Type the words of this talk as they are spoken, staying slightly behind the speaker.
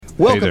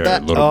Welcome there,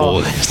 back,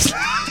 little boy.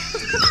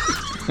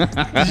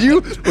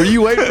 Were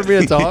you waiting for me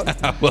to talk?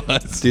 I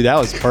was. Dude, that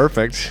was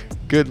perfect.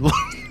 Good.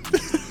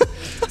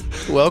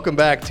 Welcome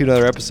back to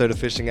another episode of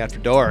Fishing After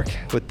Dark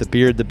with the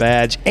beard, the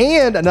badge,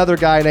 and another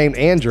guy named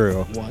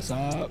Andrew. What's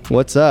up?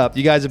 What's up?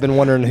 You guys have been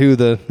wondering who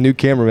the new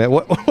cameraman.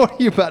 What are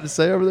you about to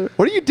say over there?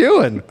 What are you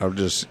doing? I'm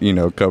just,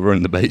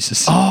 covering the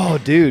bases. Oh,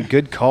 dude,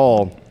 good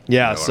call.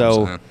 Yeah,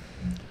 so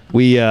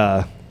we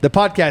the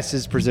podcast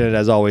is presented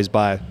as always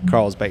by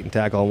Carl's Bait and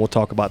Tackle, and we'll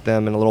talk about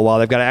them in a little while.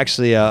 They've got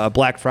actually a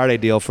Black Friday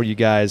deal for you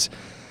guys.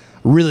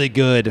 Really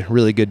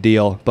good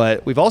deal.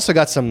 But we've also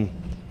got some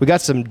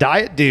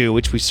Diet Dew,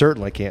 which we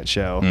certainly can't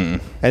show.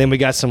 And then we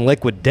got some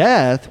Liquid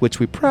Death, which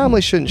we probably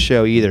shouldn't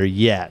show either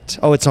yet.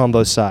 Oh, it's on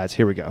both sides.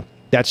 Here we go.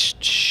 That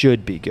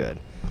should be good.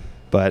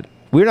 But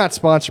we're not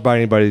sponsored by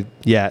anybody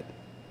yet,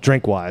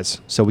 drink-wise,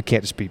 so we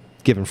can't just be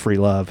giving free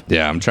love.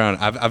 Yeah, I'm trying.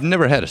 I've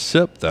never had a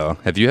sip, though.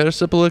 Have you had a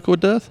sip of Liquid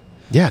Death?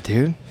 Yeah,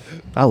 dude.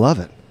 I love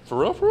it. For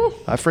real?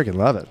 I freaking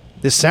love it.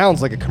 This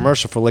sounds like a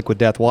commercial for Liquid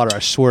Death Water. I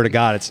swear to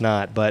God it's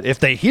not. But if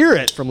they hear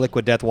it from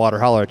Liquid Death Water,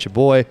 holler at your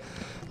boy.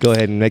 Go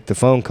ahead and make the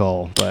phone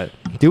call. But,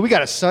 dude, we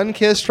got a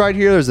Sunkist right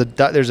here.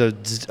 There's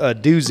a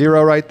Dew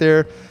Zero right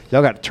there.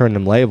 Y'all got to turn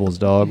them labels,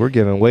 dog. We're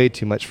giving way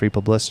too much free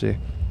publicity.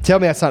 Tell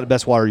me that's not the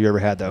best water you ever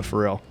had, though,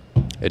 for real.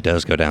 It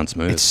does go down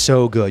smooth. It's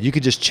so good. You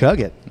could just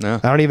chug it. Yeah.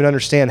 I don't even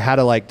understand how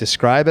to,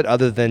 describe it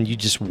other than you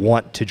just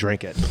want to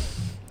drink it.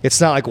 It's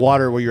not like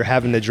water where you're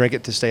having to drink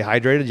it to stay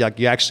hydrated.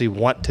 You actually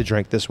want to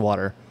drink this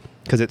water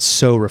because it's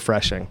so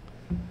refreshing.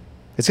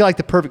 It's got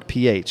the perfect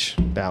pH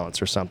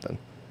balance or something.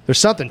 There's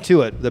something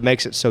to it that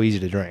makes it so easy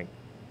to drink.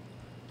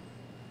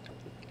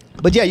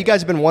 But yeah, you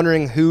guys have been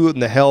wondering who in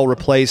the hell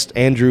replaced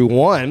Andrew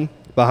 1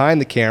 behind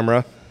the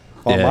camera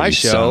on my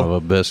show. Son of a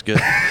biscuit.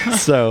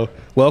 So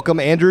welcome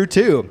Andrew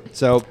 2.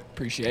 So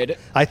Appreciate it.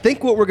 I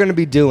think what we're going to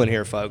be doing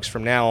here, folks,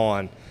 from now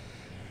on,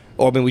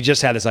 we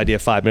just had this idea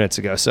 5 minutes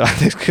ago, so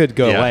this could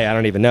go away. I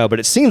don't even know.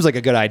 But it seems like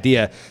a good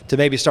idea to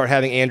maybe start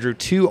having Andrew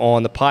 2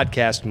 on the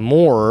podcast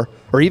more,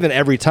 or even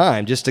every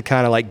time, just to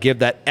kind of give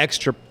that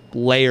extra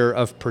layer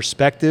of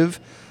perspective,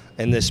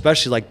 and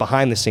especially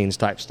behind the scenes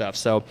type stuff.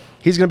 So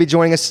he's going to be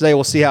joining us today.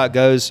 We'll see how it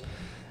goes.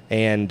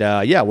 And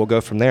we'll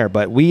go from there.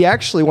 But we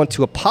actually want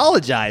to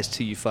apologize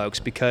to you folks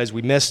because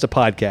we missed a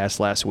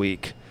podcast last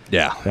week.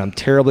 Yeah. And I'm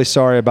terribly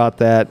sorry about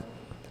that.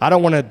 I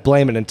don't want to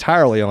blame it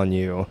entirely on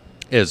you.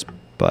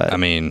 But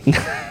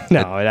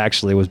no, it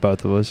actually was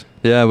both of us.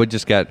 Yeah, we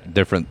just got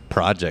different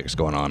projects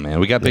going on, man.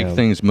 We got big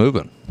things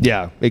moving.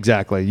 Yeah,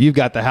 exactly. You've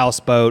got the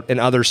houseboat and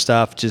other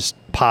stuff just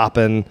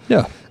popping.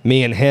 Yeah.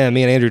 Me and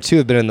Andrew too,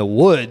 have been in the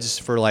woods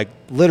for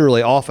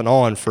literally off and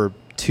on for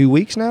 2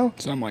 weeks now.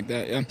 Something like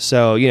that, yeah.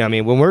 So,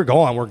 when we're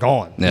gone, we're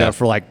gone. Yeah.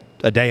 For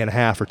a day and a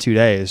half or 2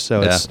 days.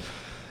 So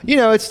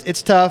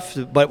it's tough,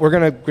 but we're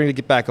gonna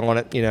get back on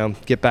it.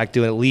 Get back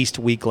doing at least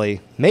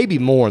weekly, maybe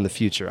more in the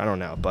future. I don't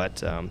know,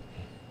 but.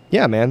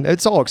 Yeah, man,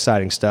 it's all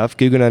exciting stuff.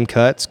 Guggen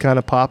Uncut's kind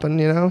of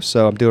popping,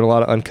 so I'm doing a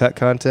lot of uncut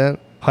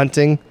content,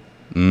 hunting,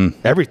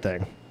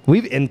 everything.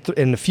 We've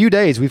in a few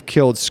days we've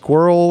killed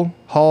squirrel,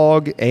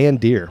 hog, and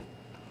deer.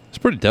 It's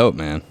pretty dope,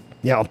 man.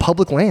 Yeah, on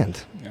public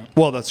land. Yeah.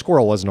 Well, the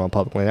squirrel wasn't on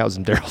public land; that was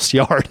in Daryl's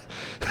yard.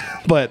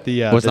 But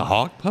was the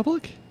hog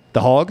public?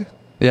 The hog?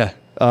 Yeah.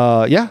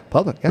 Yeah,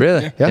 public. Yeah.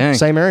 Really? Yeah, Dang.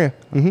 same area.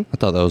 Mm-hmm. I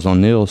thought that was on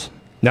Neil's.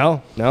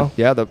 No.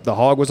 Yeah, the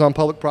hog was on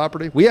public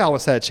property. We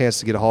almost had a chance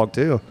to get a hog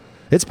too.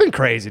 It's been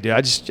crazy, dude.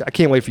 I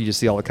can't wait for you to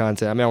see all the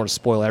content. I don't want to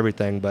spoil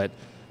everything, but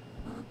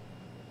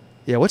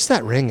yeah, what's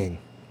that ringing?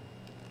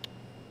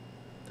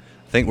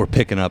 I think we're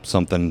picking up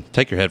something.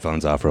 Take your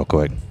headphones off real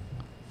quick.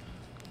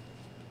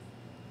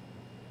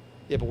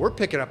 Yeah, but we're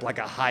picking up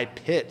a high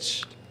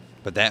pitch.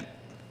 But that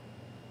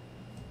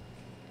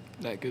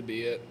Could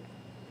be it.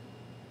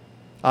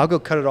 I'll go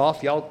cut it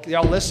off.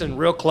 Y'all listen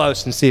real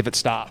close and see if it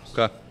stops.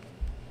 Okay.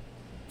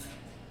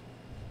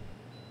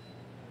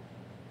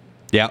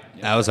 Yeah,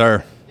 that was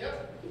her.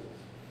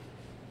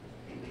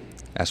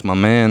 That's my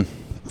man.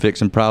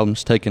 Fixing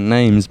problems, taking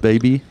names,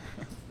 baby.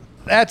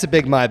 That's a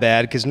big my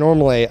bad, because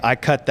normally I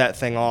cut that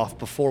thing off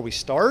before we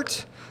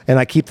start, and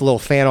I keep the little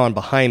fan on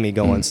behind me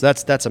going. So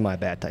that's a my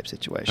bad type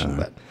situation,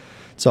 but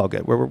it's all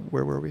good. Where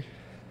were we? I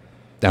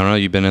don't know.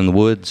 You've been in the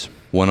woods,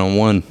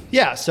 one-on-one.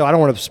 Yeah, so I don't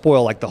want to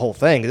spoil the whole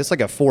thing. It's a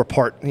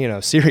 4-part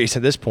series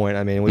at this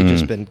point. We've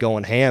just been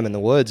going ham in the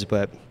woods,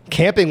 but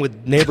camping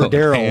with neighbor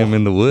Daryl. Ham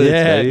in the woods.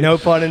 Yeah, baby. no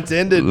pun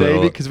intended, Little-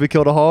 baby, because we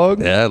killed a hog.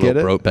 Yeah, a Get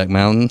little it? Brokeback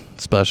Mountain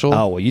special.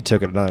 Oh, well, you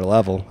took it another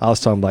level. I was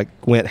talking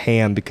went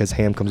ham because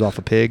ham comes off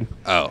a pig.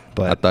 Oh,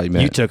 But I thought you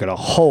meant you took it a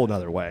whole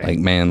nother way.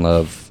 man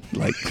love.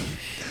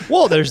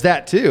 Well, there's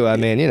that too.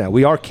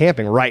 We are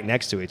camping right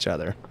next to each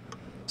other.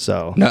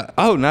 So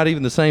not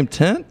even the same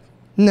tent?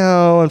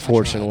 no,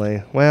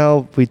 unfortunately.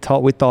 Well, we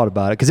thought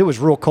about it because it was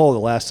real cold the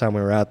last time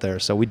we were out there.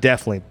 So we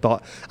definitely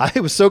thought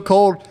it was so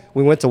cold.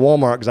 We went to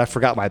Walmart because I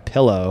forgot my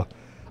pillow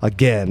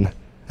again.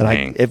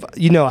 And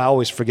Dang. I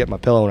always forget my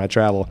pillow when I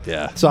travel.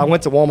 Yeah. So I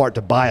went to Walmart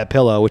to buy a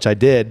pillow, which I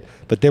did.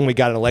 But then we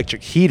got an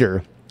electric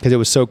heater because it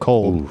was so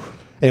cold.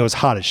 And it was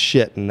hot as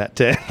shit in that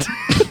tent.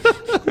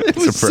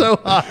 was so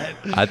hot.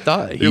 I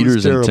thought was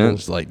heaters and terrible.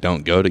 tents like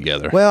don't go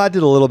together. Well, I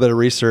did a little bit of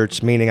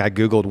research, meaning I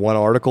Googled one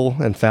article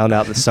and found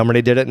out that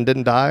somebody did it and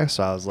didn't die.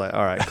 So I was like,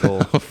 all right, cool.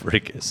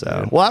 Freaking.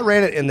 So, well, I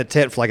ran it in the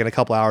tent for like in a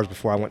couple hours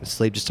before I went to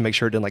sleep just to make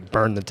sure it didn't like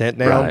burn the tent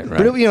down. Right, But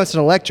right. it's an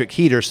electric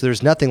heater, so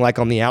there's nothing like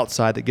on the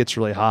outside that gets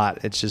really hot.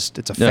 It's a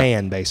Yeah.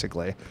 fan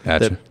basically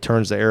Gotcha. that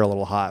turns the air a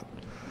little hot.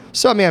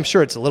 So I mean, I'm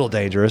sure it's a little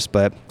dangerous,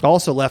 but I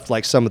also left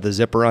like some of the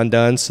zipper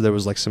undone, so there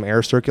was like some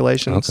air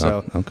circulation. Okay,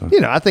 So okay.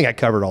 I think I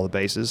covered all the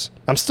bases.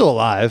 I'm still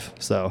alive,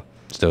 so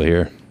Still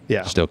here.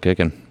 Yeah. Still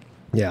kicking.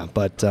 yeah.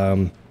 But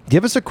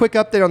give us a quick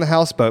update on the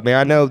houseboat, man.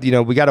 I know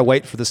we got to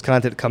wait for this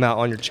content to come out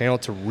on your channel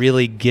to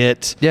really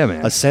get Yeah,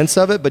 man. a sense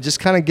of it. But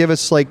just kind of give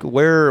us like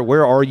where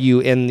are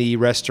you in the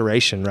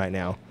restoration right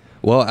now?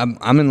 Well,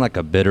 I'm in like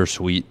a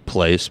bittersweet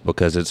place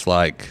because it's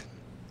like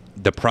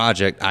the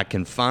project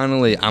I'm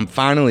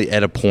finally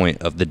at a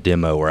point of the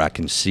demo where I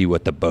can see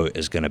what the boat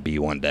is going to be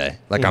one day.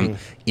 Like I'm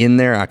in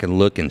there, I can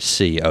look and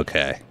see,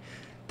 okay,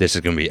 this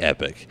is going to be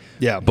epic.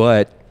 Yeah.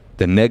 But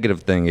the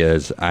negative thing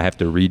is I have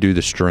to redo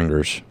the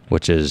stringers,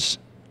 which is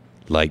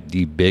like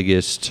the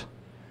biggest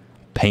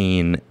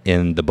pain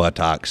in the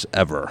buttocks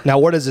ever. Now,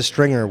 what is a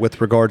stringer with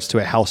regards to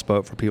a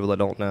houseboat for people that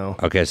don't know?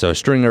 Okay, so a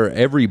stringer,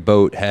 every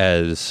boat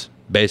has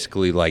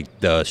basically like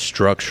the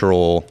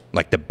structural,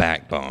 like the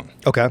backbone.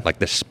 Okay. Like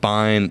the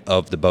spine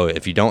of the boat.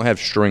 If you don't have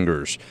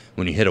stringers,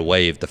 when you hit a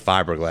wave, the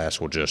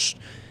fiberglass will just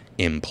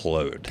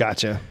implode.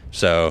 Gotcha.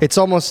 So It's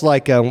almost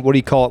like what do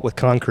you call it with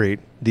concrete?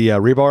 The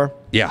rebar.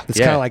 Yeah, It's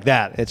yeah. kind of like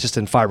that. It's just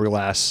in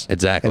fiberglass.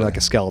 Exactly. And like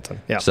a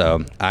skeleton. Yeah.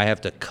 So I have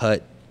to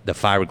cut the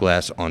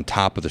fiberglass on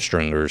top of the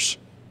stringers,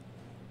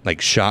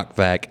 like shock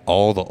vac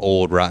all the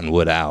old rotten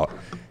wood out,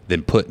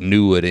 then put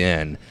new wood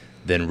in,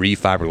 then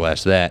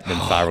re-fiberglass that, then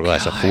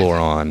fiberglass a floor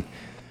on.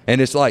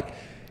 And it's like,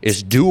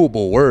 it's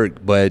doable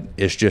work, but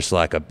it's just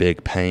like a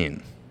big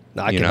pain.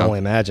 I can only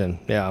imagine.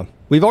 Yeah.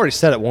 We've already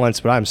said it once,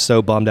 but I'm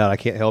so bummed out I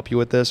can't help you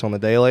with this on the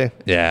daily.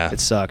 Yeah. It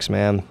sucks,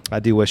 man. I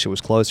do wish it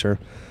was closer.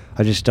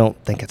 I just don't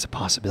think it's a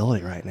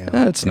possibility right now.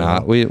 It's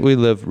not. We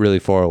live really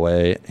far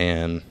away,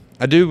 and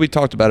we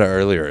talked about it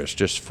earlier. It's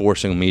just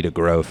forcing me to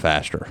grow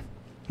faster.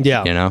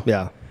 Yeah. You know?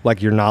 Yeah.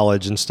 Like your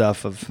knowledge and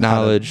stuff of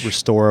Knowledge. how to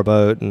restore a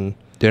boat and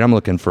Dude, I'm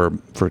looking for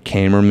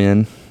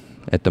cameramen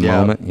at the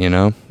Yeah.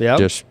 moment, Yep.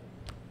 Just,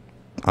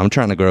 I'm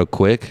trying to grow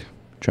quick,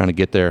 trying to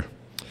get there.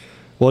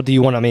 well, do we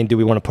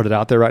want to put it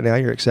out there right now?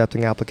 You're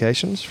accepting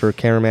applications for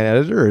cameraman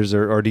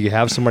editor, or do you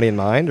have somebody in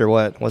mind, or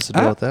what? What's the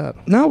deal with that?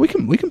 No, we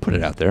can put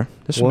it out there.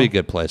 This would be a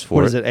good place for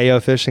What it. is it?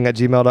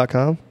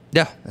 aofishing@gmail.com?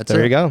 Yeah, that's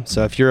There it. you go.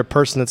 So if you're a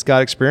person that's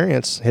got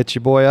experience, hit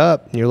your boy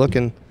up. And you're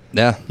looking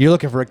Yeah.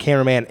 for a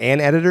cameraman and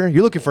editor.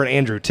 You're looking for an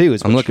Andrew too.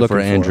 Is what I'm you're looking for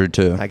Andrew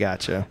too. I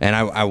gotcha. And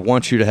I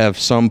want you to have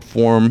some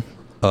form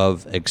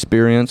of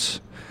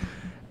experience,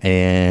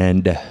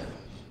 and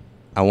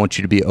I want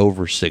you to be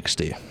over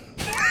 60.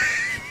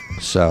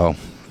 So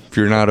if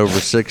you're not over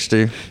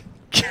 60,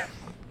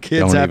 Kids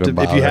Don't have to.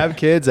 even If you bother. have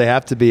kids, they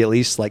have to be at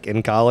least like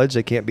in college.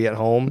 They can't be at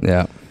home.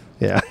 yeah,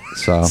 Yeah.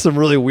 So- some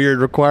really weird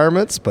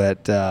requirements,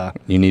 but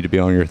you need to be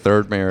on your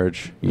third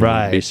marriage. You need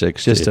right. to be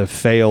 60. Just a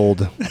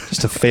failed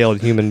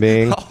human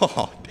being.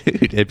 Oh,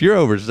 dude, if you're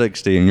over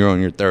 60 and you're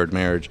on your third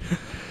marriage,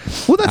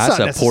 Well, that's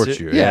I not support necessar-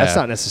 you, Yeah, yeah. that's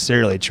not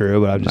necessarily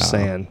true, but I'm just No.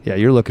 saying. Yeah,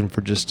 you're looking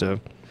for just a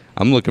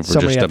I'm looking for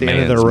somebody just at a the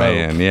end of man's the rope.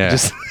 man. Yeah.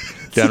 Just-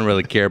 Doesn't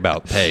really care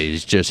about pay.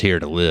 He's just here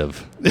to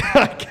live.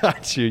 I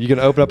got you. You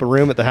gonna open up a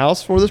room at the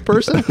house for this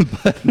person?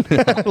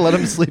 Let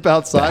him sleep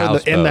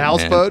outside in the man.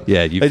 houseboat.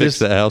 Yeah, you They fix just-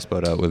 the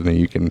houseboat up with me.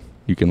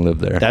 You can live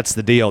there. That's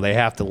the deal. They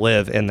have to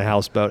live in the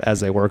houseboat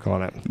as they work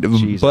on it.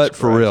 Jesus But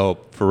for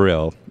Christ.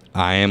 real,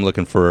 I am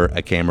looking for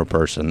a camera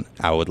person.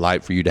 I would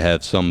like for you to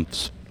have some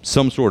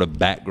sort of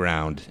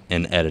background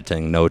in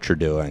editing, know what you're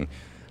doing.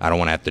 I don't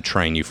want to have to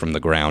train you from the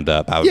ground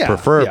up. I would Yeah,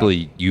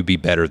 preferably you be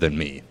better than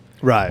me.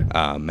 Right.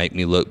 Make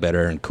me look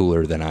better and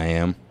cooler than I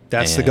am.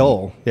 That's the And,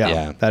 goal.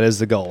 Yeah, that is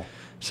the goal.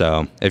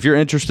 So if you're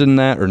interested in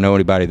that or know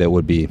anybody that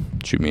would be,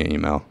 shoot me an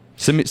email.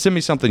 Send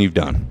me something you've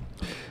done.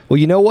 Well,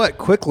 you know what?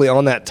 Quickly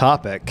on that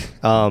topic,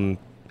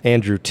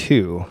 Andrew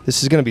too.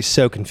 This is going to be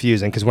so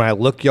confusing because when I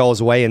look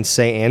y'all's way and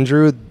say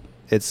Andrew,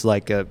 it's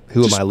like a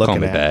who Just am I call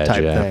looking me at Badge,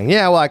 type yeah. thing.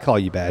 Yeah, well, I call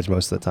you Badge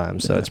most of the time,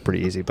 so it's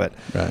pretty easy. But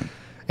Right.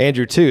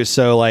 Andrew too.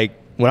 So like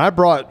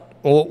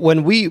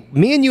when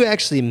me and you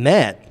actually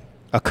met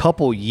a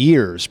couple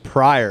years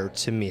prior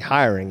to me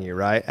hiring you,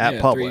 right? At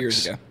Yeah, Publix. 3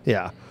 years ago.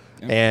 Yeah.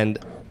 And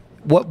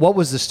what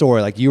was the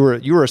story? Like you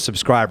were a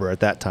subscriber at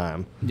that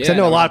time. 'Cause I Yeah,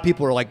 know a no. lot of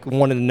people are like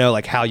wanting to know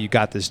like how you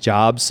got this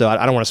job. So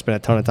I don't want to spend a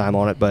ton of time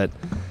on it, but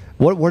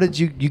what did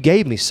you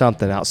gave me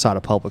something outside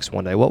of Publix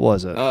one day. What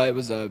was it? It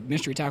was a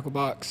mystery tackle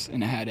box,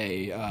 and it had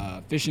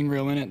a fishing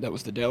reel in it that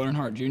was the Dale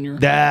Earnhardt Jr.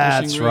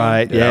 That's fishing reel.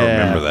 right. Yeah, I Yeah.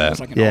 remember It that. was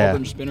like an Yeah.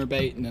 Auburn spinner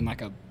bait, and then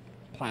like a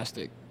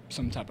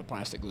some type of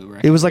plastic glue.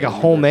 It was like a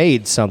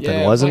homemade something,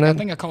 Yeah, wasn't I it?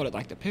 think I called it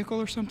like the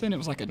pickle or something. It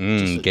was like a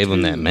just a Gave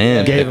him that tube.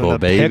 man Gave him pickle, the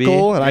baby.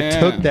 pickle, and I Yeah.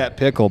 took that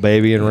pickle,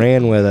 baby, and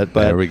ran with it.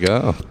 But There we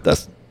go.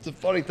 that's the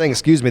funny thing.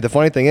 Excuse me. The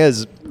funny thing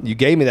is, you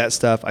gave me that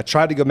stuff. I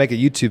tried to go make a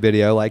YouTube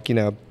video, like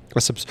a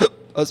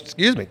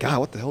excuse me. God,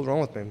 what the hell's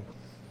wrong with me?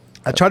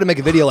 I tried to make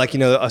a video like,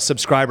 a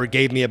subscriber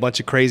gave me a bunch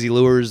of crazy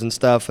lures and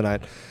stuff, and I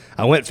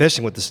went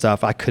fishing with the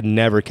stuff. I could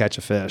never catch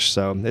a fish.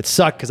 So it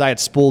sucked because I had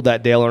spooled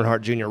that Dale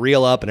Earnhardt Jr.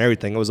 reel up and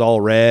everything. It was all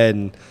red.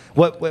 And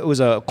what it was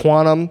a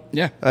Quantum.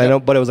 Yeah. I know,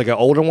 but it was like an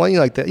older one.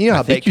 Like that. You know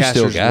how bait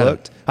casters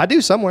looked? I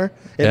do somewhere.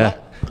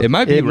 It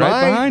might be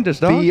right behind us,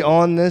 dog. Be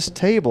on this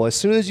table. As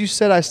soon as you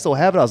said I still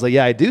have it, I was like,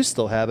 yeah, I do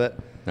still have it.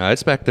 No,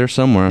 it's back there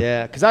somewhere.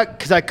 Yeah, because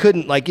I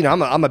couldn't, like,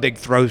 I'm a big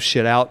throw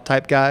shit out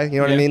type guy. You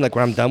know what I mean? Like,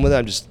 when I'm done with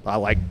it,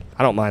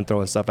 I don't mind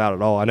throwing stuff out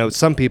at all. I know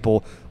some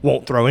people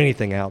won't throw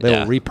anything out.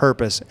 They'll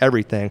repurpose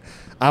everything.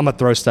 I'm a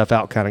throw stuff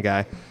out kind of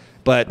guy.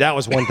 But that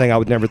was one thing I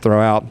would never throw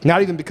out.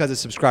 Not even because a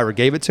subscriber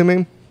gave it to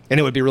me. And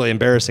it would be really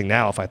embarrassing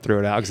now if I threw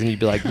it out, because then you'd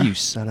be like, "You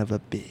son of a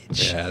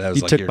bitch! Yeah, that was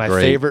you like took your my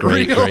great favorite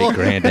reel."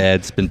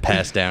 granddad's been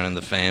passed down in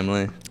the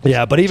family.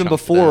 Yeah, but even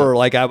before,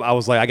 like, I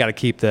was like, I got to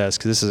keep this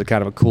because this is a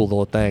kind of a cool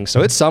little thing.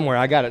 So it's somewhere.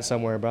 I got it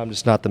somewhere, but I'm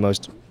just not the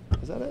most.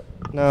 Is that it?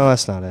 No,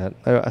 that's not it.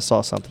 I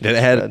saw something. Did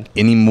it have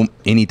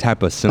any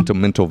type of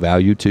sentimental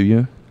value to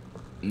you?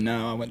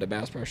 No, I went to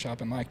Bass Pro Shop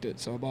and liked it,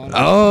 so I bought it.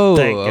 Oh,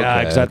 thank God,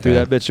 because I threw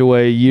that bitch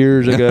away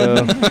years ago.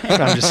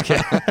 I'm just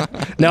kidding.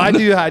 No, I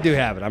do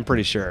have it. I'm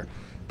pretty sure.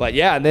 But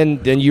yeah, and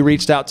then you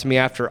reached out to me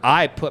after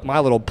I put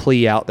my little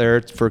plea out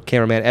there for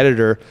cameraman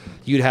editor.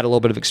 You'd had a little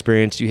bit of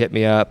experience. You hit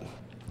me up,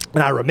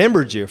 and I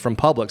remembered you from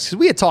Publix because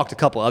we had talked a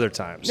couple other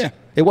times. Yeah,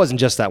 it wasn't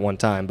just that one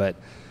time, but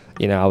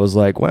I was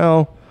like,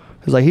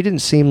 he didn't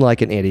seem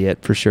like an idiot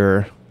for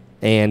sure,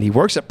 and he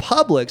works at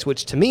Publix,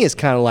 which to me is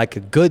kind of like a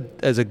good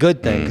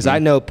thing because I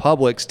know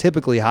Publix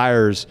typically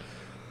hires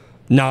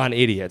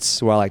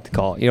non-idiots, what I like to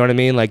call it. You know what I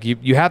mean? Like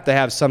you have to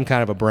have some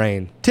kind of a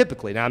brain,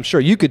 typically. Now I'm sure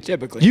you could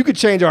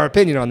change our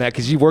opinion on that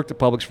because you've worked at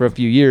Publix for a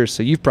few years,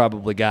 so you've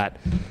probably got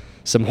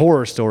some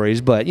horror stories.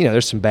 But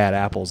there's some bad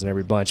apples in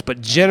every bunch. But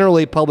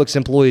generally, Publix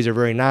employees are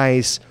very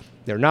nice.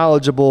 They're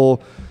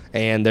knowledgeable,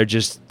 and they're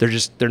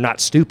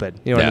not stupid.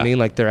 You know what I mean?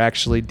 Like they're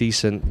actually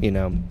decent.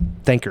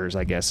 Thinkers.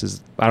 I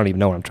guess I don't even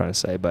know what I'm trying to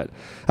say. But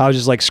I was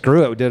just like,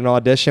 screw it. We did an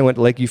audition. Went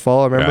to Lakeview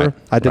Fall. Remember?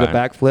 Right. I did a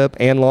backflip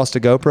and lost a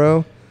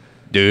GoPro.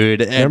 Dude,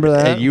 remember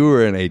that? And you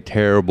were in a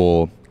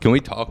terrible. Can we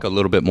talk a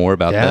little bit more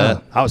about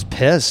that? I was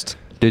pissed.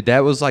 Dude,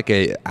 that was like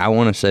I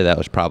want to say that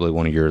was probably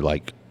one of your,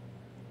 like,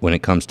 when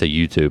it comes to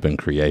YouTube and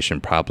creation,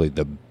 probably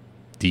the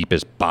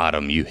deepest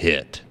bottom you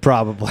hit.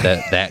 Probably.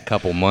 That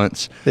couple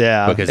months.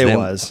 Yeah, because it then,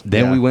 was.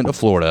 Then we went to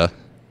Florida.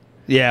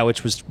 Yeah,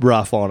 which was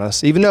rough on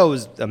us. Even though it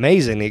was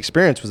amazing, the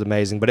experience was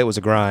amazing, but it was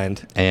a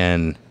grind.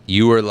 And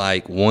you were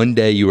like, one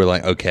day you were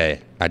like,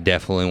 okay, I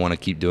definitely want to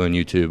keep doing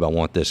YouTube. I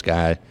want this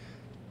guy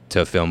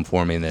to film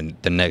for me. And then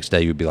the next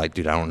day you'd be like,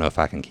 dude, I don't know if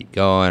I can keep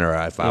going or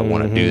if I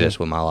want to do this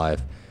with my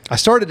life. I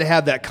started to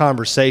have that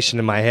conversation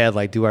in my head,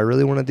 like, do I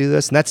really want to do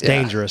this? And that's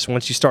dangerous.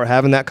 Once you start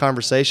having that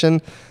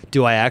conversation,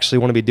 do I actually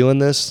want to be doing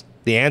this?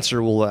 The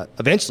answer will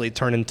eventually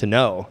turn into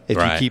no if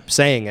you keep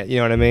saying it. You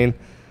know what I mean?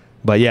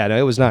 But yeah, no,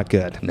 it was not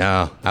good.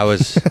 No, I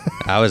was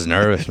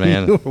nervous,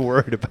 man. You were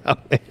worried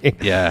about me.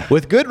 Yeah.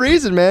 With good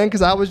reason, man,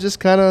 because I was just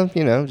kind of,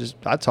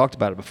 I talked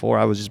about it before.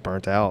 I was just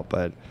burnt out,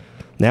 but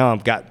now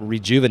I've got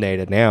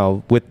rejuvenated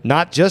now with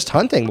not just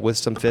hunting, but with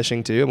some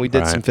fishing too. And we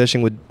did some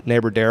fishing with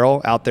neighbor Daryl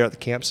out there at the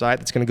campsite.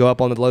 That's going to go up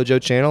on the Lojo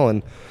channel,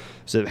 and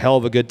it's a hell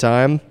of a good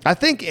time. I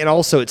think, and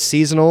also it's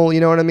seasonal. You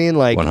know what I mean?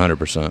 Like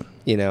 100%.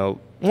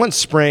 Once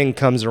spring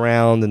comes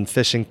around and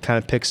fishing kind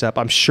of picks up,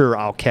 I'm sure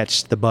I'll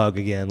catch the bug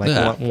again.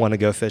 Like want to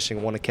go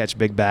fishing, want to catch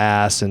big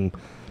bass, and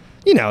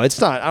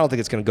it's not. I don't think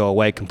it's going to go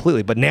away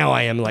completely. But now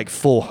I am like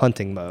full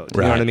hunting mode.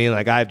 You know what I mean?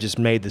 Like I've just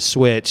made the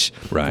switch.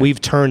 Right.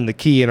 We've turned the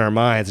key in our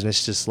minds, and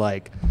it's just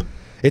like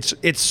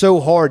it's so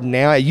hard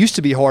now. It used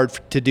to be hard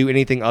to do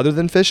anything other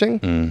than fishing.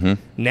 Mm-hmm.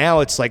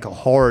 Now it's like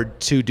hard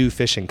to do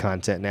fishing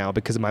content now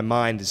because my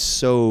mind is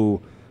so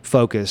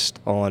focused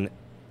on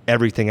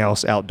everything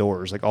else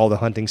outdoors, like all the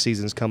hunting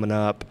seasons coming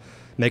up,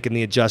 making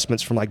the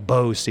adjustments from like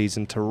bow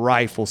season to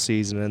rifle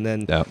season, and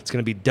then it's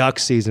going to be duck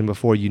season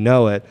before you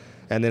know it,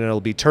 and then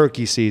it'll be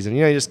turkey season.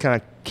 You just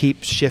kind of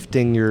keep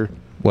shifting your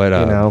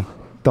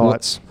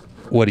thoughts.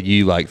 What do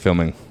you like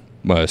filming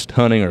most,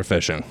 hunting or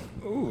fishing?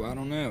 Ooh, I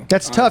don't know.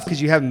 That's tough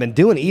because you haven't been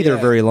doing either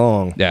very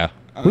long. Yeah.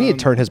 We need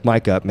to turn his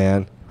mic up,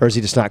 man. Or is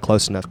he just not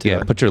close enough to it?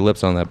 Yeah, put your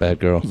lips on that bad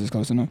girl. Is this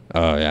close enough?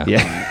 Oh, yeah.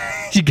 Yeah.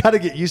 You got to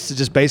get used to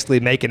just basically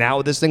making out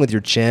with this thing with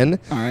your chin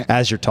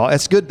as you're talking.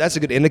 That's good. That's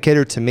a good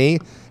indicator to me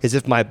is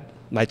if my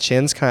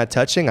chin's kind of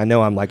touching, I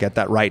know I'm like at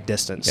that right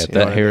distance. If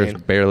that hair is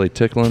barely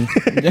tickling,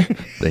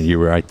 then you're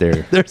right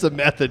there. There's a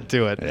method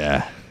to it.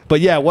 Yeah.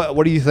 But yeah,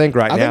 what do you think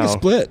now? I think it's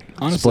split,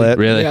 honestly. Split?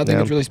 Really? Yeah, I think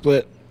it's really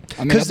split.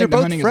 I mean, I think the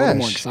hunting is a little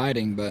more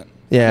exciting, but...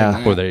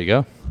 Yeah. Well, there you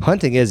go.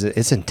 Hunting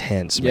it's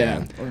intense,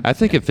 man. Yeah. I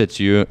think it fits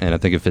you, and I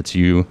think it fits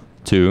you,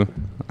 too.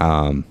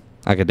 I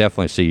could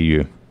definitely see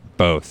you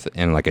both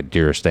in like a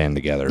deer stand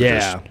together.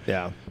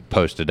 Yeah,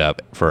 posted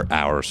up for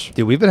hours.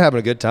 Dude, we've been having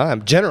a good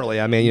time.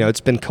 Generally, I mean, it's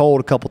been cold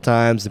a couple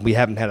times, and we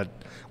haven't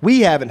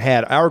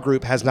had our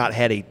group has not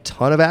had a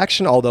ton of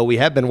action, although we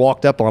have been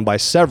walked up on by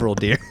several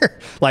deer.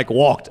 Like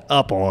walked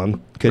up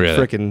on. Could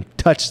freaking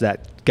touch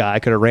that guy. I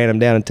could have ran him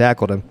down and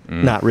tackled him.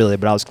 Not really,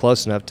 but I was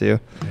close enough to.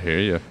 I hear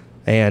you.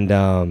 And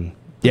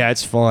yeah,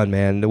 it's fun,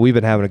 man. We've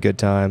been having a good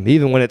time.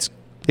 Even when it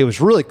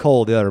was really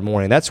cold the other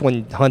morning. That's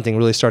when hunting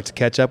really starts to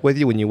catch up with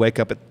you, when you wake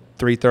up at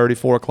 3:30,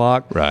 4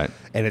 o'clock. Right.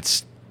 And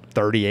it's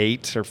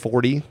 38 or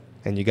 40,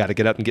 and you got to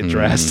get up and get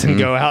dressed and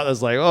go out.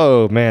 It's like,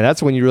 oh, man,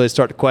 that's when you really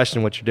start to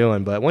question what you're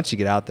doing. But once you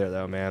get out there,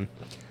 though, man,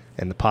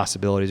 and the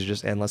possibilities are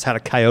just endless. Had a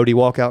coyote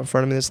walk out in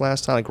front of me this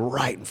last time, like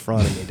right in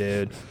front of me,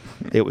 dude.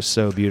 It was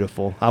so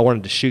beautiful. I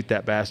wanted to shoot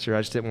that bastard.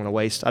 I just didn't want to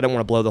waste. I didn't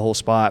want to blow the whole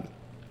spot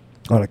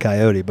on a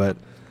coyote, but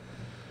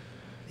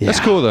yeah. That's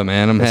cool though,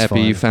 man. I'm That's happy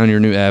fun. you found your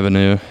new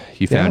avenue.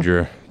 You found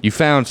Yeah. you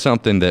found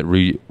something that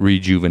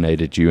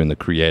rejuvenated you in the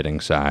creating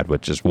side,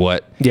 which is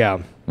what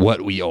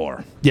we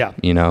are. Yeah.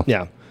 You know?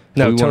 Yeah. If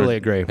No, we totally wanna-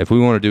 agree. If we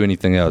want to do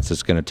anything else,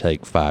 it's going to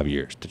take 5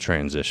 years to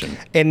transition.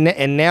 And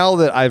now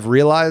that I've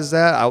realized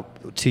that,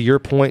 to your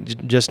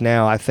point just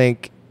now, I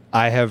think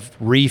I have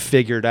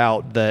refigured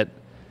out that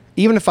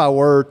even if I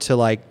were to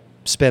like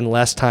spend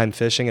less time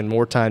fishing and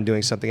more time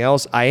doing something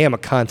else, I am a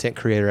content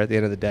creator at the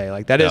end of the day.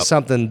 Like that Yep. is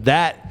something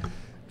that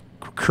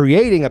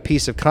creating a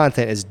piece of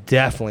content is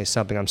definitely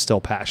something I'm still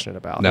passionate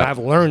about. No. And I've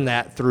learned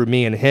that through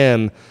me and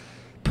him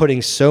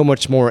putting so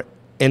much more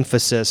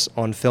emphasis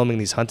on filming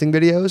these hunting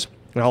videos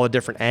and all the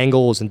different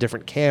angles and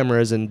different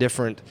cameras and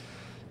different,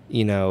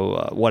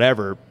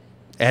 whatever,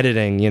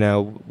 editing.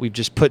 We've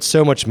just put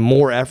so much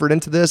more effort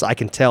into this. I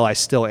can tell I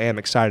still am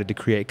excited to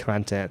create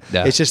content.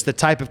 Yeah. It's just the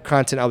type of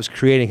content I was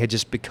creating had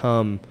just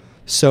become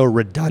so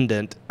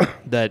redundant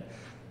that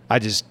I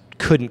just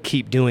couldn't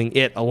keep doing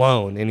it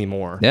alone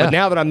anymore. Yeah. But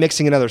now that I'm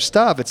mixing in other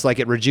stuff, it's like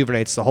it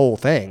rejuvenates the whole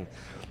thing.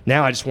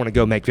 Now I just want to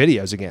go make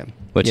videos again.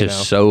 Which you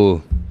is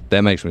know?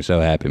 that makes me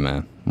so happy,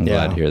 man. I'm Yeah.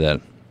 glad to hear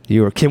that.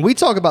 Can we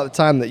talk about the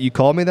time that you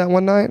called me that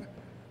one night?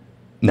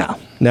 No.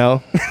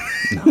 No?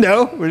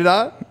 No, we're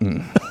not?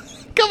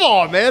 Come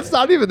on, man. It's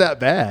not even that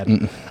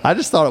bad. I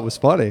just thought it was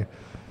funny.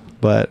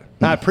 But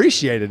I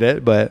appreciated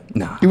it, but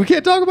No. we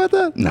can't talk about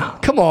that? No.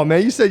 Come on,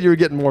 man. You said you were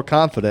getting more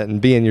confident and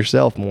being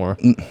yourself more.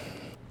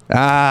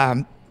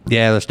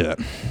 Yeah, let's do it.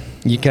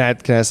 Can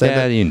I say Yeah,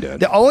 that? you can do it.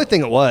 The only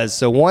thing it was,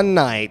 so one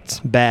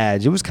night,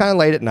 Badge, it was kind of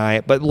late at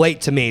night, but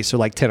late to me, so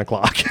like 10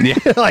 o'clock. Yeah.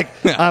 Like,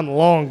 I'm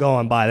long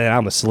gone by then.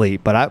 I'm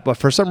asleep. But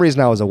for some reason,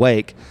 I was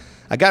awake.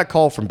 I got a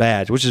call from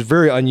Badge, which is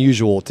very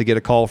unusual to get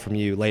a call from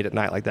you late at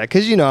night like that.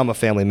 Because, I'm a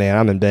family man.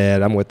 I'm in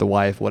bed. I'm with the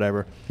wife,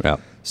 whatever. Yeah.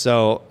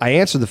 So I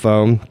answered the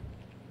phone,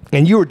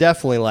 and you were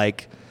definitely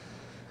like,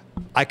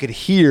 I could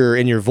hear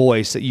in your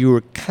voice that you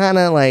were kind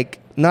of like,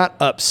 not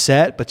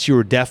upset, but you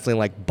were definitely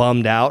like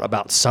bummed out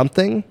about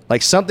something.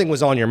 Like something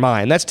was on your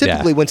mind. That's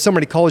typically when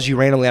somebody calls you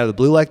randomly out of the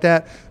blue like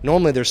that.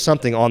 Normally there's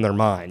something on their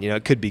mind.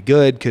 It could be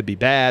good, could be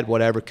bad,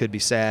 whatever, could be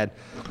sad.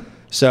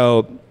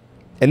 So,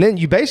 and then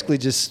you basically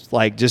just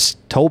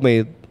told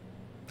me,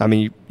 I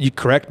mean, you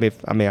correct me if,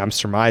 I'm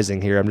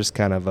surmising here. I'm just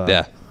kind of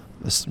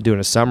doing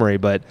a summary,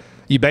 but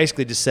you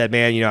basically just said,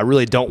 man, I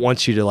really don't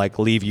want you to like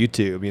leave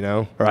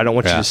YouTube, or I don't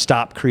want you to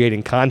stop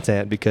creating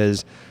content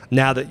because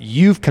now that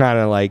you've kind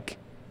of like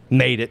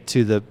made it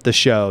to the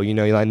show,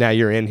 like now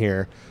you're in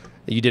here,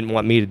 you didn't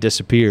want me to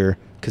disappear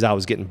because I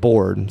was getting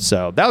bored.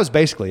 So that was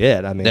basically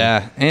it. I mean,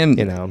 Yeah, and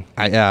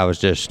I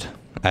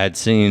had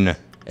seen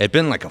it'd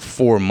been like a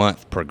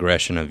 4-month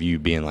progression of you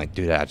being like,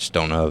 dude, I just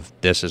don't know if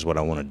this is what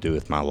I want to do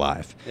with my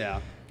life.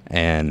 Yeah.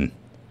 And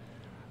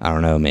I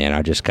don't know, man.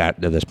 I just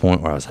got to this point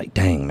where I was like,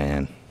 dang,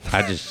 man,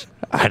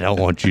 I don't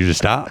want you to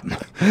stop.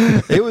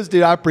 It was,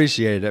 dude, I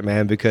appreciated it,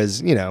 man,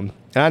 because,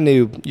 I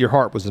knew your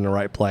heart was in the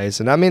right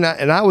place. And I mean,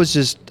 I was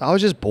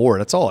just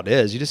bored. That's all it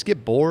is. You just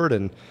get bored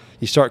and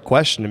you start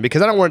questioning,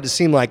 because I don't want it to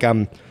seem like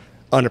I'm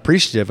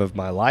unappreciative of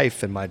my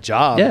life and my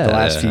job the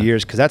last few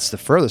years, because that's the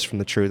furthest from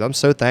the truth. I'm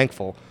so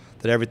thankful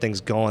that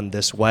everything's gone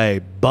this way,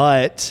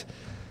 but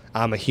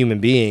I'm a human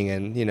being,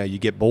 and you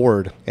get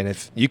bored. And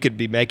if you could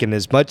be making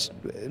as much,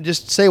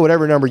 just say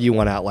whatever number you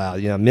want out loud,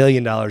 $1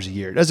 million a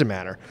year, it doesn't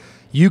matter.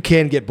 You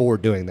can get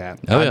bored doing that.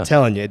 I'm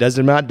telling you, it does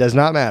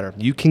not matter.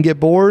 You can get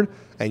bored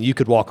and you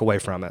could walk away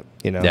from it.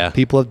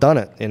 People have done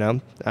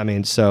it, I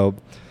mean, so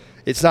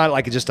it's not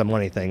like just a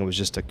money thing. It was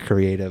just a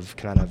creative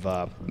kind of,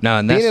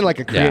 and being in like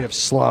a creative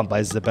slump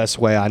is the best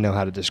way I know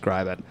how to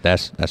describe it.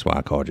 That's why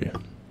I called you.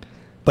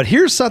 But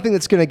here's something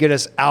that's going to get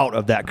us out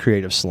of that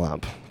creative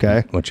slump,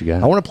 okay? What you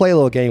got? I want to play a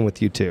little game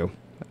with you too,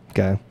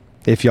 okay?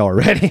 If y'all are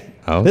ready.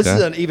 Okay. This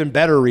is an even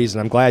better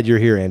reason. I'm glad you're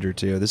here, Andrew,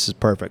 too. This is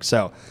perfect.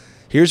 So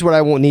here's what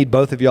I will need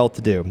both of y'all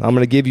to do. I'm going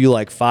to give you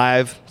like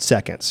 5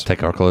 seconds.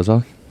 Take our clothes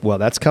off? Well,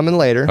 that's coming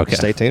later. Okay.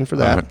 Stay tuned for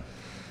that. All right.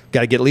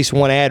 Got to get at least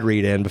one ad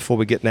read in before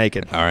we get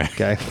naked. All right.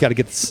 Okay. Got to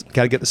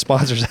get the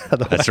sponsors out of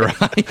the way. That's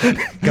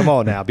right. Come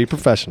on now, be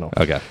professional.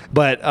 Okay.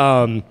 But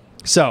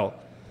so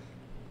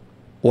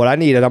what I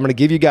need, and I'm going to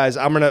give you guys,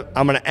 I'm going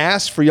to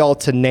ask for y'all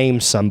to name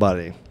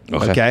somebody.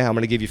 Okay. I'm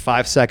going to give you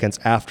 5 seconds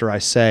after I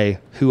say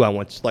who I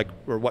want,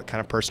 or what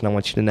kind of person I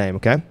want you to name.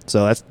 Okay.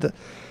 So that's the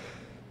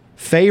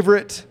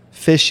favorite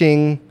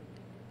fishing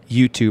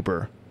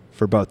YouTuber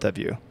for both of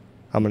you.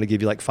 I'm going to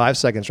give you like 5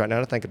 seconds right now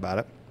to think about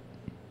it.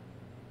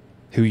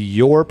 who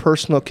your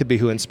personal, could be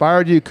who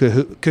inspired you,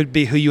 could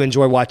be who you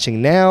enjoy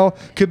watching now,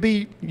 could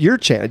be your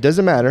channel. It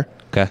doesn't matter.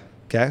 Okay.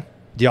 Okay.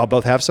 Do y'all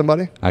both have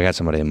somebody? I got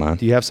somebody in mind.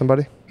 Do you have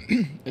somebody?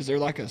 Is there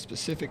like a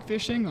specific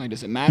fishing? Like,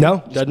 does it matter? No,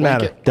 Just doesn't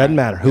matter. blanket? Doesn't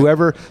matter.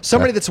 Whoever,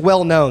 somebody that's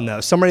well known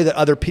though, somebody that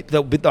other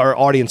people, that our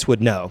audience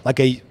would know, like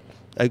a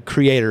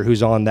creator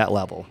who's on that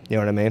level. You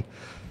know what I mean?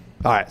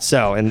 All right.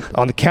 So, and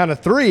on the count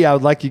of 3, I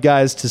would like you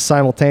guys to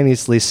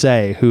simultaneously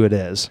say who it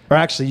is. Or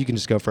actually, you can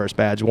just go first.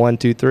 Badge 1,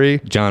 2,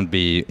 3. John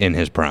B. in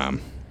his prime.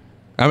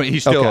 I mean,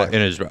 he's still Okay.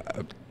 in his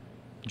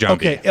John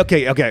B.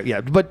 Okay. Yeah.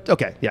 But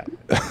okay. Yeah.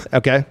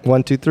 Okay.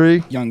 1, 2,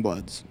 3.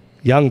 Youngbloods.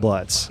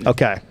 Youngbloods.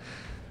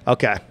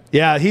 Okay.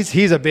 Yeah,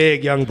 he's a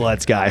big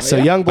Youngbloods guy. So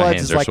yeah. My Youngbloods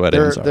hands is are like sweating,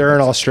 they're sorry.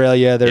 in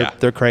Australia. Yeah.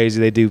 They're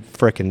crazy. They do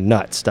freaking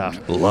nut stuff.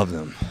 Love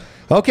them.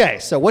 Okay,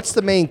 so what's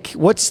the main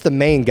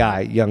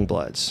guy,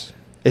 Youngbloods?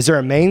 Is there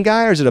a main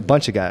guy or is it a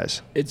bunch of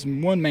guys? It's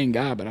one main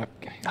guy, but I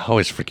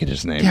always forget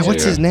his name. Yeah,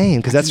 what's too. his name?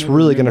 Because that's never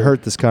really going to remember.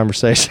 hurt this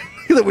conversation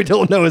that we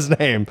don't know his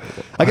name.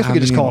 I guess we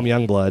could just call him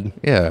Youngblood.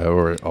 Yeah,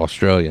 or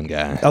Australian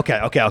guy.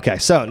 Okay.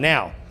 So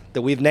now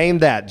that we've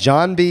named that,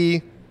 John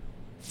B.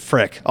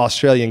 Frick,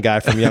 Australian guy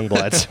from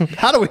Youngbloods.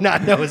 How do we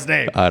not know his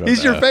name? I don't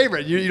He's your know.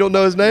 favorite. You don't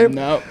know his name?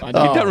 no, I He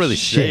don't. doesn't really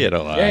shit. say it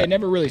a lot. Yeah, it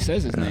never really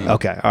says his name.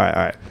 Okay, all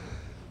right.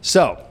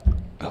 So,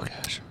 Oh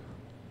gosh.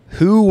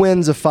 who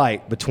wins a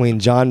fight between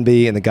John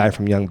B. and the guy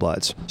from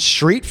Youngbloods?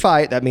 Street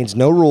fight, that means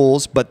no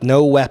rules, but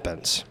no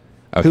weapons.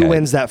 Okay. Who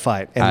wins that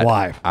fight and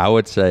why? I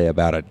would say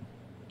about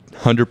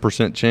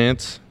 100%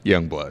 chance,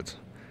 Youngbloods.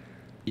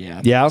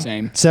 Yeah. Yeah?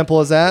 Same. Simple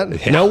as that?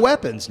 Yeah. No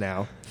weapons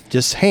now,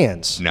 just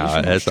hands. No,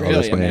 from that's all this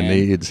Australia, man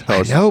man. needs.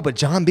 I know, but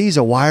John B.'s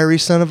a wiry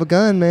son of a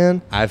gun,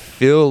 man. I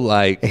feel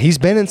like And he's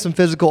been in some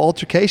physical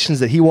altercations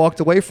that he walked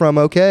away from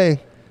okay.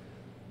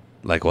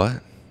 like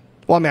what?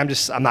 Well, I mean,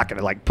 I'm not going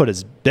to like put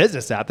his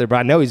business out there, but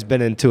I know he's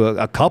been into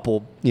a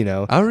couple,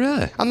 Oh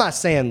really? I'm not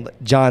saying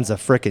John's a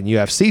freaking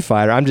UFC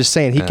fighter. I'm just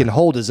saying he can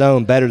hold his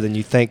own better than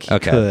you think he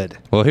could.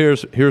 Well,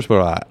 here's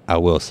what I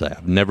will say.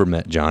 I've never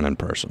met John in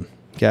person.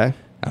 Okay.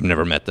 I've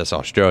never met this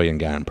Australian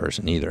guy in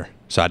person either.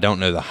 So I don't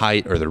know the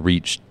height or the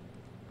reach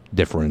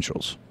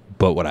differentials.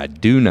 But what I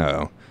do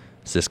know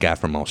is this guy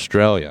from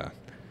Australia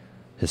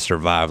has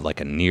survived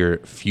like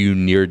few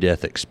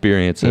near-death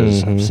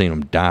experiences. I've seen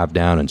him dive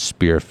down and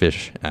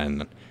spearfish,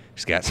 and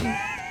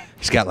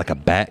he's got like a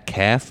back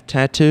calf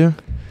tattoo.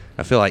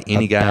 I feel like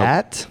any guy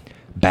Bat?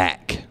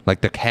 back,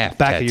 like the calf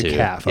Back of tattoo. your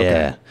calf, okay.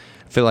 Yeah.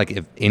 I feel like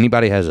if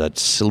anybody has a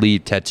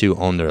sleeve tattoo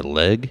on their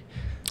leg,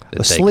 A that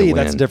they sleeve, could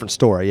that's a win. different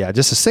story. Yeah,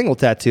 just a single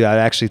tattoo, I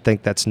actually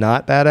think that's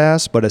not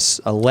badass. But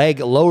a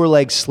lower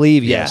leg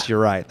sleeve, yes, Yeah. you're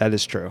right. That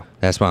is true.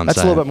 That's what I'm That's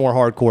saying. a little bit more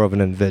hardcore of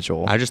an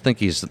individual. I just think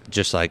he's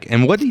just like,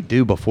 and what did he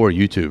do before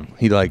YouTube?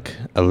 He like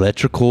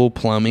electrical,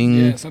 plumbing.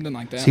 Yeah, something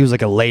like that. he was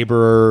like a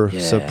laborer,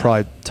 so Yeah.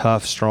 probably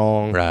tough,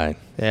 strong. Right.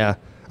 Yeah.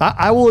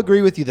 I will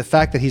agree with you. The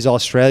fact that he's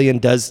Australian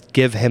does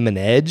give him an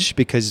edge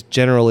because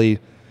generally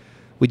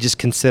we just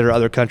consider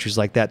other countries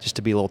like that just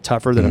to be a little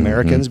tougher than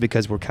Americans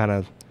because we kind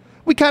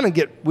of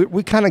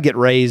get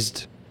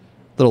raised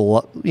a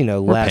little,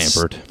 less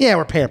pampered. Yeah,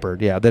 we're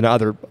pampered. Yeah, than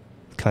other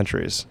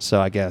countries.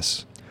 So I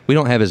guess. We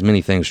don't have as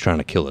many things trying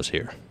to kill us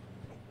here.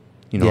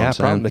 You know what I'm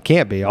saying? Probably it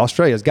can't be.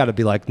 Australia's got to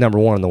be like number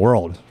 1 in the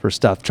world for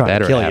stuff trying That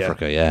to or kill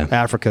Africa, you. yeah.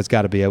 Africa's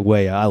got to be a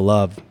way. I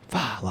love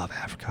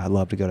Africa. I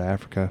love to go to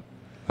Africa.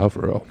 Oh,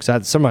 for real.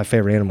 Because some of my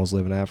favorite animals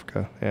live in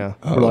Africa. Yeah,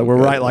 Oh, we're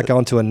okay. right like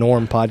onto a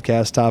Norm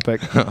podcast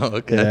topic. Oh,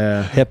 okay.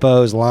 Yeah,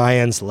 hippos,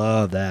 lions,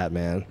 love that,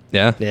 man.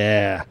 Yeah?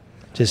 Yeah,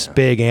 just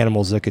big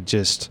animals that could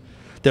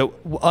that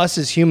us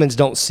as humans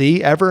don't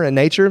see ever in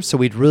nature. So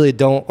we really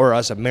don't, or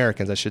us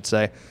Americans, I should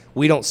say,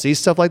 we don't see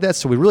stuff like that.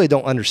 So we really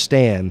don't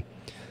understand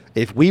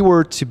if we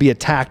were to be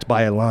attacked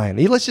by a lion.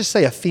 Let's just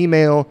say a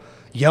female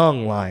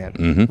young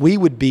lion, we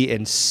would be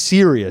in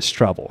serious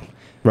trouble,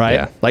 right?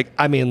 Yeah.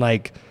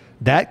 Like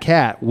that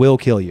cat will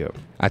kill you.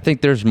 I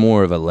think there's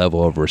more of a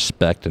level of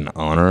respect and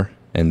honor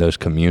in those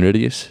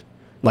communities.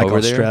 Like over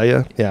there.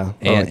 Australia, yeah, I like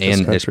those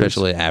And countries.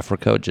 especially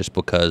Africa, just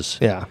because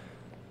yeah,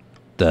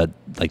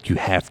 you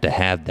have to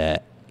have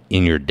that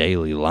in your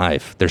daily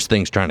life. There's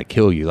things trying to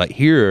kill you. Like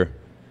here,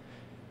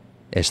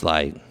 it's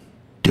like,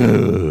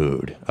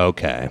 dude,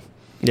 okay.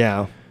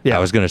 yeah. I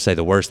was gonna say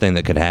the worst thing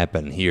that could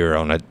happen here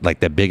like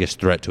the biggest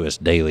threat to us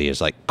daily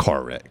is like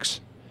car wrecks.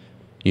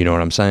 You know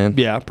what I'm saying?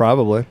 Yeah,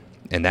 probably.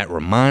 And that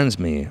reminds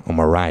me on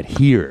my ride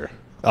here,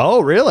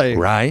 Oh, really?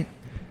 right?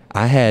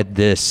 I had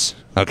this.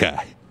 Okay.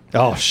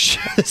 Oh, shit.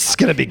 This is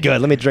gonna be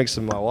good. Let me drink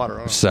some of my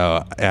water.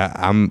 So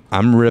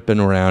I'm ripping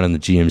around in the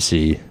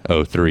GMC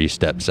 03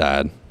 step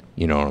side.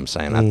 You know what I'm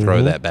saying? I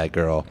throw that bad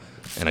girl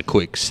and a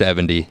quick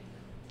 70,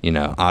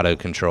 auto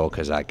control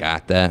because I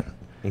got that.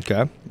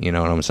 Okay. You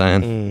know what I'm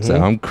saying? So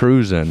I'm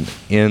cruising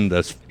in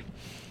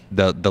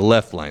the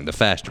left lane, the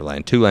faster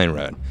lane, 2-lane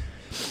road,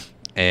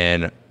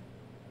 and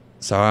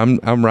so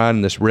I'm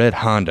riding this red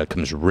Honda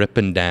comes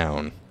ripping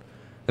down.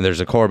 And there's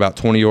a car about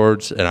 20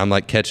 yards, and I'm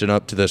like catching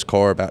up to this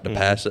car about to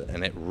pass it,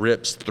 and it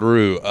rips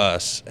through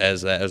us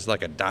as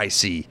like a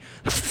dicey.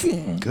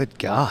 Good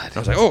God. I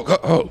was like,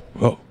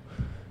 oh.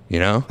 you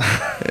know?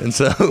 And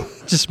so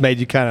Just made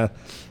your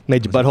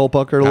butthole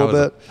pucker a little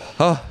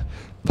bit.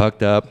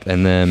 Pucked up,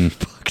 and then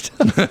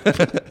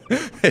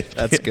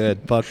That's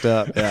good. Pucked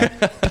up.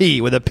 Yeah. P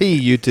with a P,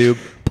 YouTube.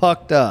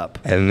 Pucked up.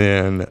 and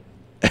then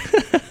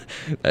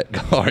that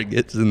car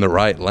gets in the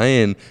right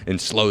lane and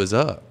slows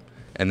up.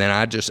 And then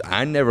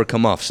I never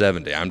come off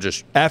 70. I'm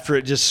just After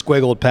it just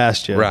squiggled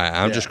past you. right.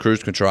 I'm Yeah. just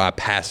cruise control. I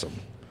pass them.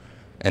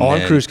 And On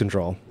then- cruise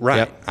control. Right.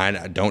 Yep. I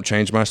don't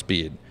change my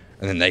speed.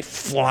 And then they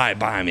fly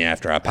by me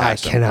after I I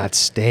pass them. cannot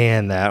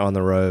stand that on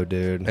the road,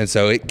 dude. And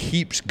so it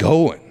keeps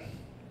going.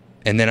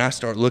 And then I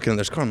start looking at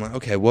this car. I'm like,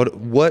 okay,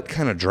 what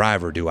kind of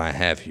driver do I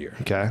have here?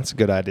 Okay, that's a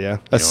good idea.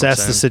 I'm Assess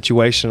the saying?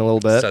 situation a little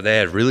bit. So they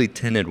had really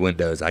tinted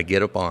windows. I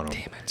get up on them.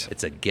 Damn it.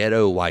 It's a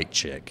ghetto white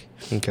chick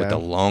Okay. with the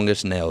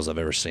longest nails I've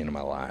ever seen in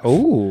my life.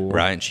 Ooh.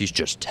 Right? And she's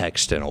just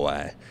texting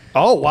away.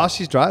 Oh, while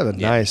she's driving.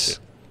 Yeah. Nice.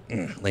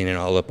 Leaning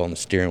all up on the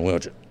steering wheel.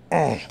 Just,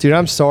 Dude,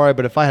 I'm sorry,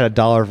 but if I had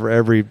 $1 for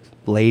every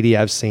lady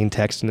I've seen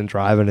texting and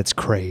driving, it's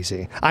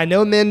crazy. I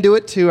know men do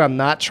it too. I'm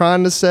not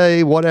trying to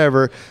say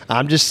whatever.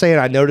 I'm just saying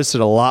I notice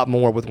it a lot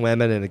more with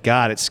women, and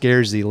God, it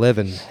scares the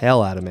living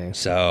hell out of me.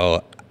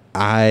 so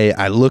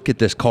I look at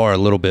this car a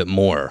little bit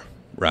more,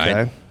 right?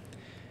 Okay.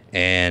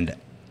 And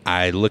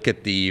I look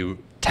at the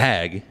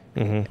tag,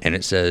 and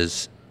it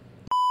says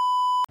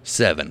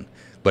 7,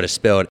 but it's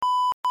spelled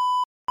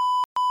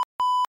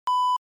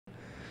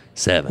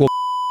 7. Well,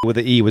 with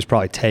the E was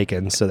probably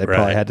taken, so they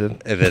probably had to. And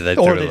then they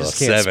or threw a they little just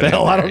can't 7 in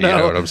spell. I there, don't know. You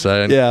know what I'm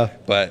saying? Yeah.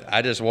 But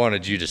I just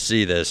wanted you to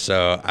see this,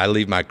 so I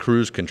leave my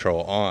cruise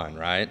control on,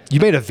 right? You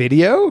made a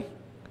video?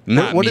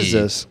 Not What me, is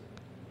this?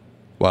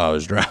 While I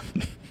was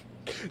driving.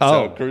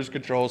 Oh. So cruise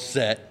control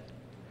set.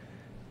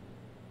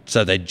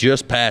 So they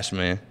just passed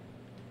me.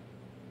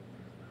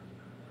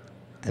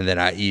 And then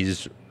I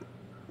ease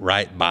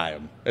right by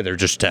them. And they're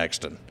just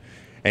texting.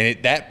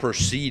 And that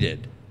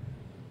proceeded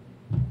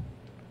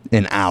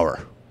an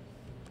hour.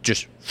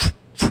 Just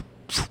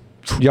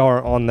Y'all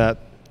are on that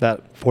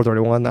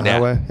 431, that Yeah,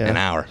 highway? an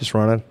hour. Just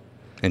running.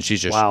 and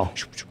she's just Wow.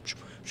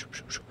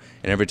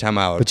 And every time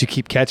I would But you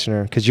keep catching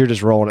her because you're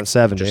just rolling at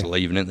 70. just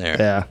leaving it there.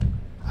 Yeah.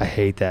 I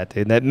hate that,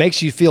 dude. That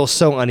makes you feel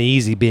so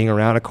uneasy being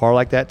around a car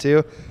like that,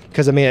 too.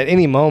 Because, I mean, at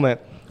any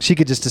moment, she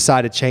could just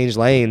decide to change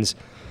lanes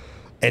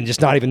and just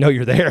not even know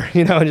you're there,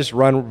 you know, and just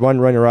run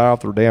you right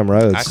off the damn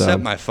road. I so. set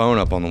my phone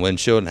up on the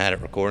windshield and had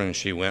it recording, and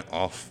she went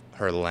off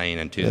her lane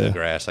into the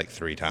grass like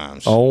 3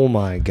 times. Oh,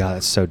 my God.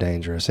 That's so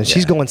dangerous. And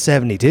she's going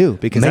 72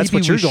 because that's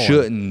what you're we going.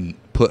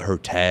 shouldn't put her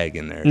tag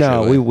in there.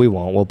 No, should we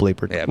won't. We'll bleep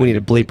her. Yeah, we need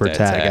to bleep her that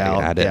tag out.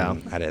 I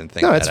yeah. didn't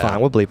think. No, that that's fine.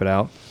 out. We'll bleep it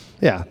out.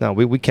 Yeah, no,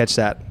 we catch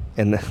that,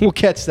 and we'll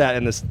catch that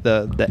in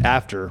the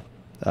after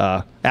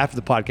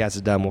the podcast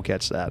is done. We'll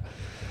catch that.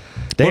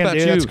 Damn, about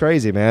dude, you? that's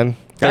crazy, man.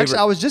 Favorite- Actually,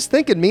 I was just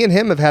thinking, me and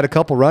him have had a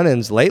couple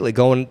run-ins lately,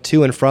 going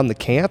to and from the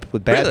camp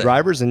with bad Really?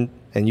 drivers, and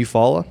you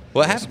follow.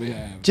 What Yes, happened? we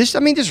have.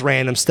 Just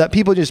random stuff.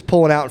 People just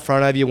pulling out in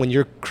front of you when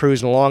you're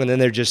cruising along, and then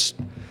they're just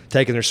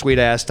taking their sweet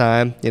ass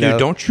time. You know, Dude,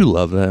 don't you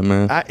love that,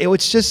 man? it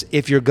was just,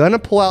 if you're gonna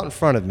pull out in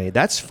front of me,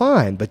 that's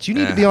fine, but you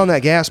need to be on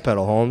that gas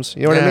pedal, Holmes.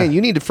 You know what I Yeah. mean? You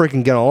need to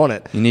freaking get on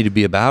it. You need to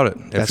be about it.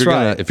 That's if you're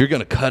right. Gonna, if you're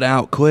gonna cut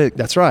out quick,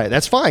 That's right.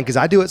 That's fine because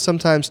I do it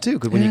sometimes too.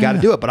 Because when you got to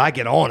do it, but I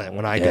get on it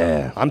when I Yeah.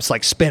 go. I'm just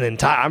like spinning.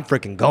 I'm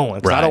freaking going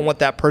because I Right. don't want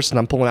that person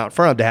I'm pulling out in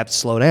front of to have to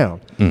slow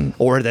down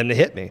or them to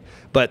hit me.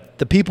 But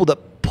the people that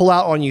pull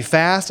out on you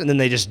fast and then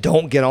they just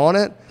don't get on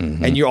it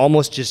and you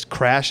almost just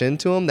crash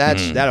into them,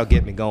 that'll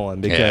get me going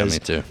because me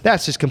too.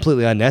 that's just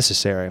completely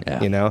unnecessary.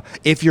 Yeah. You know,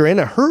 if you're in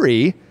a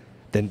hurry,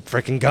 then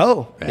freaking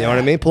go. You know what I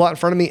Yeah. mean? Pull out in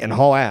front of me and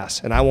haul ass,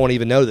 and I won't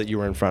even know that you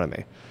were in front of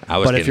me. I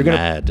was But if getting you're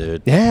gonna- mad,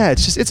 dude. Yeah,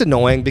 it's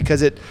annoying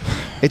because it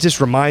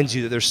just reminds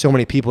you that there's so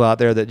many people out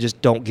there that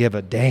just don't give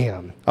a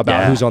damn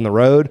about Yeah. who's on the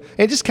road.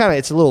 And it just kind of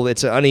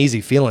it's an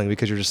uneasy feeling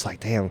because you're just like,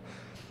 damn,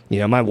 you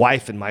know, my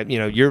wife and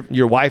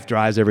your wife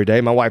drives every day.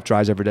 My wife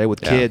drives every day with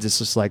Yeah. kids. It's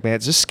just like, man,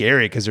 it's just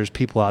scary because there's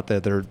people out there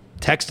that are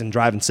texting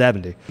driving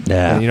 70.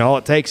 Yeah. And all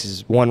it takes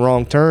is one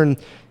wrong turn.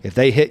 If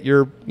they hit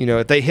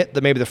if they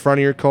hit maybe the front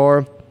of your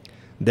car,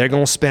 they're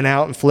going to spin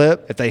out and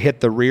flip. If they hit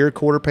the rear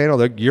quarter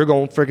panel, you're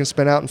going to freaking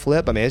spin out and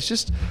flip. I mean, it's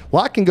just a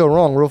lot can go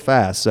wrong real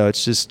fast. So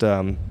it's just,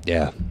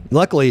 Yeah.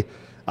 luckily,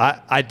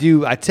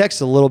 I text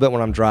a little bit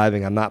when I'm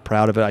driving. I'm not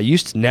proud of it. I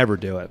used to never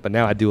do it, but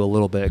now I do a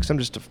little bit because I'm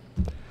just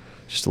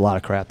a lot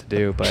of crap to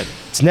do. But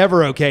it's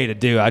never okay to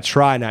do. I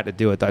try not to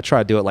do it. I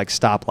try to do it like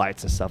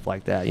stoplights and stuff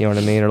like that. You know what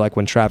I mean? Or like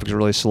when traffic's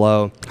really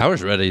slow. I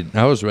was ready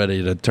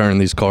to turn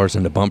these cars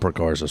into bumper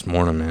cars this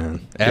morning,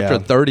 man. After Yeah.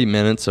 30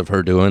 minutes of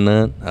her doing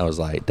that, I was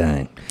like,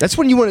 dang. That's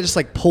when you want to just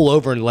like pull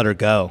over and let her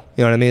go.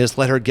 You know what I mean? Just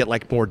let her get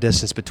like more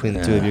distance between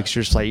the two of you because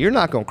you're just like, you're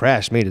not going to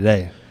crash me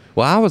today.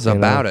 Well, I was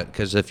about know? it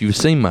because if you've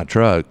seen my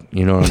truck,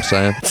 you know what I'm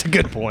saying? That's a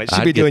good point. She'd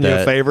I'd be get doing you a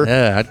that- favor.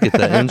 Yeah, I'd get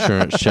that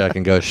insurance check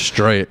and go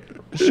straight.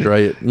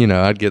 You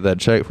know, I'd get that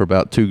check for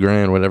about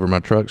 $2,000, whatever my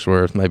truck's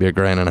worth, maybe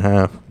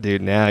 $1.50.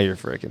 Dude, now you're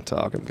freaking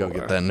talking. Go boy.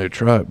 get that new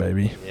truck,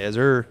 baby. Yes,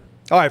 sir.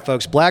 All right,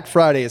 folks. Black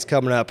Friday is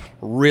coming up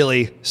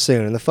really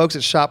soon, and the folks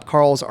at Shop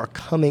Carl's are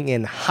coming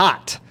in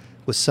hot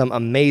with some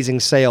amazing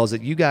sales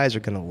that you guys are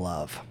going to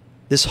love.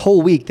 This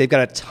whole week, they've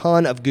got a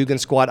ton of Guggen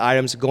Squad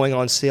items going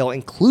on sale,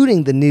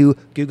 including the new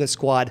Guggen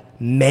Squad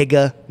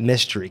Mega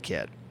Mystery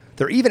Kit.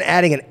 They're even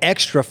adding an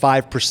extra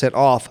 5%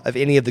 off of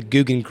any of the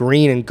Guggen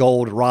green and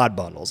gold rod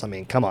bundles. I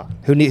mean, come on.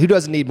 Who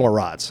doesn't need more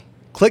rods?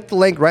 Click the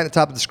link right at the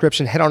top of the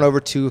description. Head on over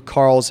to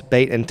Carl's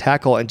Bait and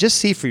Tackle and just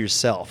see for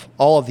yourself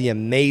all of the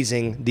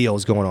amazing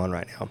deals going on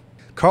right now.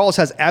 Carl's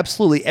has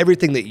absolutely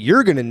everything that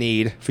you're going to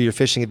need for your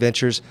fishing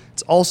adventures.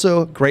 It's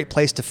also a great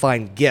place to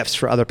find gifts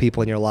for other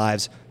people in your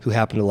lives who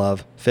happen to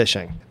love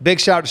fishing. Big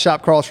shout out to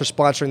Shop Carl's for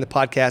sponsoring the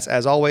podcast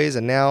as always.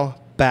 And now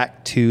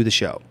back to the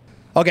show.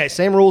 Okay,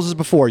 same rules as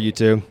before, you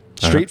two.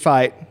 Street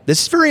fight.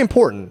 This is very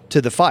important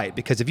to the fight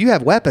because if you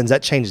have weapons,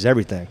 that changes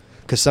everything.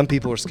 Because some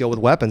people are skilled with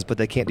weapons, but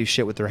they can't do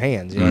shit with their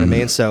hands. You know what I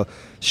mean? So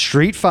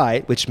street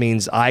fight, which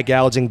means eye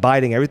gouging,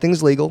 biting,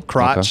 everything's legal.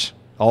 Crotch,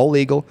 all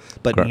legal,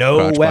 but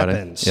no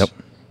weapons. Yep.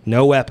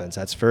 No weapons.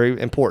 That's very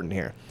important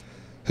here.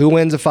 Who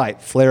wins a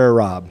fight, Flair or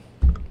Rob?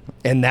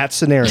 In that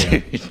scenario.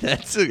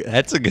 That's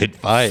a good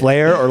fight.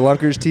 Flair or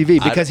Lunkers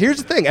TV? Because here's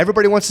the thing.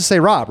 Everybody wants to say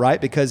Rob,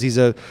 right? Because he's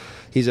a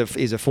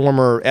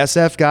former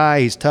SF guy.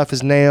 He's tough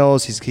as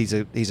nails. He's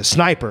a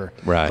sniper.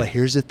 Right. But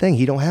here's the thing.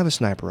 He don't have a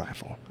sniper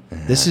rifle.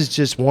 This is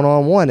just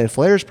one-on-one, and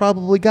Flair's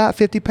probably got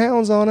 50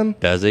 pounds on him.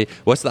 Does he?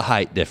 What's the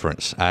height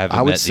difference? I haven't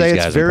I would met say these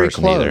it's guys very in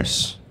person close. either.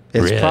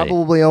 It's Really?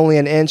 probably only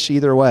an inch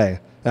either way.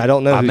 I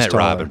don't know I who's met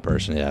taller. Rob in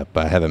person, yeah,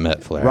 but I haven't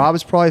met Flair. Rob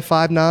is probably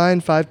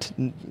 5'9",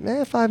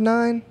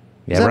 5'9".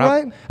 yeah, Is that Rob,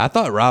 right? I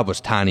thought Rob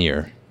was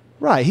tinier.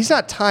 Right. He's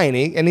not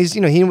tiny, and he's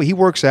he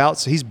works out,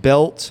 so he's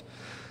built.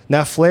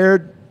 Now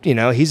Flair,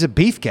 he's a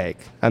beefcake.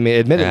 I mean,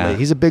 admittedly, Yeah.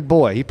 he's a big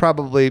boy. He's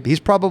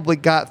probably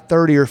got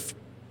 30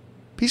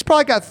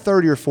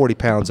 or 40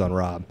 pounds on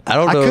Rob. I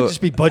don't know. I could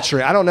just be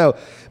butchering. I don't know,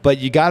 but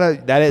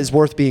that is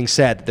worth being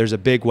said. There's a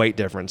big weight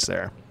difference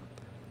there.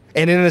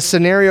 And in a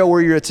scenario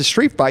where it's a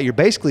street fight, you're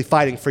basically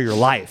fighting for your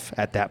life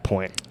at that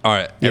point. All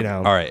right, know.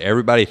 all right.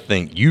 Everybody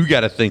you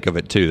got to think of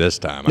it too this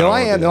time. No,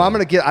 I am. No, I'm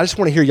gonna get. I just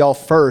want to hear y'all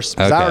first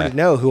because I Okay. already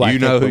know who I You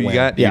think know who will you win.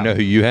 got. Yeah. You know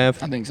who you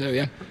have. I think so,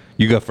 yeah.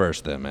 You go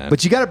first, then, man.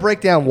 But you got to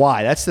break down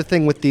why. That's the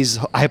thing with these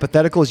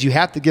hypotheticals. You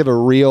have to give a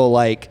real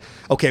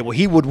okay, well,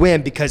 he would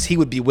win because he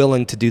would be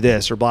willing to do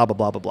this or blah blah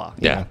blah blah blah.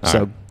 Yeah, all So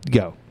right.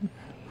 go.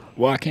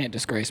 Well, I can't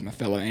disgrace my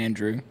fellow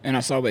Andrew, and I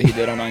saw what he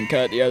did on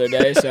Uncut the other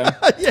day, so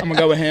I'm gonna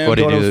go with him. what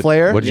did going he on do?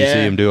 Flair? What did you see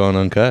Yeah. him do on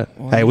Uncut?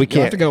 Well, Hey, we you'll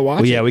can't have to go watch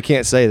well, it. Yeah, we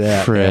can't say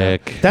that.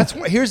 Frick.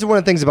 Here's one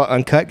of the things about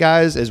Uncut,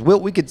 guys. Is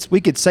we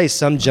could say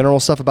some general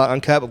stuff about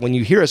Uncut, but when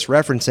you hear us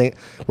referencing,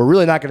 we're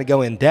really not going to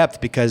go in depth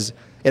because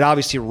it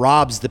obviously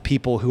robs the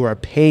people who are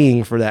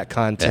paying for that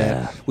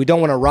content. Yeah. We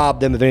don't want to rob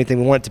them of anything.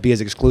 We want it to be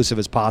as exclusive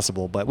as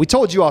possible. But we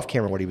told you off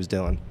camera what he was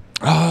doing.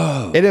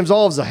 Oh, It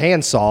involves a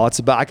handsaw.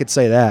 I could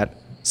say that.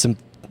 Some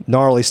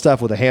gnarly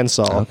stuff with a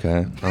handsaw.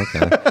 okay.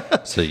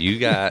 So you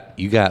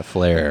got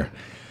Flair.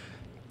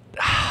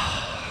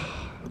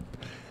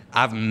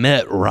 I've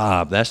met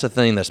Rob. That's the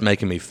thing that's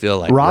making me feel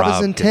like Rob is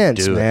could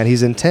intense, do it. man.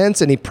 He's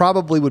intense, and he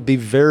probably would be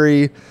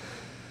very.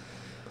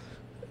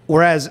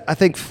 Whereas I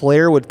think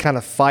Flair would kind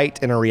of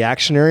fight in a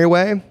reactionary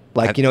way.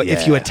 Like,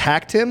 if you yeah.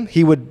 attacked him,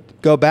 he would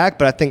go back.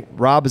 But I think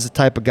Rob is the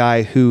type of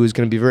guy who is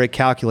going to be very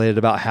calculated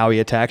about how he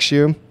attacks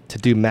you to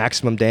do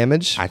maximum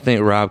damage. I think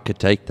Rob could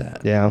take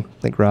that. Yeah,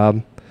 I think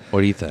Rob.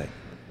 What do you think?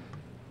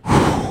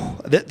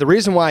 The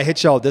reason why I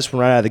hit y'all with this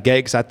one right out of the gate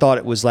because I thought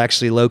it was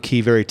actually low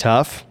key very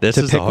tough. This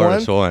to is the pick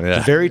hardest one,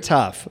 yeah. Very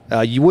tough.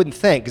 You wouldn't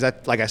think because,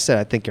 like I said,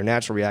 I think your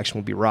natural reaction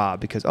would be Rob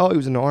because he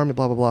was in the army,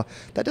 blah blah blah.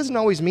 That doesn't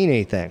always mean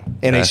anything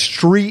in a Yeah.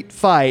 street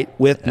fight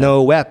with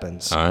no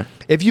weapons. All right.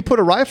 If you put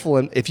a rifle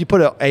in, if you put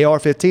an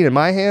AR-15 in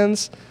my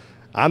hands,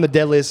 I'm the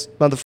deadliest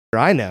motherfucker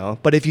I know.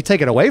 But if you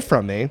take it away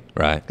from me,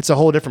 Right. it's a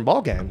whole different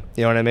ballgame.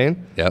 You know what I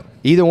mean? Yep.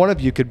 Either one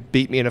of you could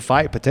beat me in a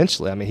fight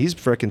potentially. I mean, he's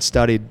freaking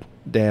studied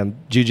damn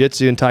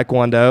jiu-jitsu and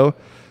taekwondo.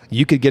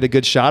 You could get a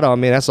good shot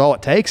on me. That's all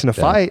it takes in a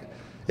fight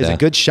is Yeah. a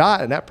good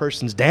shot, and that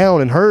person's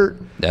down and hurt.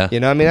 Yeah. You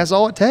know what I mean? That's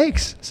all it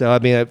takes. So, I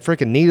mean, a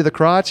freaking knee to the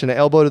crotch and an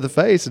elbow to the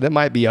face, and it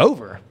might be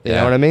over. You Yeah.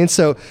 know what I mean?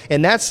 So,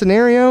 in that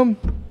scenario,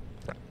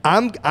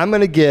 I'm going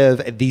to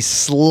give the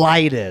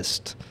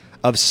slightest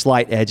of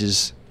slight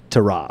edges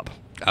to Rob.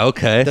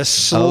 Okay. The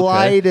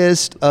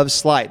slightest of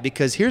slight.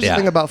 Because here's the Yeah.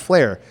 thing about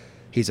Flair.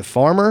 He's a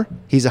farmer.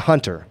 He's a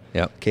hunter.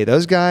 Yep. Okay,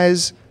 those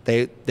guys,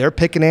 they're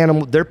picking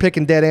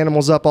dead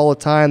animals up all the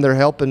time. They're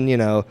helping,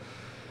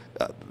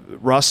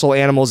 rustle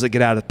animals that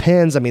get out of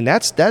pens. I mean,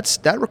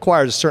 that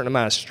requires a certain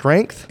amount of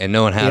strength. And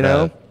knowing how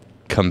to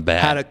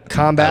combat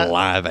a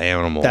live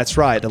animal. That's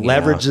right. The You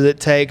leverage know? that it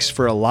takes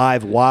for a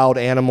live wild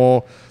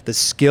animal, the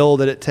skill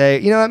that it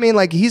takes. You know what I mean?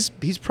 Like he's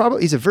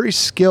a very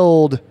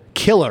skilled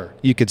killer,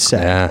 you could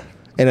say. Yeah.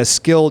 And a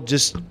skilled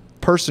just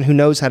person who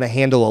knows how to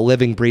handle a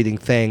living, breathing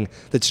thing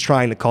that's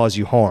trying to cause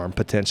you harm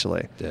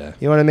potentially. Yeah.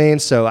 You know what I mean?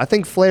 So I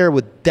think Flair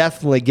would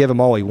definitely give him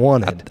all he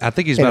wanted. I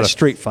think he's in about a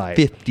street fight.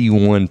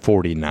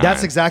 51-49.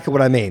 That's exactly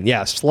what I mean.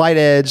 Yeah, slight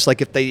edge.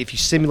 Like if you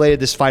simulated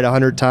this fight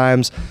 100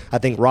 times, I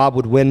think Rob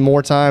would win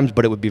more times,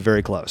 but it would be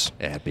very close.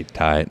 Yeah, it'd be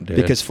tight, dude.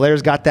 Because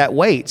Flair's got that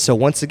weight. So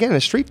once again, in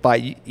a street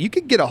fight, you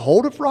could get a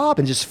hold of Rob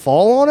and just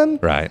fall on him.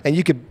 Right. And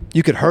you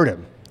could hurt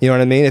him. You know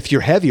what I mean? If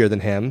you're heavier than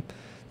him,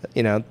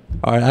 you know.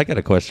 All right, I got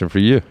a question for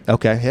you.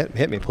 Okay,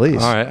 hit me,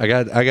 please. All right, I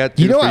got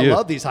two You know for I you.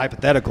 love these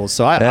hypotheticals,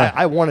 so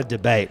I want to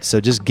debate.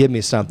 So just give me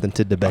something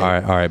to debate. All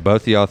right.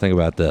 Both of y'all think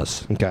about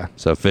this. Okay.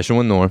 So fishing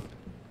with Norm.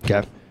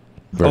 Okay.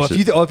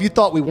 Versus, If you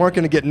thought we weren't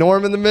going to get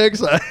Norm in the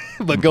mix,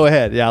 but go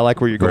ahead. Yeah, I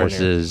like where you're going here.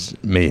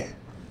 versus me.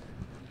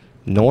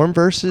 Norm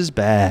versus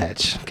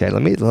Badge. Okay,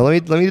 let me do a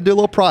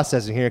little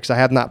processing here because I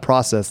have not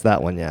processed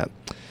that one yet.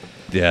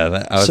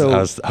 Yeah, I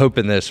was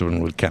hoping this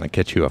one would kind of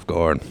catch you off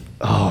guard.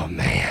 Oh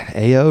man,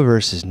 AO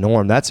versus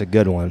Norm. That's a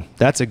good one.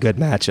 That's a good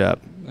matchup.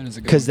 That is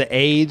a good Because one. the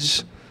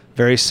age,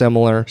 very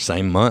similar.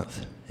 Same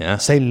month. Yeah.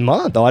 Same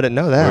month. Oh, I didn't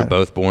know We that. were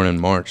both born in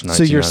March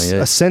So you're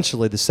 1998.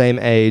 essentially the same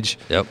age.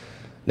 Yep.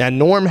 Now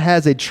Norm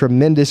has a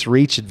tremendous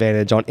reach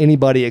advantage on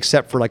anybody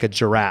except for like a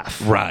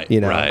giraffe. Right,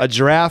 You know, right. a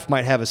giraffe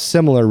might have a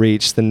similar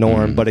reach than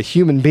Norm, but a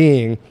human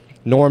being,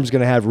 Norm's going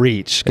to have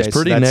reach. Okay, It's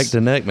so pretty neck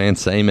to neck, man.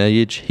 Same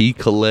age. He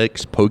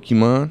collects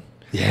Pokemon.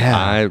 Yeah.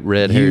 I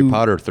read Harry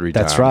Potter 3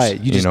 times. That's right.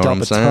 You just know what dump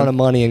I'm a saying? ton of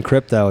money in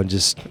crypto and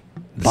just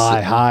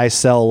buy high,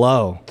 sell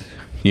low.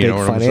 You Big know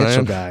what I'm financial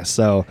saying? guy.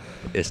 So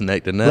It's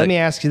neck to neck. let me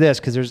ask you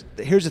this, because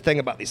here's the thing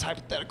about these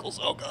hypotheticals.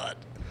 Oh God,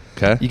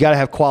 Okay. you got to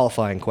have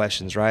qualifying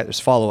questions, right? There's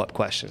follow-up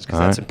questions because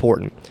All that's right.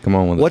 important. Come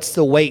on with it. What's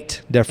the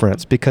weight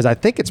difference? Because I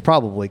think it's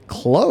probably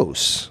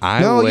close. I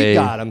no, weigh- you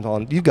got him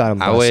on. You got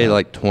him. I weigh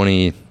like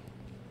 20,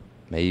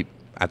 maybe.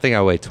 I think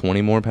I weigh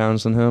 20 more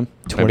pounds than him.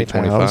 20 maybe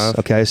 25. pounds.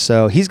 Okay,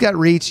 so he's got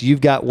reach.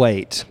 You've got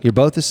weight. You're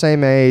both the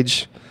same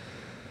age.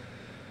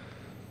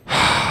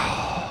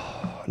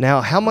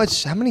 Now, how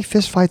many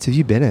fist fights have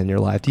you been in your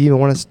life? Do you even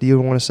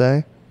want to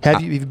say?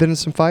 Have you been in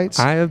some fights?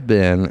 I have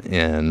been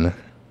in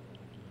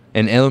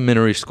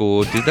elementary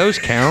school. Did those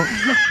count?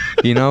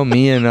 You know,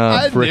 me and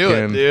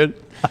freaking dude.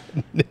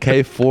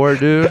 K4,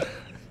 dude.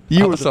 You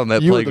I were was the- on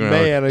that you were the playground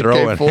man in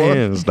throwing K4.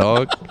 hands,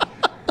 dog.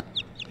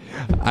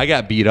 I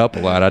got beat up a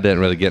lot. I didn't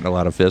really get in a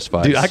lot of fist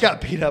fights. Dude, I got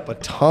beat up a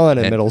ton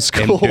in middle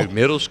school. And dude,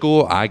 middle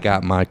school, I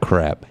got my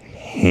crap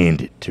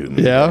handed to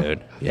me. Yeah?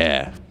 Dude.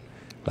 Yeah.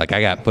 Like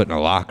I got put in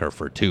a locker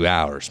for 2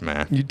 hours,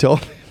 man. You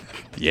told me.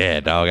 Yeah,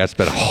 dog. I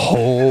spent a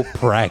whole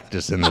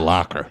practice in the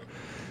locker,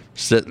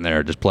 sitting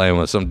there just playing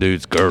with some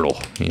dude's girdle.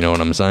 You know what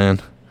I'm saying?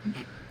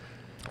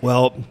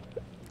 Well,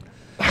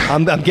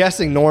 I'm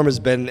guessing Norm has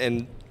been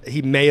in.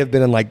 He may have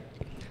been in like.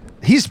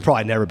 He's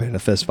probably never been in a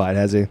fist fight,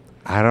 has he?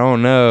 I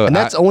don't know. And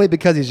that's only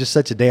because he's just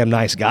such a damn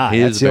nice guy.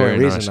 He That's is the a only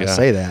very reason nice I guy.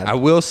 say that. I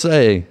will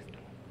say,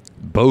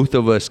 both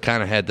of us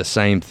kind of had the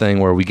same thing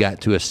where we got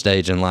to a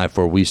stage in life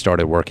where we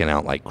started working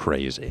out like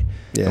crazy.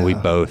 And we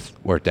Yeah. both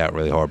worked out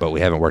really hard, but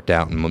we haven't worked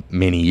out in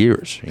many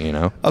years, you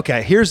know? Okay,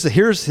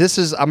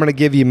 I'm going to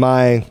give you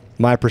my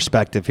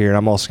perspective here, and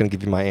I'm also going to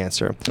give you my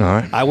answer. All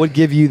right. I would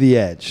give you the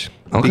edge.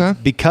 Okay.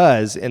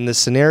 Because in the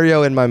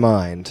scenario in my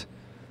mind,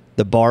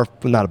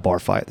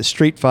 the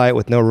street fight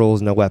with no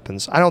rules, no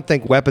weapons. I don't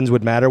think weapons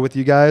would matter with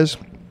you guys.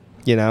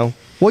 You know,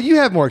 well, you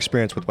have more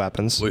experience with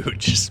weapons. We would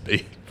just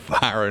be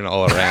firing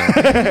all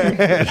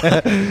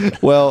around.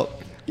 Well,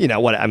 you know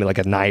what I mean, like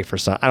a knife or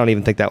something. I don't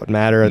even think that would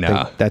matter. I No.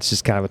 think that's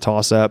just kind of a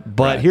toss up.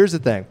 But Right. here's the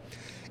thing: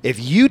 if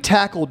you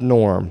tackled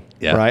Norm,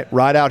 Yeah.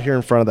 right out here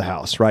in front of the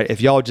house, right?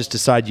 If y'all just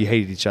decided you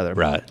hated each other,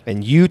 Right.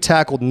 and you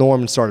tackled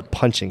Norm and started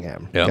punching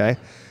him, Yep. okay?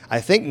 I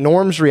think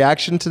Norm's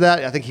reaction to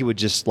that, I think he would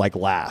just like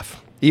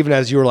laugh, even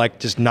as you were like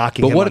just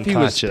knocking But him what if he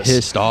was unconscious.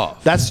 pissed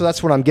off? That's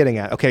what I'm getting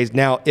at. Okay,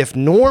 now if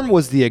Norm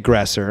was the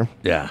aggressor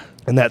Yeah.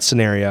 in that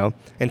scenario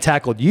and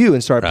tackled you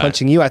and started Right.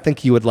 punching you, I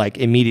think you would like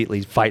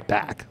immediately fight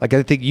back. Like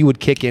I think you would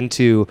kick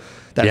into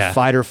that Yeah.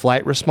 fight or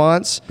flight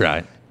response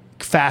Right.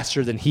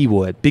 faster than he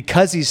would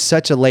because he's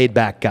such a laid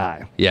back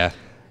guy. Yeah.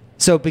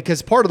 So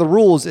because part of the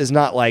rules is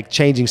not like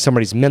changing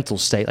somebody's mental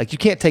state. Like you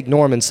can't take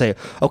Norm and say,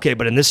 okay,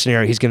 but in this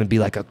scenario he's going to be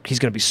he's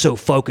going to be so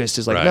focused.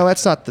 It's like Right. no,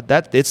 that's not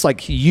that. It's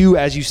like you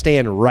as you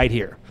stand right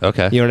here.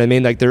 Okay. You know what I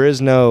mean? Like there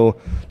is no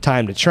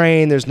time to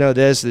train. There's no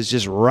this. It's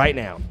just right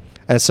now.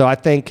 And so I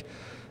think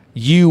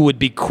you would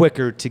be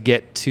quicker to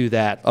get to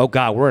that. Oh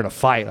God, we're in a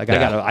fight. Like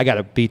Yeah. I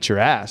gotta beat your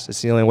ass.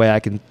 It's the only way I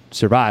can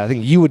survive. I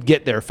think you would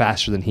get there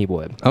faster than he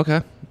would.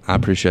 Okay. I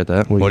appreciate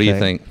that. What What do do you you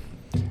think?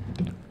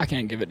 I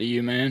can't give it to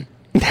you, man.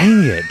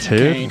 Dang it,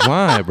 dude. Okay.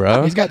 Why,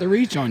 bro? He's got the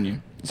reach on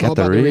you. It's all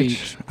Got about the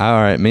reach. All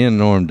right, me and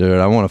Norm, dude.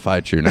 I want to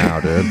fight you now,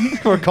 dude.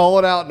 We're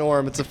calling out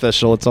Norm. It's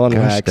official. It's on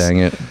Gosh wax. dang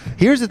it.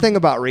 Here's the thing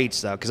about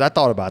reach, though, because I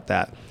thought about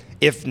that.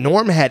 If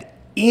Norm had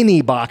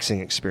any boxing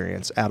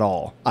experience at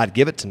all, I'd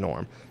give it to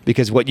Norm.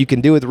 Because what you can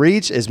do with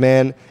reach is,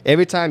 man,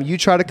 every time you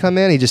try to come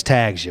in, he just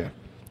tags you.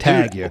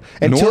 tag you.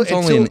 Norm's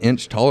only an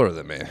inch taller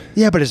than me.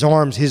 Yeah, but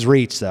his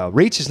reach though.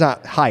 Reach is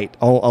not height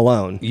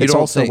alone. It's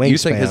also wingspan. You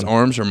think his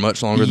arms are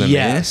much longer than me?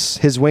 Yes,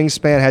 his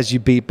wingspan has you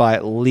beat by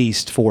at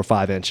least 4 or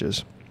 5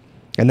 inches,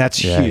 and that's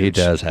huge. Yeah, he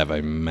does have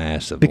a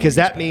massive. Because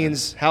that wingspan.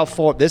 means how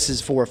far. This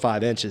is 4 or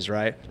 5 inches,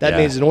 right? That Yeah.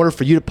 means in order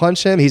for you to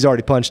punch him, he's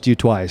already punched you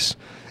twice.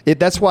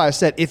 That's why I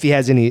said if he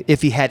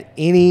had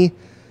any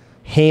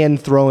hand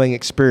throwing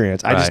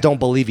experience. I just Right. don't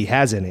believe he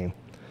has any.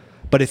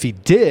 But if he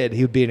did,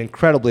 he would be an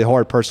incredibly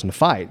hard person to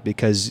fight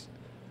because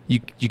you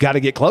got to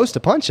get close to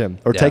punch him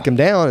or take him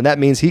down, and that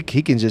means he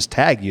can just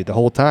tag you the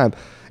whole time.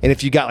 And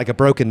if you got like a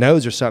broken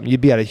nose or something,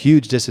 you'd be at a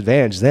huge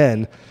disadvantage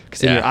then because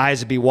then your eyes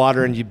would be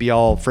watering, you'd be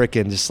all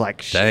freaking just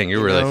like shit. Dang,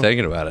 you're really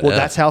thinking about it. Well, yeah.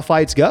 that's how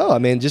fights go. I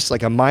mean, just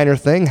like a minor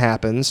thing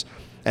happens,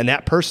 and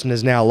that person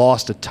has now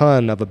lost a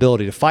ton of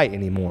ability to fight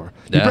anymore.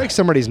 You Yeah. break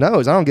somebody's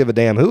nose, I don't give a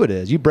damn who it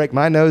is. You break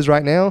my nose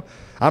right now,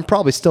 I'm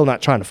probably still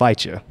not trying to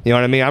fight you. You know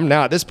what I mean? I'm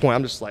now at this point,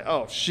 I'm just like,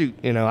 oh shoot,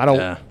 I don't.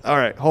 Yeah. All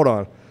right, hold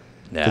on,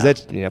 because Yeah.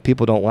 that's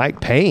people don't like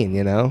pain,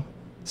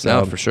 So,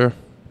 No, for sure.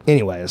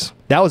 anyways,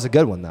 that was a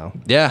good one though.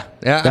 Yeah,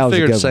 That I was a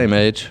figured good same one.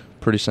 age,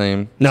 pretty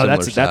same. No, similar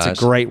that's a size.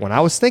 great one. I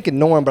was thinking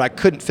Norm, but I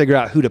couldn't figure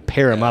out who to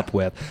pair him up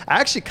with. I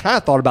actually kind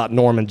of thought about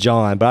Norm and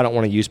John, but I don't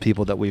want to use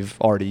people that we've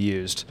already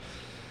used.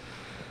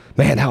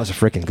 Man, that was a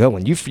freaking good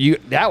one. You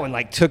that one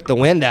like took the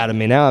wind out of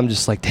me. Now I'm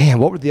just like, damn,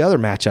 what were the other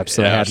matchups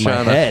that I had in my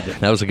head?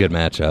 That was a good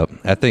matchup.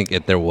 I think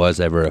if there was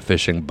ever a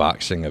fishing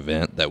boxing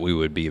event, that we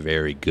would be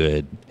very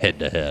good head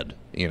to head.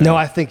 No,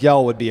 I think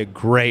y'all would be a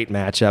great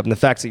matchup, and the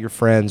fact that you're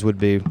friends would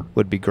be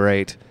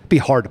great. Be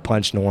hard to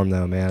punch Norm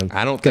though, man.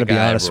 I don't Gonna think be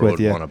I honest ever with would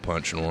you. want to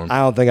punch Norm. I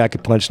don't think I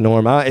could punch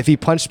Norm. If he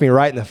punched me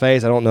right in the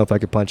face, I don't know if I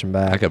could punch him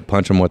back. I could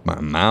punch him with my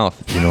mouth,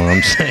 if you know what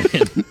I'm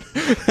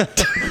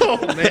saying.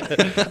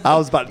 I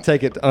was about to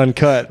take it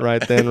uncut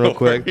right then, real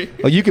quick.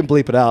 Well, you can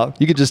bleep it out.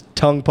 You could just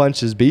tongue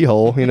punch his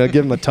beehole.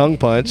 Give him a tongue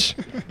punch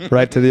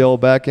right to the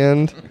old back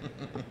end.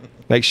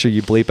 Make sure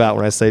you bleep out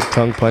when I say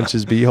tongue punch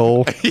his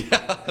beehole.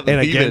 And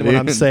again, when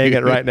I'm saying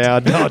it right now,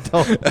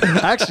 don't.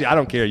 Actually, I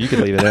don't care. You can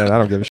leave it in. I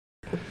don't give a shit.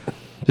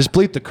 Just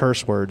bleep the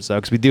curse words, though,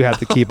 because we do have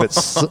to keep it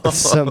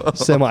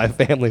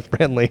semi-family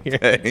friendly here.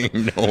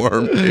 Dang,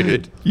 Norm,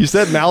 dude. You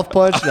said mouth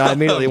punch, and I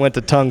immediately went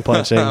to tongue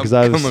punching because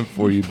I was coming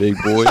for you, big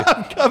boy.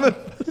 I'm coming.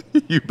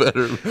 You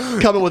better.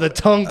 Coming with a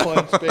tongue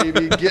punch,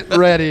 baby. Get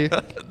ready.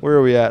 Where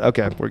are we at?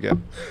 Okay, we're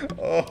good.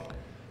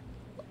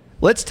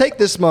 Let's take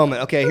this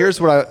moment. Okay,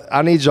 here's what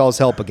I need y'all's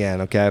help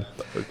again, okay?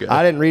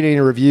 I didn't read any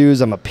reviews.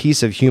 I'm a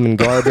piece of human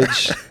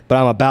garbage, but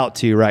I'm about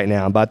to right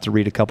now. I'm about to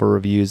read a couple of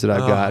reviews that I've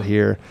got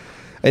here.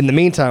 In the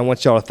meantime, I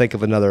want y'all to think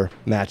of another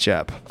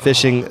matchup.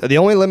 Fishing, the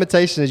only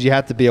limitation is you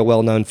have to be a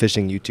well-known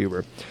fishing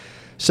YouTuber.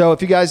 So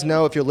if you guys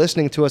know, if you're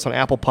listening to us on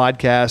Apple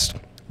Podcast,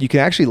 you can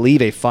actually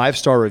leave a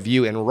 5-star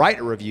review and write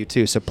a review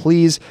too. So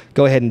please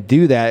go ahead and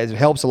do that. It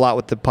helps a lot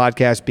with the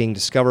podcast being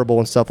discoverable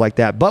and stuff like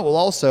that. But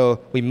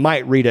we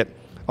might read it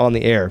on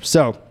the air.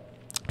 So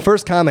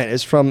first comment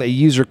is from a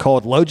user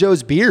called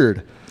Lojo's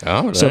Beard.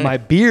 Oh, So dang. my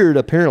beard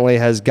apparently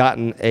has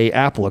gotten a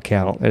Apple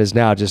account and is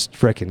now just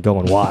freaking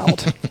going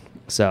wild.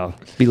 So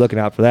be looking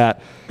out for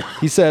that.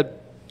 He said,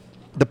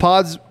 the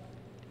pod's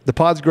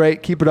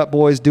great. Keep it up,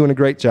 boys. Doing a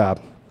great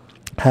job.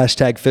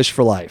 Hashtag fish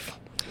for life.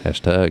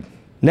 Hashtag.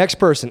 Next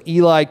person,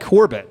 Eli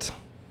Corbett.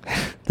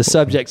 The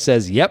subject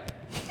says, yep.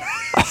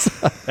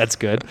 That's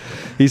good.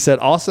 He said,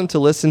 awesome to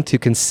listen to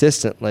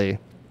consistently.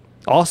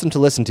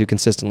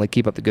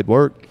 Keep up the good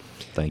work.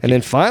 Thank And you.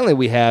 then finally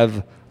we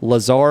have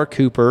Lazar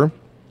Cooper.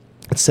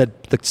 It said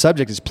the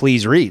subject is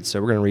please read.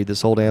 So we're going to read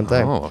this whole damn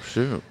thing. Oh,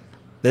 shoot.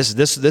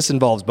 This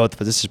involves both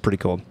of us. This is pretty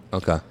cool.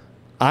 Okay.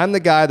 I'm the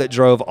guy that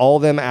drove all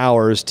them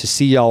hours to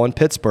see y'all in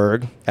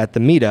Pittsburgh at the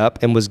meetup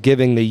and was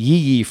giving the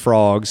yee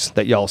frogs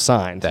that y'all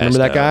signed. That's Remember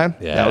that guy?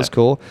 dope. Yeah. That was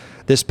cool.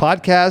 This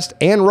podcast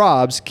and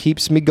Rob's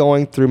keeps me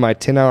going through my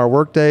 10-hour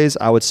workdays.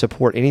 I would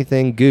support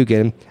anything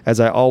Guggen, as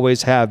I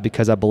always have,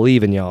 because I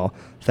believe in y'all.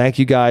 Thank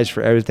you guys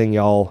for everything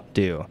y'all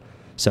do.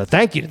 So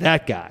thank you to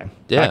that guy.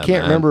 Yeah, I can't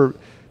man. remember.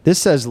 This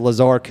says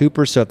Lazar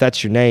Cooper, so if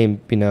that's your name,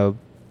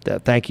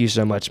 thank you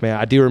so much, man.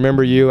 I do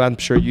remember you. I'm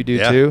sure you do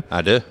Yeah, too.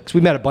 I do. Because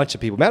we met a bunch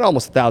of people. Met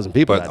almost 1,000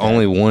 people. But that day.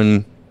 only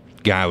one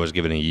guy was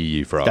given a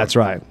yee frog. That's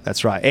right.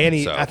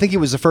 And So- I think he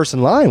was the first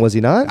in line, was he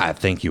not? I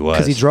think he was.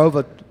 Because he drove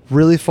a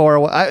really far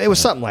away. It was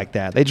something like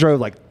that. They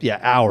drove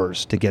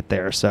hours to get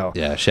there. So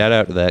Yeah, shout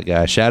out to that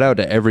guy. Shout out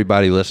to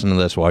everybody listening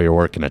to this while you're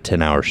working a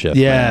 10-hour shift.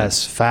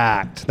 yes,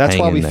 fact. That's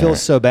why Hang we in feel there.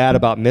 so bad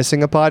about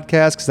missing a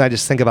podcast. Because I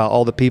just think about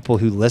all the people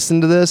who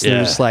listen to this. And they're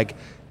Yeah. just like,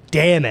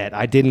 damn it,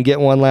 I didn't get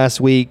one last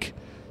week.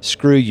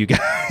 Screw you guys.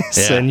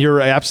 Yeah. And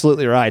you're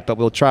absolutely right. But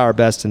we'll try our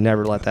best to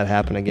never let that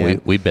happen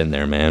again. We've been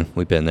there, man.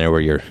 We've been there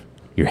where your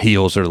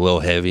heels are a little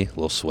heavy, a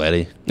little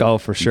sweaty. Oh,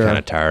 for sure. Kind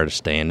of tired of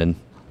standing.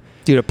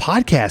 Dude, a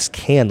podcast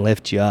can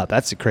lift you up.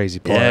 That's the crazy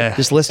part. Yeah.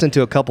 Just listening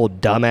to a couple of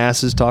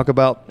dumbasses talk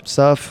about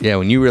stuff. Yeah,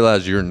 when you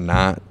realize you're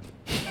not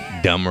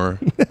dumber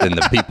than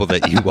the people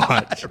that you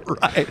watch.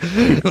 Right.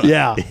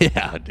 Yeah.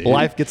 Yeah, dude.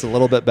 Life gets a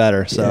little bit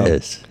better. So,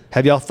 Yes.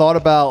 have y'all thought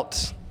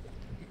about?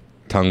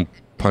 Tongue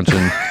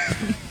punching.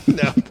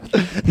 No,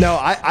 No,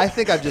 I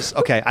think I've just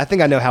okay. I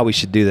think I know how we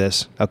should do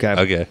this. Okay.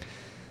 Okay.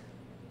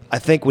 I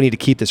think we need to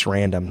keep this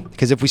random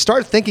because if we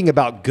start thinking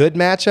about good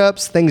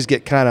matchups, things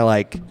get kind of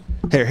like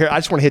here. I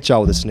just want to hit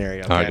y'all with a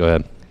scenario. Okay? All right, go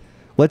ahead.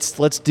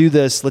 Let's do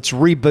this. Let's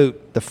reboot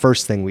the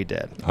first thing we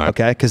did. All right.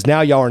 Okay, because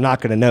now y'all are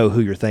not going to know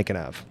who you're thinking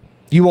of.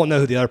 You won't know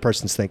who the other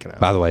person's thinking of.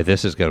 By the way,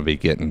 this is going to be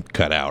getting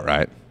cut out,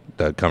 right?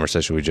 The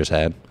conversation we just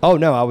had. Oh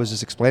no, I was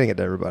just explaining it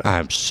to everybody.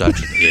 I'm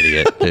such an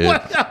idiot, dude.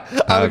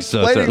 I'm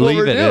explaining what leave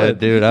we're it doing. in,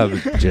 dude. I'm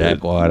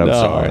jackwad. I'm No,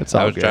 sorry. it's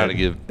all I was good. trying to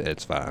give.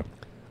 It's fine.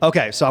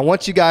 Okay, so I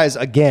want you guys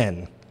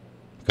again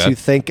Okay. to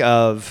think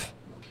of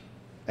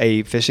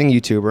a fishing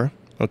YouTuber.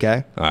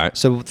 Okay. All right.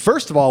 So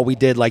first of all, we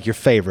did like your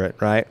favorite,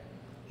 right?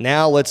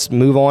 Now let's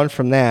move on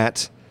from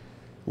that.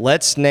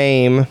 Let's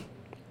name.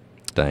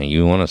 Dang,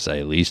 you want to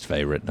say least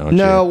favorite, don't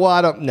No, you? well,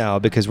 I don't know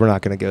because we're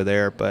not going to go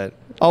there. But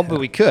but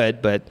we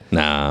could. But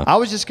Nah. I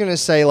was just going to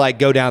say like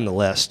go down the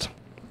list.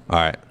 All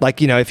right.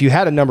 Like if you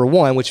had a number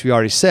one, which we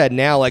already said,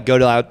 now like go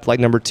to like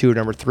number two or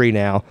number three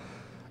now,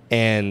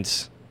 and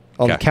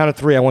on the Okay. count of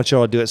three, I want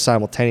y'all to do it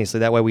simultaneously.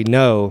 That way we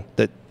know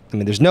that. I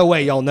mean, there's no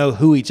way y'all know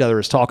who each other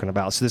is talking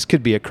about. So this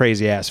could be a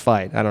crazy ass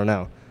fight. I don't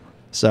know.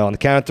 So on the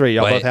count of three,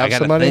 y'all both Wait, have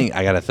somebody.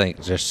 I gotta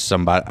think. Just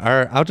somebody,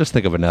 or I'll just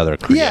think of another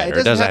creator. Yeah,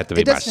 it doesn't have to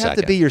be it my doesn't have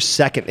second. to be your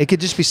second. It could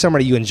just be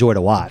somebody you enjoy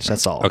to watch.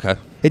 That's all. Okay.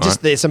 It All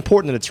just it's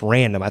important that it's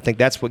random. I think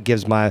that's what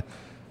gives my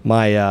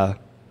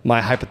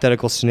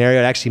hypothetical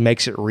scenario. It actually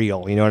makes it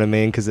real. You know what I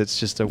mean? Because it's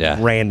just a Yeah.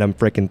 random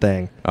freaking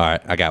thing. All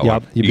right, I got Y'all-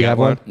 one. you have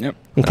one? Yep.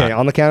 Okay, All right.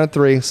 on the count of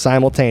three,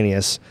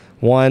 simultaneous.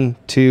 1,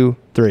 2,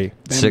 3.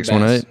 Bama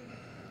 618.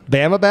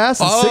 Bama Bass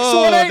and Oh,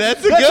 618.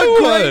 that's a good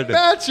great one.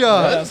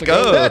 matchup. That's a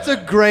good one. That's a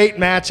great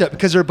matchup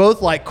because they're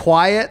both like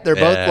quiet. They're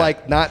both Yeah.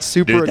 like not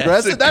super Dude, that's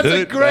aggressive. a That's a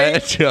good great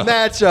matchup.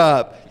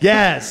 matchup.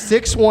 Yes,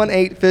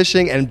 618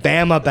 fishing and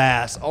Bama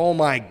Bass. Oh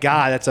my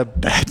God, that's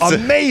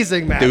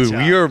amazing matchup. Dude,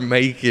 we are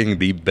making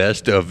the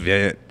best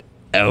event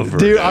ever.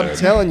 Dude, I'm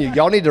telling you,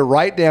 y'all need to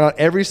write down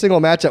every single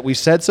matchup we've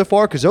said so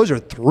far because those are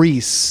three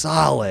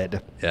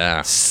solid,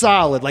 Yeah.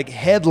 like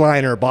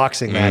headliner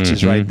boxing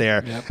matches right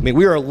there. Yep. I mean,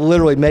 we are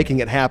literally making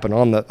it happen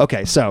on the.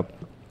 Okay, so,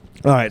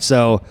 all right,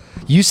 so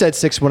you said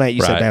 618,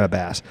 you said Right. Bama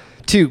Bass.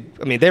 Two,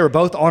 I mean, they were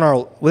both on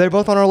our. Were they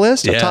both on our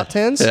list of Yeah. top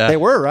tens? Yeah. They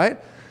were, right?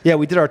 Yeah,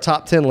 we did our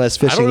top 10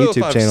 list I fishing don't know YouTube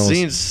if I've channels.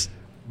 seen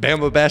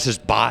Bama Bass's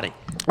body.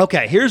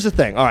 Okay, here's the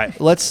thing. All right,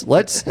 let's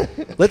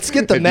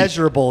get the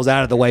measurables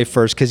out of the way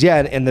first, because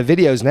in the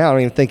videos now, I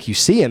don't even think you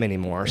see him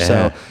anymore. Yeah.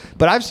 So,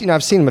 but I've seen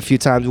him a few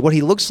times. What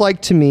he looks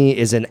like to me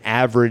is an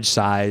average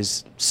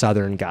size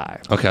Southern guy.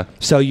 Okay.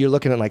 So you're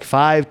looking at like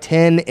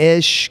 5'10"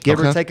 ish, give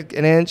or Okay. take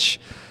an inch,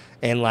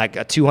 and like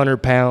a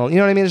 200-pound. You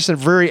know what I mean? Just a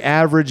very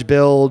average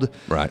build.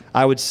 Right.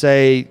 I would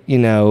say,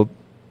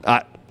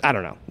 I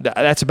don't know.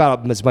 That's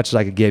about as much as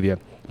I could give you.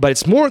 But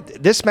it's more.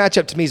 This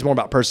matchup to me is more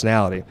about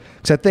personality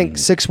because I think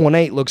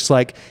 618 looks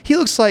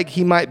like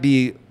he might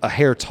be a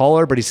hair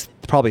taller, but he's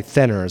probably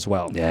thinner as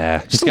well.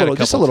 Yeah. just a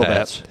little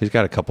tats. bit. He's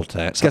got a couple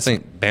tats. got I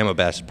think Bama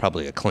Bass is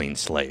probably a clean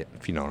slate,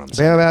 if you know what I'm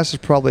saying. Bama Bass is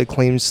probably a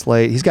clean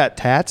slate. He's got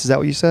tats. Is that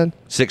what you said?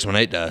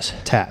 618 does.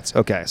 Tats.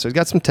 Okay, so he's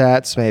got some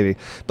tats, maybe.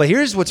 But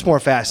here's what's more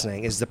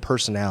fascinating: is the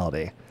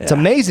personality. It's Yeah.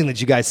 amazing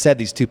that you guys said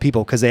these two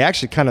people because they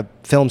actually kind of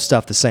film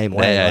stuff the same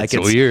way. Yeah, it's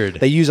weird.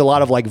 They use a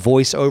lot of like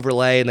voice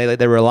overlay, and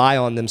they rely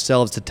on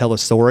themselves to tell a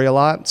story a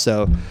lot.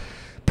 So,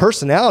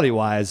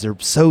 personality-wise, they're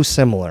so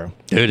similar.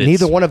 Dude, it's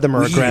Neither one of them are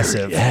weird,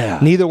 aggressive. yeah.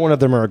 Neither one of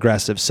them are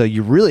aggressive. So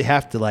you really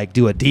have to like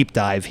do a deep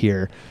dive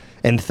here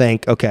and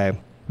think, okay,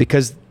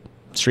 because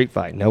street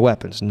fight, no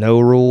weapons, no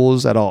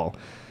rules at all.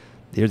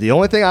 Here's the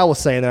only thing I will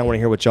say, and then I want to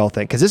hear what y'all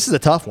think, because this is a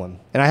tough one,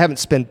 and I haven't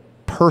spent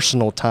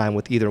personal time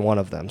with either one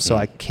of them, so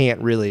I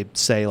can't really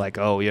say like,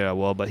 oh yeah,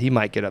 well, but he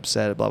might get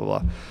upset, blah blah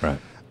blah. Right.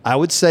 I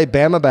would say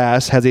Bama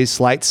Bass has a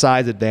slight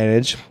size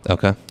advantage,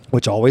 Okay.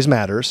 which always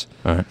matters,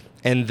 All right.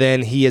 and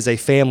then he is a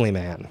family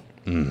man.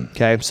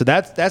 Okay, so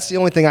that's the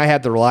only thing I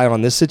had to rely on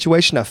in this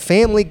situation. A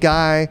family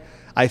guy,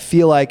 I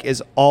feel like,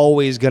 is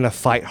always going to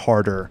fight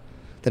harder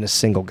than a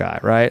single guy,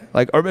 right?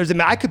 Like, or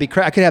I could be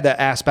I could have that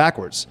ass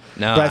backwards.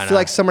 No, but I I feel know.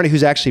 like somebody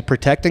who's actually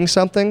protecting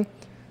something,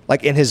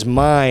 like in his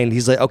mind,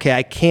 he's like, okay,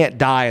 I can't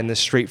die in this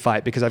street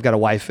fight because I've got a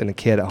wife and a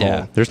kid at Yeah.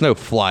 home. There's no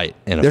flight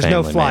in a There's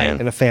family no flight man.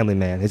 in a family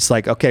man. It's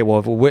like, okay,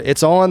 well, if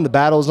it's on, the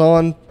battle's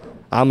on.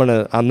 I'm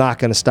not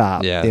gonna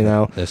stop. Yeah, you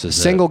know, this is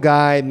single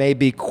guy may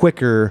be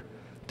quicker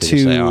to to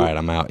say, all right,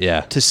 I'm out.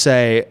 Yeah. to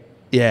say,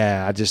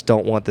 yeah, I just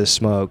don't want this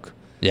smoke.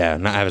 Yeah,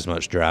 not have as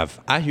much drive.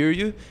 I hear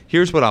you.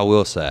 Here's what I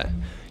will say.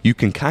 You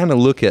can kind of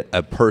look at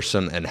a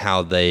person and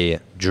how they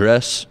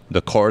dress,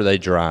 the car they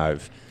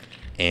drive,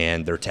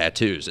 and their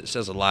tattoos. It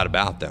says a lot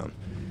about them.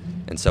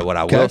 And so what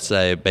I Okay. will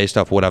say, based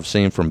off what I've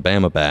seen from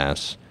Bama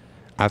Bass,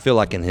 I feel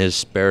like in his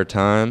spare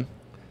time,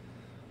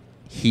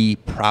 he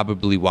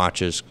probably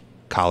watches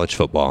college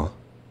football.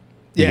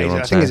 You Yeah, know what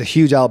I'm I think he's a saying?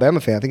 huge Alabama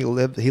fan. I think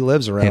he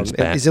lives around. He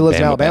lives in Bama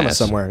Alabama Bass.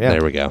 somewhere. Yeah,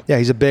 There we go. Yeah,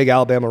 he's a big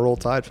Alabama Roll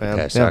Tide fan.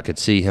 Okay, so Yeah. I could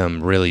see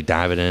him really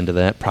diving into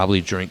that. Probably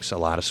drinks a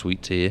lot of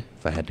sweet tea,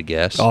 if I had to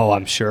guess. Oh,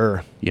 I'm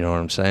sure. You know what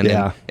I'm saying?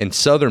 Yeah. And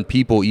Southern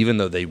people, even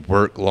though they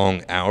work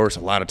long hours,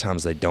 a lot of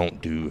times they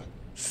don't do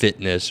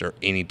fitness or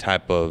any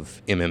type of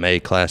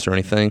MMA class or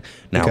anything.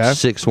 Now, Okay.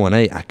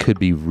 618, I could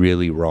be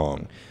really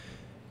wrong.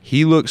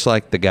 He looks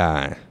like the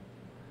guy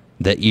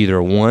that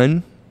either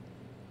one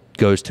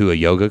goes to a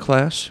yoga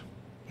class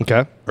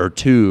Okay. or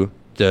two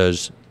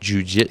does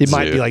jujitsu. He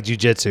might be like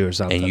jujitsu or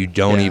something. and you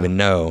don't Yeah. even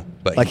know.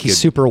 But Like he he's could,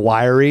 super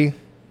wiry.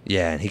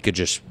 yeah, and he could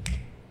just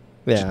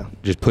Yeah.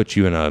 put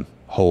you in a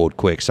hold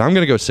quick. So I'm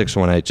going to go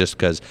 618 just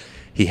because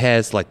he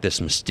has like this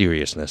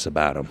mysteriousness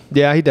about him.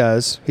 Yeah, he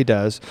does. He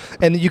does.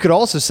 And you could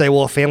also say,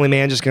 well, a family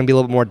man just going to be a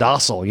little bit more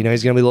docile. You know,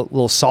 he's going to be a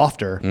little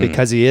softer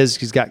because he's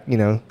got, you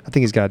know, I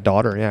think he's got a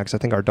daughter. Yeah, because I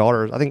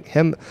think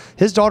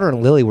his daughter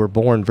and Lily were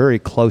born very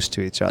close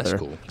to each other. That's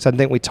cool. Because I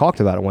think we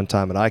talked about it one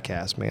time at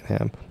ICAST, me and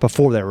him,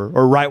 before they were,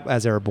 or right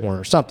as they were born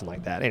or something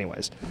like that.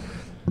 Anyways.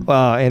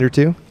 Andrew,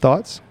 too,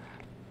 thoughts?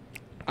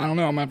 I don't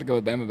know. I'm going to have to go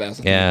with Bama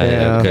Bass.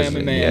 Yeah.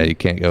 Family man. Yeah, you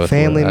can't go with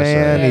Family what I man,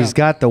 said. Yeah. he's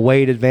got the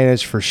weight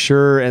advantage for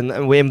sure. And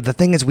the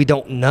thing is, we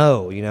don't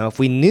know. You know, if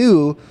we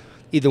knew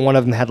either one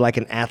of them had like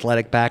an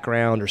athletic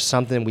background or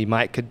something,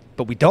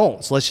 but we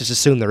don't. So let's just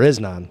assume there is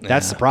none.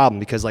 That's the problem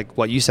because, like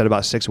what you said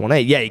about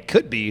 618, yeah, he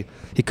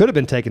could have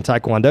been taking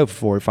Taekwondo for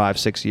 4 or 5,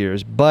 6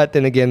 years. But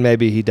then again,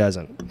 maybe he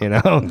doesn't. You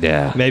know,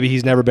 Yeah. maybe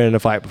he's never been in a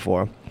fight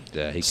before.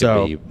 Yeah, he could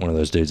So- be one of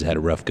those dudes that had a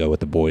rough go with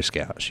the Boy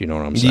Scouts. You know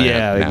what I'm saying?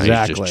 Yeah, now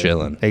exactly. He's just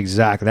chilling.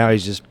 Exactly. Now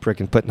he's just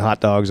freaking putting hot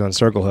dogs on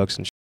circle hooks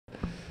and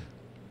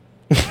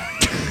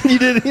You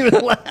didn't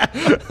even laugh.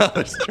 I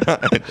was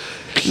trying.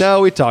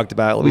 No, we talked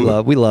about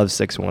it. We love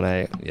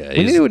 618. Yeah,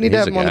 we need to he's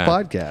have a him on the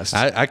guy. podcast.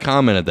 I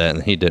commented that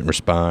and he didn't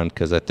respond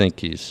because I think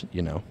he's,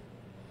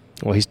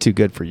 Well, he's too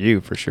good for you,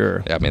 for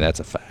sure. I mean,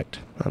 that's a fact.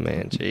 I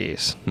mean,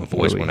 jeez. My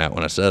voice went out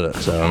when I said it.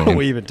 So, I What are we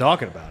mean, even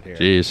talking about here?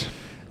 jeez.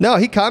 No,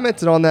 he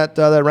commented on that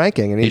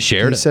ranking, and He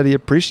shared it. said he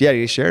appreciated.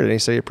 Yeah, he shared it. And he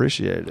said he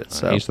appreciated it.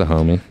 So He's the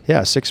homie.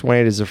 yeah,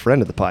 618 is a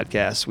friend of the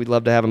podcast. We'd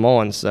love to have him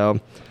on.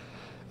 So,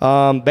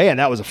 man,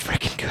 that was a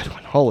freaking good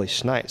one. Holy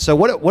shnight. So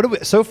what do we?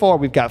 So far,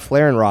 we've got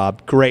Flair and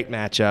Rob. Great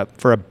matchup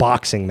for a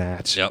boxing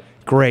match. Yep.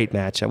 Great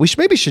matchup. We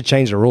maybe should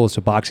change the rules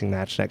to a boxing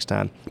match next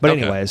time. But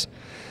Okay. anyways,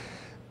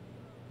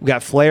 we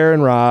got Flair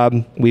and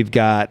Rob. We've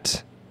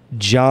got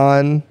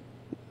John.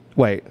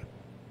 Wait.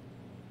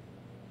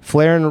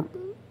 Flair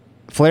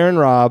and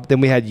Rob. Then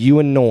we had you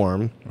and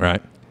Norm.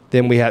 Right.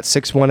 Then we had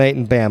 618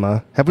 and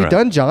Bama. Have we Right.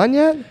 done John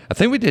yet? I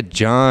think we did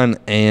John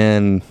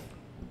and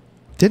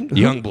Didn't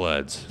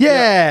Youngbloods.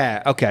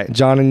 Yeah. Okay.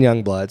 John and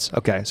Youngbloods.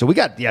 Okay. So we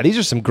got, these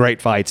are some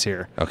great fights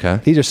here. Okay.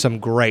 These are some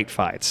great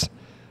fights.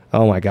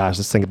 Oh my gosh.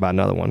 Let's think about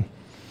another one.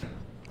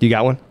 You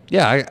got one?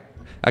 Yeah,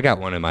 I got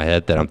one in my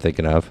head that I'm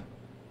thinking of.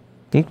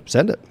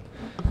 Send it.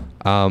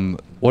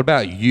 What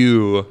about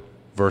you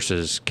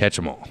versus Catch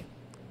 'em All?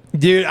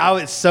 Dude,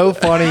 it's so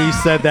funny you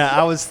said that.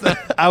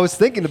 I was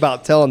thinking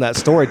about telling that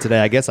story today.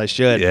 I guess I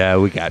should. Yeah,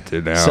 we got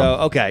to now. So,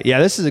 okay. Yeah,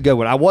 this is a good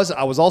one. I was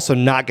also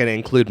not going to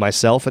include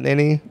myself in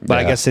any, but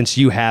I Yeah. guess since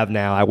you have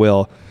now, I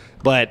will.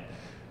 But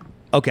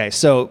okay,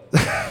 so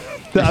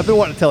I've been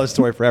wanting to tell this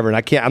story forever, and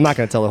I'm not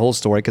going to tell the whole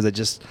story because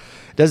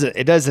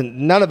it doesn't,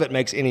 none of it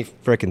makes any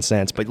freaking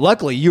sense. But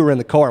luckily, you were in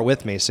the car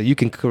with me, so you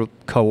can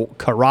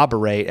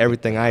corroborate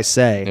everything I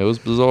say. it was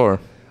bizarre.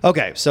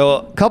 Okay, so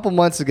a couple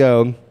months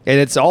ago, and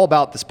it's all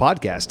about this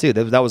podcast too.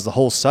 That was the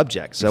whole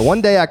subject. So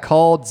one day I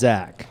called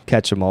Zach,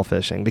 Catch 'em All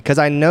Fishing, because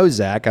I know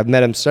Zach. I've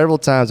met him several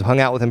times, I've hung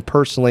out with him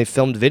personally,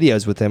 filmed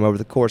videos with him over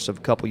the course of a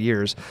couple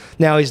years.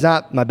 Now he's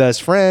not my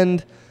best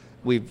friend.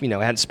 We've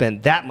hadn't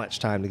spent that much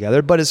time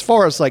together. But as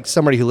far as like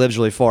somebody who lives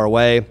really far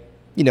away,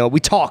 we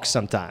talk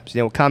sometimes.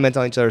 Comment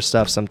on each other's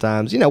stuff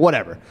sometimes.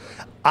 Whatever.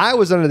 I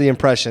was under the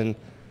impression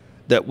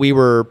that we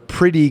were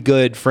pretty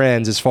good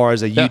friends as far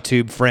as a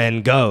YouTube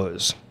friend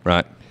goes.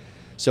 Right.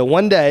 So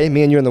one day,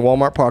 me and you are in the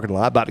Walmart parking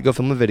lot, about to go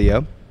film a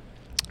video,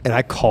 and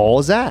I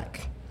call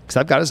Zach because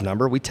I've got his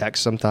number. We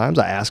text sometimes.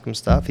 I ask him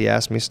stuff. He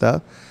asks me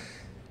stuff.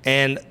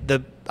 And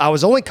I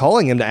was only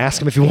calling him to ask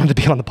him if he wanted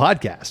to be on the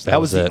podcast. That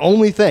was the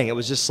only thing. It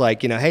was just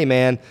like, hey,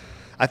 man,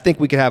 I think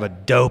we could have a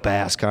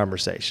dope-ass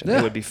conversation. Yeah.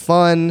 It would be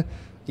fun.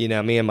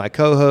 Me and my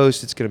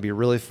co-host, it's going to be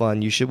really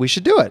fun. We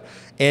should do it.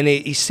 And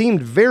he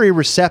seemed very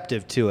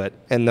receptive to it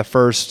in the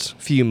first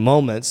few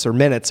moments or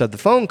minutes of the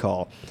phone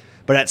call.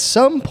 But at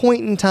some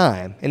point in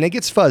time, and it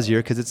gets fuzzier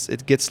because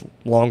it gets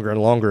longer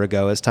and longer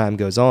ago as time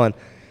goes on,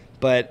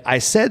 but I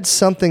said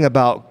something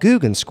about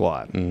Guggen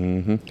Squad.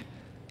 Mm-hmm.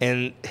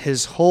 And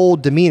his whole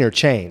demeanor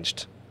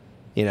changed,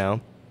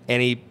 and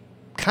he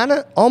kind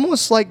of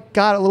almost like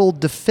got a little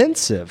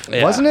defensive,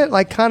 wasn't it?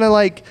 Like kind of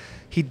like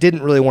he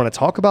didn't really want to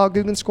talk about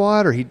Guggen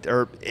Squad,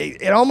 or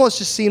it almost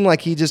just seemed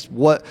like he just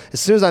as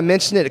soon as I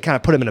mentioned it, it kind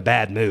of put him in a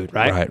bad mood,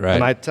 right? Right.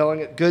 Am I telling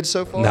it good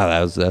so far?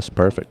 No, that's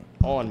perfect.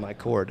 On my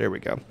cord. There we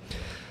go.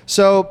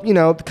 So,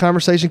 the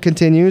conversation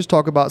continues,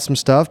 talk about some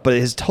stuff, but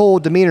his whole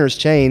demeanor has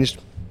changed.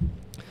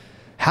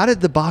 how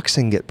did the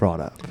boxing get brought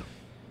up?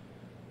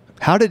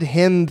 How did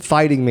him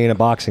fighting me in a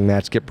boxing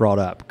match get brought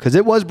up? Because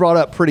it was brought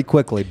up pretty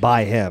quickly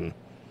by him.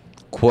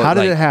 How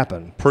did it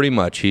happen? Pretty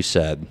much, he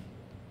said,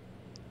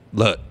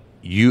 look,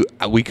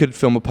 we could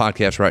film a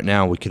podcast right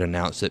now. We could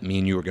announce that me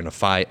and you were going to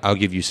fight. I'll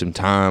give you some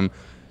time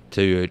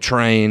to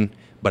train,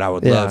 but I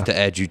would love to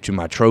add you to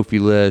my trophy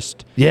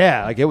list.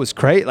 Yeah, like it was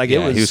great. Like he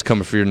was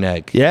coming for your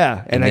neck.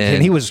 Yeah,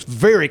 and he was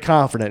very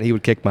confident he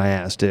would kick my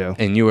ass too.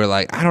 And you were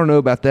like, I don't know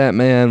about that,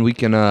 man. We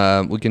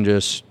can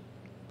just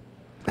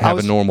have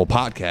a normal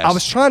podcast. I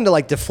was trying to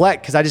like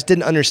deflect because I just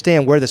didn't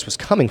understand where this was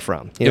coming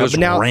from. It was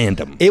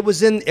random. It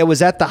was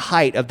at the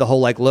height of the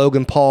whole like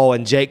Logan Paul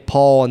and Jake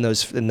Paul and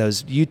those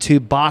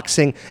YouTube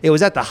boxing. It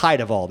was at the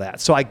height of all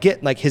that. So I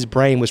get like his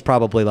brain was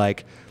probably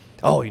like,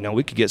 oh,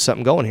 we could get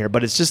something going here.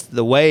 But it's just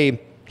the way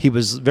he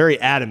was very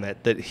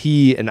adamant that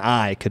he and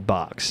I could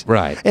box.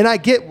 Right. And I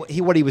get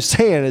what he was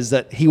saying is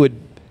that he would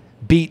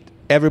beat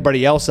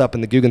everybody else up in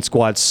the Guggen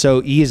squad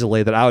so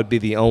easily that I would be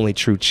the only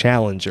true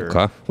challenger.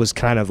 Okay. Was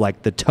kind of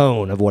like the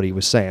tone of what he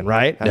was saying,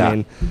 right? Yeah. I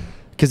mean,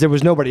 because there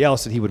was nobody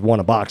else that he would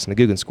want to box in the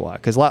Guggen squad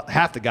because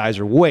half the guys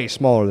are way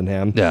smaller than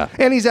him. Yeah.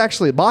 And he's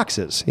actually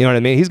boxes. You know what I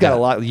mean? He's got a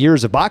lot of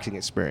years of boxing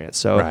experience.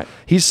 So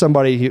he's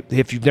somebody who,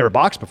 if you've never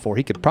boxed before,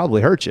 he could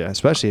probably hurt you,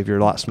 especially if you're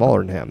a lot smaller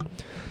than him.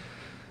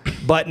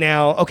 But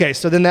now, okay,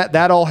 so then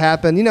that all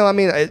happened.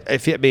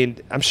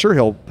 I'm sure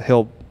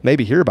he'll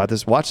maybe hear about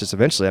this, watch this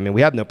eventually. I mean,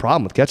 we have no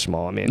problem with catching them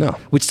all. I mean,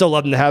 we'd still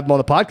love to have him on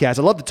the podcast.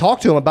 I'd love to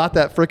talk to him about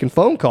that freaking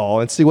phone call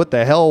and see what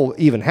the hell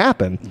even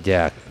happened.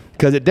 Yeah.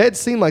 Because it did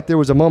seem like there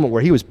was a moment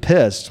where he was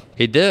pissed.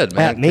 He did,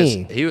 man. At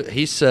me.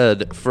 He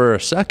said for a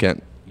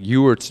second,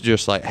 you were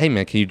just like, hey,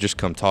 man, can you just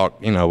come talk?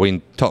 We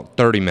can talk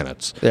 30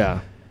 minutes.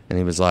 Yeah. And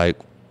he was like,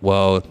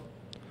 well,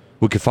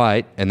 we could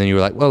fight. And then you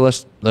were like, well,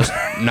 let's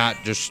not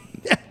just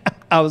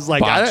I was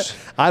like,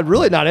 I'm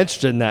really not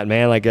interested in that,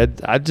 man. Like,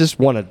 I just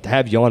want to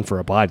have you on for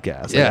a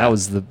podcast. Like, Yeah.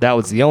 that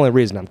was the only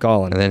reason I'm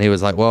calling. And then he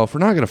was like, well, if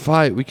we're not going to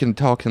fight, we can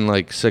talk in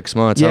like 6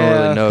 months. I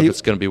don't really know if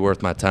it's going to be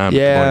worth my time to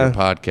come on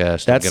your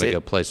podcast. I'm going to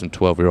go play some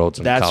 12-year-olds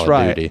in Call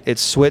of Duty. It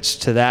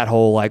switched to that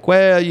whole like,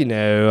 well, I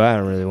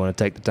don't really want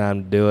to take the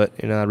time to do it.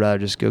 I'd rather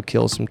just go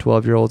kill some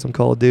 12-year-olds on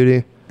Call of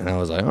Duty. And I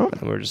was like, oh.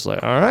 And we're just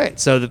like, all right.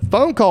 So the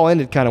phone call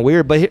ended kind of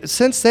weird. But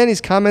since then, he's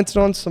commented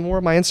on some more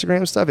of my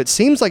Instagram stuff. it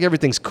seems like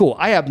everything's cool.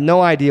 I have no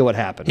idea what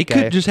happened. He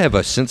could just have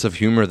a sense of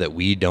humor that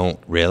we don't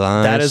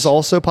realize. That is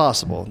also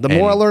possible. The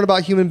more I learn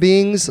about human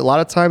beings, a lot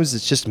of times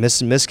it's just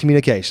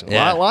miscommunication.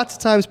 Yeah. Lots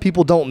of times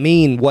people don't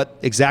mean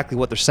exactly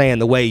what they're saying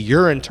the way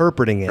you're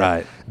interpreting it.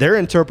 Right. They're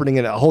interpreting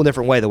it a whole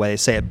different way the way they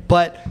say it.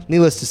 But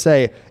needless to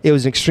say, it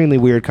was an extremely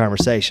weird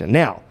conversation.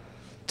 Now,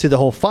 to the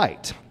whole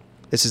fight.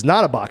 This is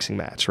not a boxing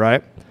match,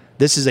 right?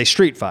 This is a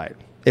street fight.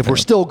 If we're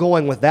still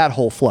going with that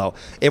whole flow.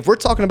 If we're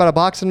talking about a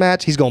boxing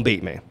match, he's going to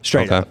beat me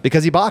straight up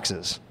because he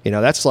boxes.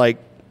 That's like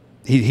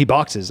he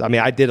boxes. I mean,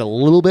 I did a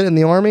little bit in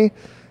the Army.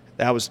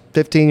 That was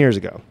 15 years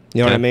ago. You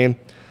know what I mean?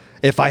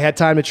 If I had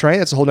time to train,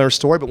 that's a whole nother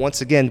story. But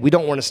once again, we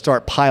don't want to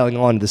start piling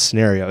on to this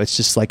scenario. It's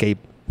just like a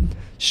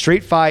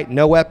street fight,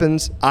 no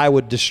weapons. I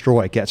would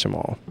destroy Catch 'em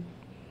All.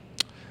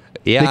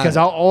 Yeah. Because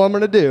all I'm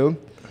going to do,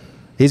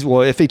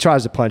 if he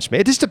tries to punch me,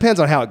 it just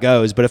depends on how it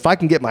goes. But if I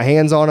can get my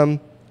hands on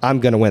him, I'm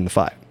going to win the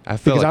fight.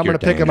 Because I'm going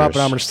to pick him up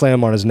and I'm going to slam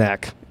him on his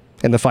neck,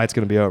 and the fight's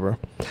going to be over.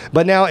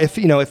 But now, if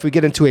we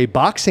get into a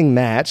boxing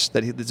match,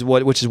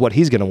 which is what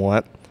he's going to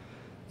want,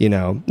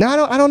 now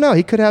I don't know.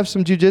 He could have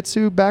some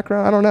jiu-jitsu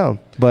background. I don't know,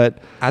 but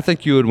I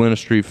think you would win a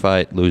street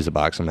fight, lose a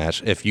boxing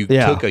match if you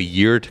took a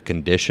year to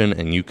condition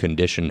and you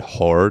conditioned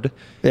hard.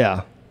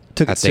 Yeah,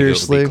 took it I think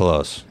seriously. it would be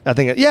close. I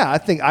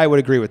think I would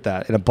agree with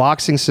that in a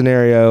boxing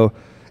scenario.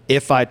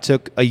 If I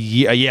took a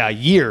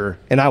year,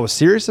 and I was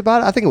serious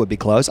about it, I think it would be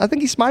close. I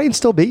think he might even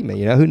still beat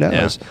me. Who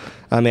knows? Yeah.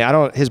 I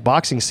mean, his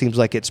boxing seems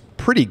like it's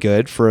pretty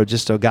good for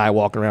just a guy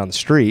walking around the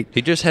street.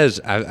 He just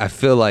has. I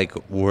feel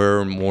like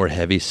we're more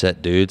heavy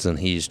set dudes, and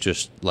he's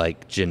just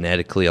like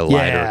genetically a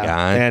lighter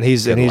guy. And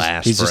he's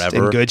forever. Just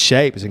in good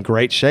shape. He's in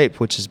great shape,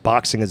 which is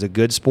boxing is a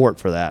good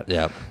sport for that.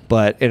 Yeah.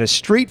 But in a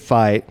street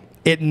fight,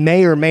 it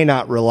may or may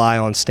not rely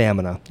on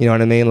stamina. You know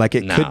what I mean? Like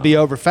it could be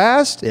over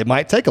fast. It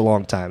might take a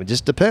long time. It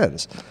just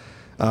depends.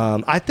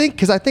 I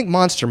think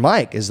Monster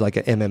Mike is like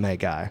an MMA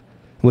guy,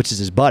 which is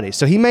his buddy.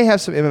 So he may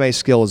have some MMA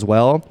skill as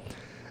well.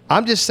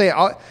 I'm just saying,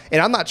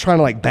 and I'm not trying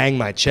to like bang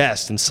my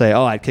chest and say,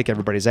 oh, I'd kick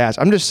everybody's ass.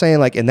 I'm just saying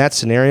like in that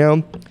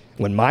scenario,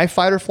 when my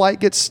fight or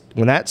flight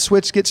when that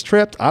switch gets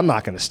tripped, I'm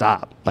not going to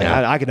stop. Like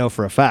I can know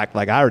for a fact,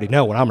 like I already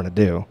know what I'm going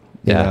to do,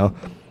 you know?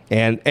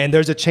 And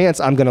there's a chance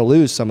I'm going to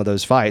lose some of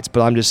those fights,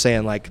 but I'm just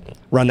saying like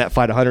run that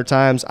fight 100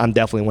 times. I'm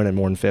definitely winning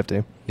more than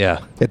 50.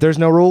 Yeah. If there's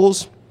no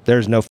rules,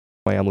 there's no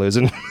way I'm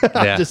losing.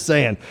 I'm just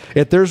saying,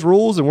 if there's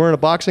rules and we're in a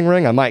boxing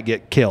ring, I might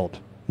get killed,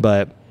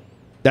 but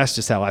that's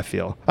just how I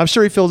feel. I'm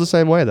sure he feels the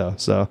same way though.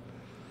 So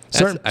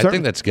I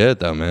think that's good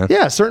though, man.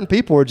 Yeah. Certain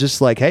people are just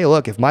like, hey,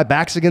 look, if my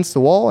back's against the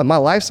wall and my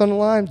life's on the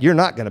line, you're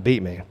not going to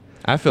beat me.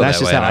 I feel that's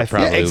that just way. How I feel.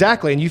 Yeah,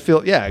 exactly. And you feel,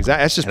 exactly.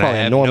 That's just probably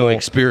I have normal no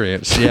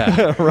experience.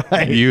 Yeah.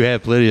 Right. You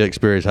have plenty of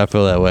experience. I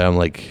feel that way. I'm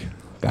like,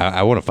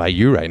 I want to fight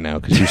you right now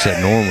because you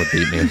said Norm would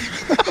beat me.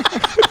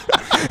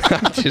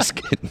 I'm just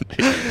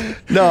kidding.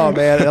 No,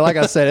 man. Like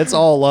I said, it's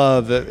all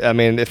love. I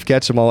mean, if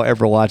Ketchum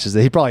ever watches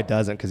it, he probably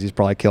doesn't because he's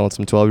probably killing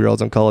some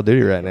 12-year-olds on Call of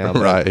Duty right now.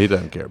 But, Right, he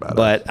doesn't care about it.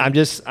 But I'm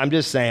just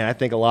saying. I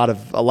think a lot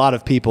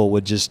of people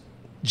would just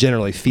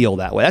generally feel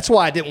that way. That's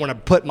why I didn't want to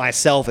put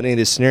myself in any of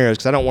these scenarios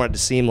because I don't want it to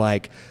seem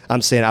like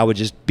I'm saying I would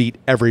just beat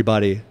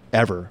everybody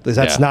ever. Because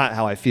that's not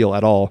how I feel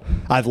at all.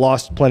 I've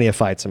lost plenty of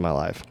fights in my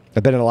life.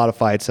 I've been in a lot of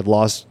fights. I've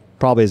lost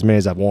probably as many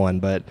as I've won.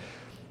 But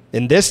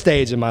in this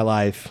stage in my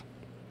life,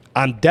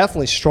 I'm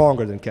definitely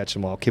stronger than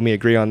Ketchum. Can we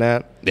agree on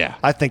that? Yeah.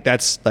 I think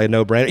that's a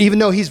no-brainer. Even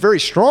though he's very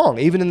strong,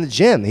 even in the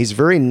gym, he's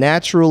very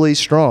naturally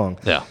strong.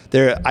 Yeah.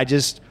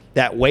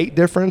 That weight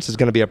difference is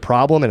going to be a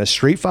problem in a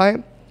street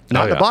fight.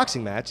 Not in a yeah.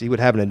 boxing match. He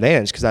would have an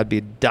advantage because I'd be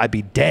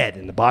dead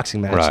in the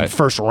boxing match. Right. In the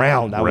first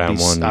round,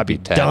 I'd be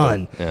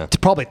done. Yeah.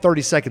 Probably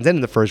 30 seconds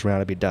into the first round,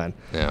 I'd be done.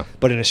 Yeah.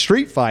 But in a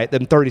street fight,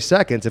 them 30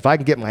 seconds, if I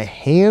can get my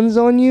hands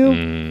on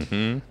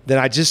you, then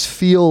I just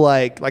feel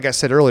like I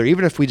said earlier,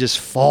 even if we just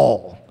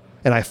fall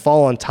and I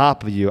fall on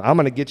top of you, I'm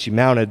going to get you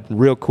mounted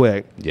real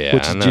quick, Yeah,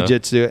 which I is know.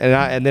 jiu-jitsu.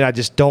 And then I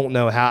just don't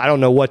know how. I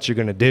don't know what you're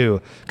going to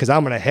do because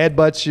I'm going to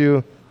headbutt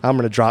you. I'm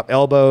going to drop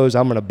elbows.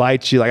 I'm going to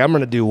bite you. Like I'm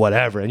going to do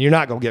whatever, and you're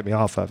not going to get me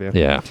off of you.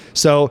 Yeah.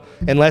 So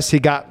unless he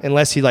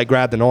like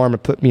grabbed an arm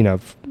and put me in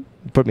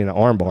an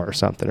arm bar or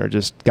something, or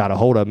just got a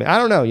hold of me, I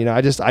don't know.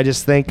 I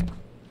just think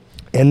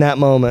in that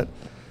moment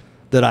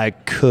that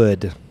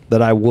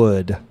I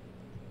would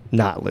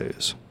not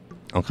lose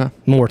Okay.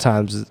 more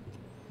times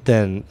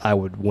than I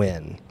would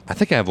win. I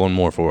think I have one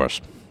more for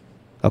us.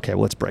 Okay,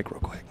 well, let's break real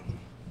quick.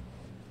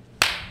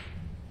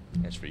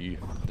 That's for you.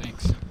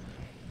 Thanks.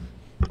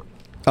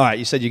 All right,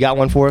 you said you got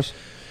one for us?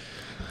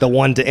 The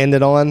one to end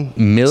it on?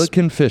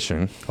 Milliken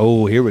fishing.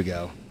 Oh, here we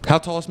go. How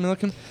tall is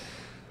Milliken?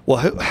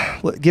 Well,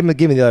 give me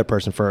the other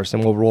person first,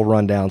 and we'll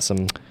run down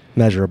some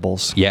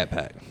measurables. Yat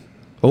Pack.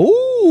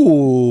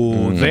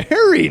 Ooh,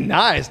 very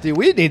nice, dude.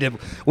 We need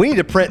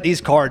to print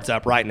these cards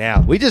up right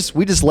now. We just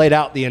laid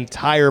out the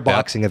entire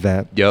boxing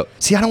event. Yep.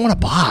 See, I don't want to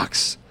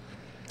box.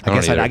 I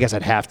don't either. I guess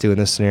I'd have to in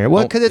this scenario.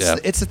 Well, because yeah.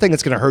 it's the thing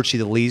that's going to hurt you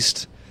the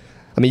least.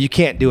 I mean, we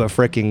can't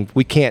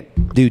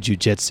do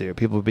jiu-jitsu.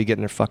 People would be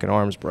getting their fucking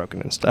arms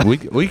broken and stuff.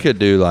 We could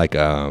do like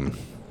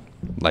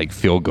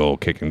field goal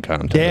kicking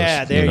contest.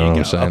 Yeah, there you know go. What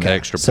I'm saying? Okay.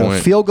 Extra so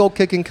point. field goal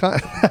kicking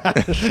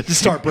just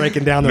start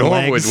breaking down their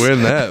Norm legs. would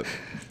win that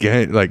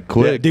game like Yeah,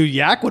 quick. dude,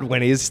 Yak would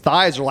win. His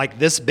thighs are like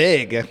this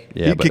big.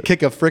 Yeah, he could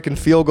kick a freaking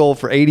field goal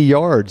for 80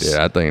 yards.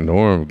 Yeah, I think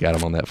Norm got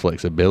him on that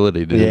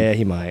flexibility, dude. Yeah,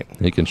 he might.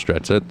 He can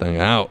stretch that thing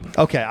out.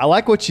 Okay, I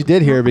like what you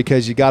did here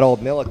because you got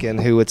old Milliken,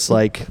 who it's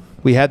like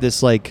we had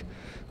this like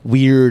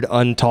weird,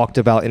 untalked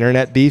about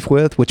internet beef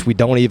with, which we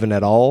don't even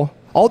at all.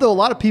 Although a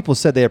lot of people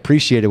said they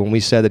appreciated when we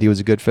said that he was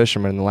a good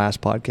fisherman in the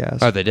last podcast.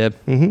 Oh, they did?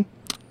 Mm-hmm.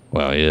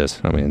 Well, he is.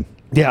 I mean,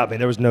 Yeah, I mean,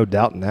 there was no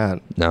doubt in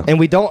that. No. And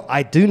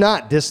I do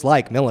not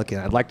dislike Milliken.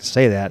 I'd like to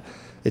say that.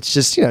 It's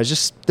just,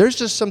 there's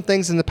just some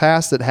things in the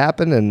past that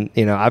happened,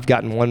 and, I've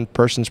gotten one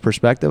person's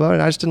perspective on it,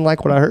 and I just didn't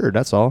like what I heard.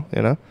 That's all,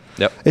 Yep.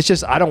 It's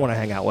just, I don't want to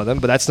hang out with him,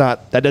 but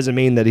that doesn't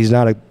mean that he's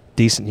not a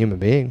decent human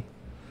being.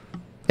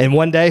 And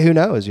one day, who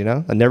knows,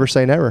 I never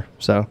say never,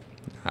 so.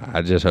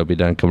 I just hope he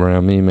doesn't come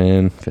around me,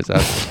 man, because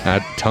I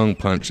tongue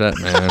punch that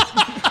man.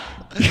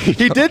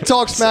 He did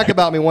talk smack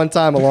about me one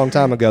time a long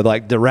time ago,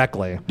 like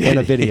directly in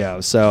a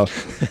video. So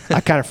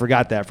I kind of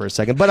forgot that for a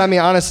second. But I mean,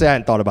 honestly, I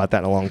hadn't thought about that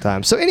in a long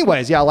time. So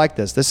anyways, yeah, I like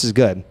this. This is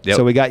good. Yep.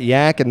 So we got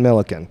Yak and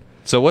Milliken.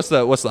 So what's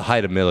the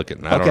height of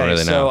Milliken? I don't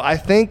really so know. I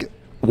think,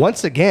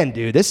 once again,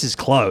 dude, this is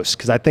close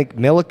because I think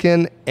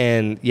Milliken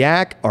and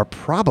Yak are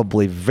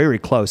probably very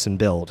close in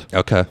build.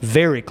 Okay.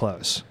 Very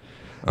close.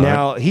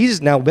 Now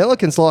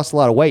Milliken's lost a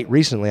lot of weight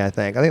recently, I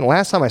think. The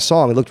last time I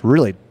saw him, he looked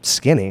really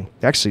skinny.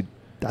 Actually,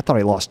 I thought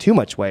he lost too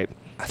much weight.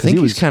 I think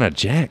he's kind of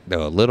jacked,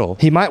 though, a little.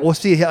 He might. Well,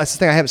 see, that's the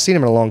thing. I haven't seen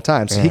him in a long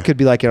time, so he could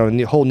be like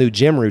a whole new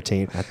gym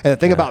routine. And the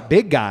thing about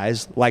big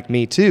guys like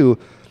me too,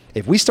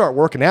 if we start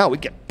working out, we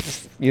get,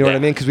 you know what I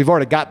mean? Because we've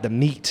already got the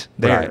meat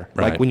there.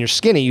 Right. Like when you're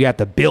skinny, you have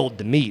to build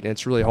the meat, and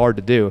it's really hard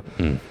to do.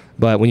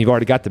 But when you've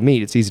already got the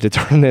meat, it's easy to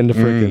turn it into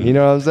freaking. You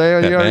know what I'm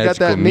saying? You already got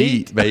that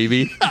meat,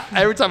 baby.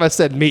 Every time I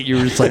said meat, you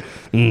were just like,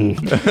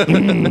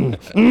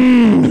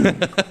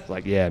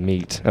 like, yeah,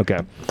 meat.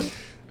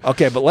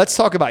 Okay, but let's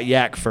talk about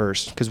Yak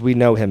first because we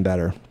know him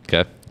better.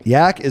 Okay.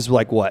 Yak is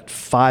like what,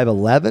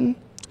 5'11"?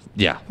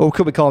 Yeah. Or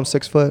could we call him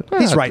 6 foot?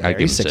 He's right I'd there.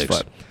 give He's him 6 6.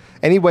 foot.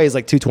 And he weighs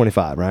like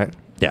 225, right?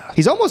 Yeah.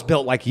 He's almost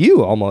built like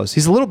you, almost.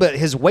 He's a little bit,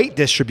 his weight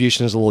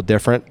distribution is a little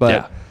different, but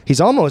Yeah. he's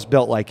almost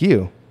built like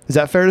you. Is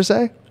that fair to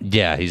say?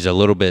 Yeah, he's a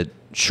little bit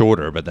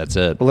shorter, but that's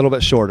it. A little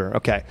bit shorter.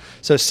 Okay.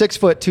 So 6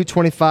 foot,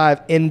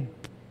 225, in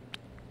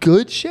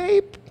good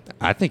shape?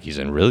 I think he's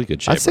in really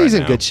good shape. I'd say he's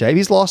in good shape.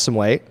 He's lost some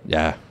weight.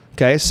 Yeah.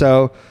 Okay.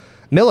 So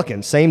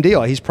Milliken, same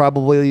deal. He's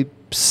probably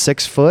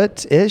 6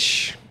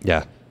 foot-ish.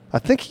 Yeah. I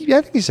think he's maybe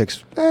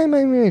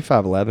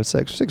 5'11",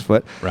 6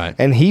 foot. Right.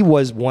 And he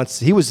was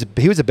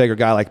a bigger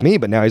guy like me,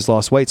 but now he's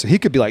lost weight. So he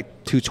could be like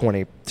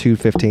 220,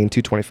 215,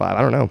 225.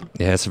 I don't know.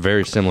 Yeah, it's a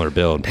very similar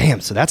build.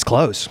 Damn, so that's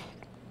close.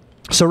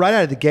 So right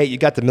out of the gate, you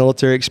got the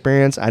military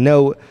experience. I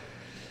know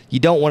you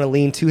don't want to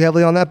lean too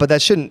heavily on that, but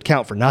that shouldn't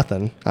count for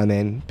nothing. I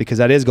mean, because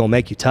that is going to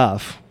make you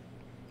tough.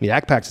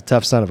 Yak Pack's a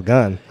tough son of a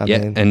gun. I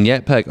mean, and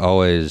Yak Pack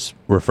always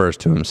refers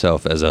to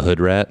himself as a hood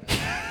rat.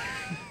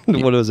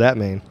 what does that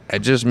mean? It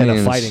just In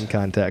means a fighting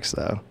context,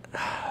 though.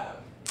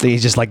 So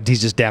he's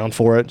just down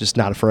for it, just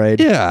not afraid.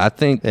 Yeah, I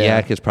think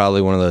Yak is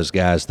probably one of those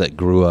guys that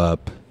grew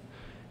up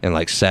and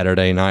like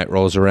Saturday night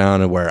rolls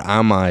around and where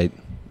I might,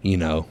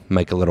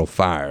 make a little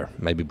fire,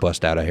 maybe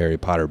bust out a Harry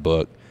Potter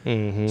book,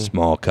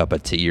 small cup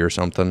of tea or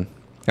something.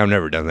 I've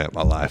never done that in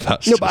my life.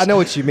 No, but I know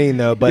what you mean,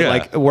 though. But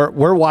like,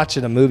 we're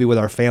watching a movie with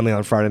our family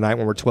on Friday night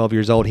when we're 12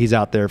 years old. He's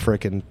out there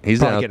freaking.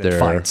 He's out getting there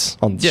fights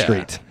on the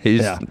street.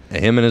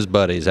 Him and his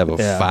buddies have a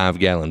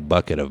 5-gallon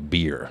bucket of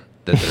beer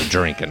that they're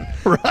drinking.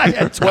 Right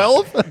at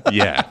 12.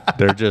 Yeah,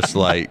 they're just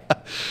like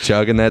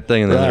chugging that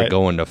thing, and then they're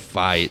going to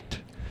fight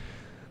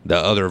the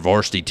other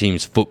varsity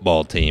team's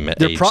football team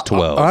at age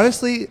 12.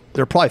 Honestly,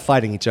 they're probably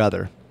fighting each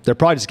other. They're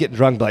probably just getting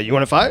drunk. Like, you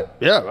want to fight?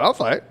 Yeah, I'll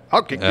fight.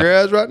 I'll kick your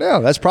ass right now.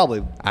 That's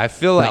probably. I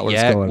feel like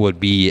Yak would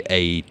be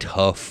a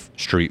tough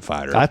street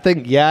fighter. I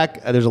think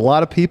Yak. There's a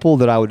lot of people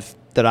that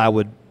I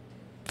would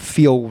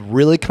feel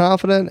really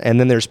confident, and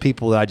then there's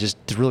people that I just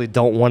really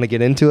don't want to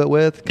get into it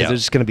with because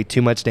there's just going to be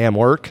too much damn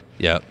work.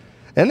 Yep.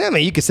 And I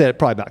mean, you could say it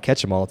probably about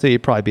Catch 'em All too. He'd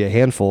probably be a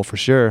handful for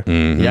sure.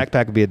 Yak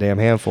Pack would be a damn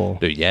handful.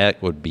 Dude,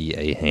 Yak would be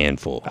a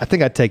handful. I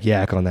think I'd take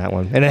Yak on that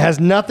one, and it has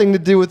nothing to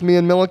do with me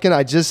and Milliken.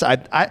 And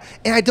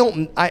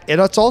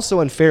it's also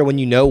unfair when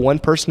you know one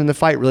person in the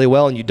fight really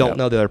well and you don't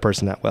know the other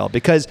person that well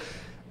because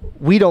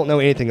we don't know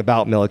anything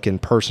about Milliken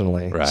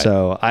personally. Right.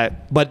 So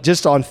but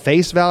just on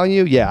face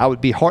value, it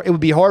would be hard. It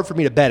would be hard for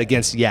me to bet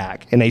against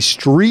Yak in a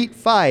street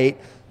fight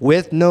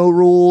with no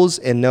rules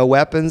and no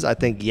weapons. I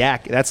think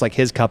Yak, that's like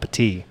his cup of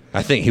tea.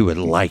 I think he would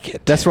like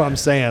it. That's what I'm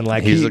saying.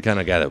 Like he's the kind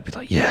of guy that would be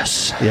like,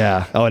 yes.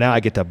 Yeah. Oh, now I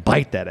get to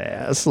bite that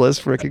ass. Let's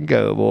freaking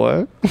go,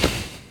 boy.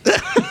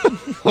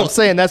 I'm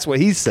saying that's what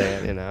he's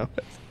saying,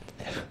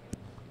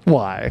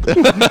 Why?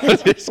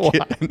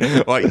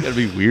 Why you gotta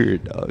be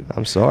weird, dog?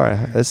 I'm sorry.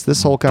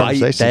 This whole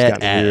conversation's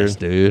gotten ass, weird.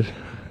 Dude.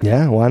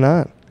 Yeah, why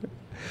not?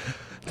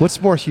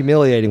 What's more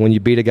humiliating when you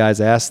beat a guy's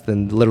ass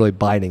than literally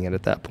biting it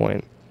at that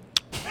point?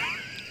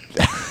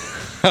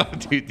 Oh,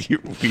 dude, you're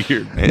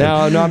weird, man.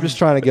 No, I'm just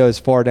trying to go as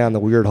far down the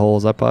weird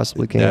holes I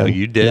possibly can. No,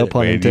 you did. No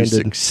pun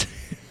intended.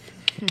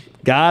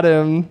 Got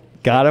him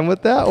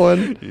with that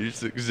one. You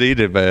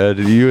succeeded,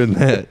 man. You and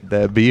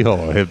that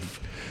beehole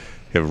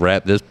have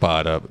wrapped this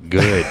pot up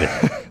good.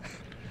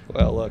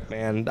 Well, look,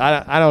 man,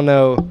 I don't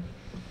know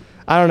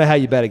how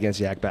you bet against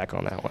Yak Pack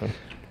on that one.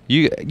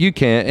 You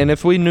can't. And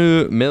if we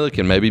knew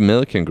Milliken, maybe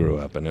Milliken grew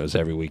up and it was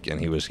every weekend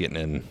he was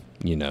getting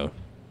in,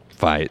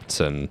 fights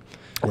and.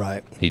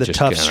 Right. The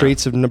tough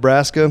streets of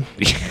Nebraska.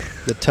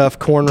 The tough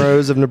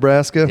cornrows of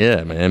Nebraska.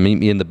 Yeah, man. Meet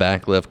me in the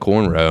back left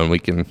corn row and we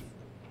can.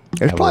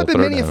 There's probably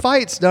been many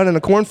fights done in a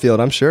cornfield,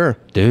 I'm sure.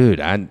 Dude,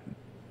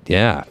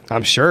 yeah.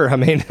 I'm sure. I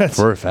mean,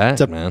 for a fact,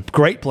 it's a man.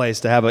 Great place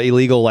to have an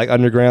illegal,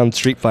 underground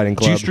street fighting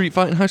club. Did you street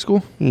fight in high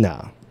school?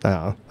 No.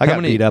 I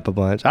got beat up a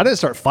bunch. I didn't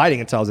start fighting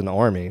until I was in the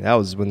Army. That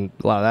was when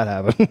a lot of that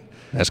happened.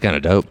 That's kind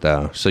of dope,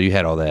 though. So you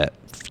had all that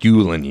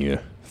fueling you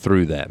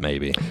through that,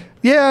 maybe.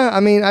 Yeah, I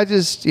mean, I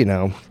just, I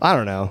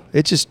don't know.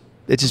 It just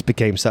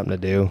became something to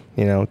do,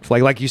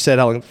 Like you said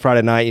on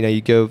Friday night,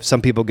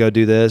 some people go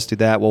do this, do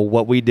that. Well,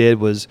 what we did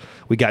was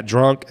we got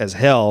drunk as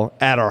hell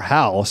at our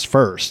house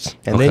first,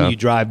 and then you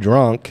drive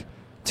drunk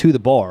to the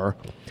bar.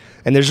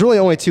 And there's really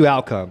only two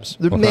outcomes.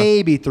 There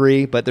may be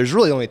three, but there's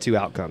really only two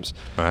outcomes.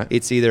 All right.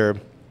 It's either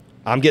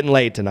I'm getting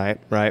laid tonight,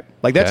 right?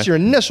 Like that's your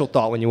initial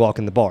thought when you walk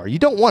in the bar. You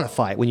don't want to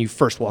fight when you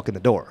first walk in the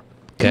door.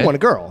 You want a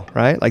girl,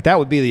 right? Like that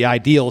would be the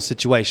ideal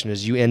situation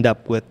is you end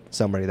up with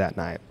somebody that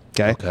night.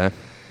 Okay.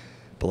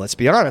 But let's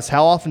be honest,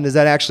 how often does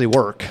that actually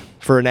work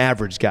for an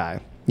average guy?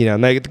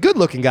 The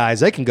good-looking guys,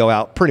 they can go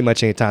out pretty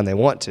much anytime they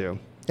want to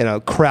in a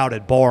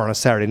crowded bar on a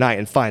Saturday night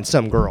and find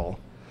some girl.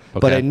 Okay.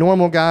 But a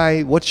normal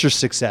guy, what's your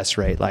success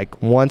rate?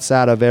 Like once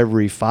out of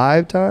every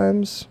 5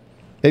 times?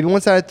 Maybe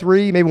once out of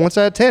 3, maybe once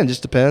out of 10,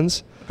 just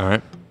depends. All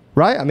right.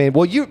 Right? I mean,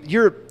 well,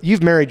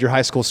 you've married your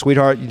high school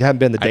sweetheart. You haven't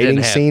been in the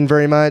dating scene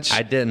very much.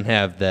 I didn't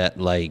have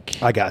that,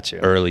 I got you.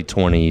 Early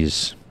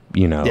 20s,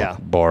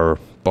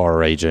 bar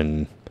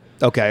raging.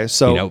 Okay,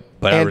 so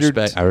but I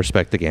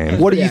respect the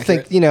game. What do you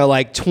think?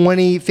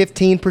 20,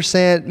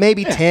 15%,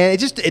 maybe 10.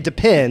 It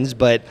depends,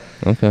 but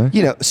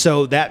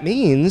so that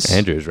means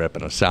Andrew's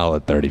repping a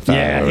solid 35.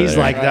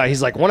 Yeah,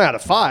 he's like 1 out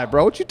of 5,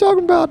 bro. What you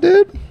talking about,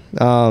 dude?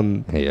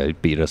 He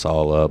beat us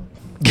all up.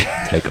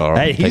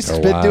 He's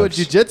been doing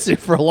jiu-jitsu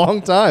for a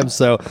long time,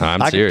 so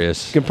I'm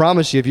serious. I can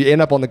promise you, if you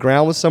end up on the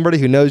ground with somebody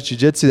who knows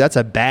jiu-jitsu, that's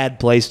a bad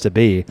place to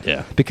be.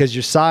 Yeah. Because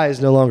your size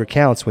no longer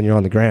counts when you're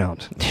on the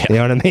ground. Yeah. You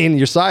know what I mean?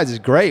 Your size is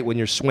great when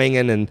you're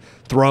swinging and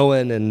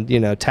throwing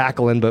and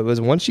tackling, but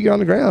once you get on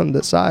the ground,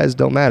 the size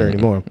don't matter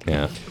anymore.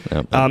 Yeah.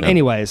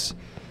 Anyways,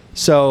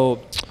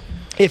 so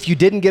if you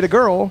didn't get a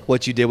girl,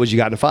 what you did was you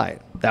got in a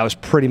fight. That was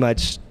pretty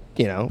much.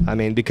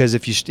 Because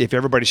if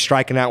everybody's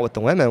striking out with the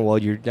women, well,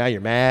 now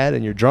you're mad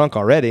and you're drunk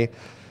already,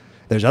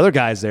 there's other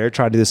guys there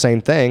trying to do the same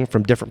thing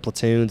from different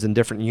platoons and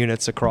different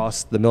units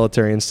across the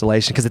military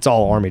installation because it's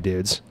all Army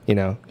dudes. You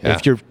know, Yeah.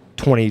 if you're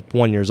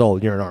 21 years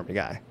old, you're an Army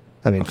guy.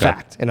 I mean,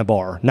 fact, in a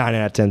bar, 9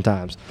 out of 10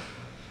 times.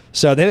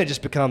 So then it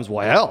just becomes,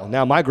 well,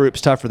 now my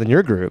group's tougher than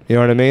your group. You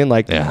know what I mean?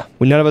 Like, Yeah.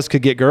 none of us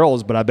could get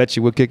girls, but I bet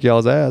you would kick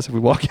y'all's ass if we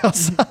walk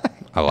outside.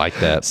 I like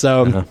that.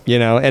 So, you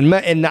know,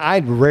 and I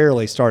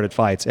rarely started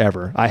fights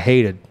ever. I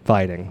hated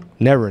fighting,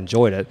 never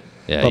enjoyed it.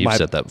 Yeah, But you've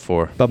said that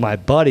before. But my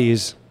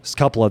buddies, a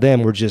couple of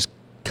them were just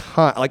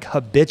like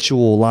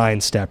habitual line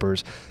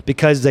steppers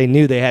because they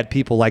knew they had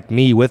people like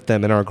me with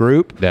them in our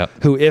group Yeah.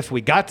 who, if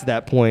we got to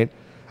that point,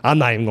 I'm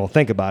not even going to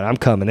think about it. I'm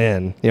coming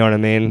in. You know what I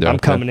mean? Yeah, I'm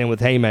okay. coming in with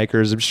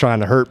haymakers. I'm just trying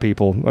to hurt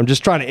people. I'm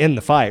just trying to end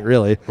the fight,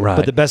 really. Right.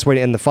 But the best way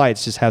to end the fight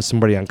is just have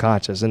somebody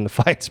unconscious, and the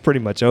fight's pretty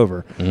much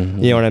over. You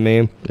know what I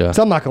mean? Yeah.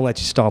 So I'm not going to let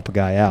you stomp a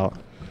guy out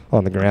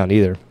on the ground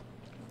either.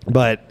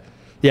 But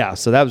yeah,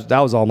 so that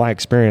was all my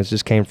experience.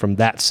 Just came from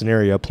that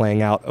scenario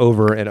playing out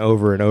over and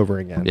over and over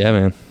again. Yeah,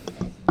 man.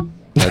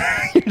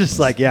 You're just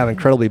like, yeah, I'm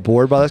incredibly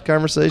bored by this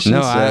conversation.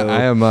 No, so-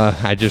 I am. I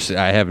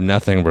have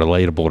nothing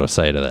relatable to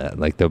say to that.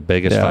 Like the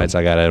biggest Yeah. fights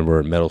I got in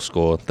were in middle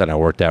school. That I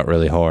worked out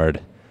really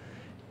hard,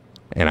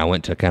 and I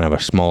went to kind of a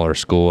smaller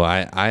school.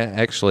 I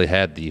actually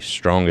had the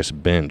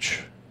strongest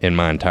bench in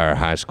my entire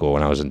high school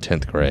when I was in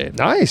 10th grade.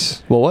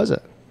 Nice. What was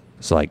it?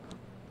 It's like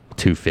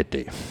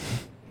 250.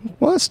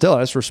 Well, still,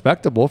 that's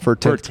respectable for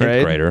 10th, For a 10th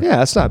grade. grader. Yeah,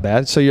 that's not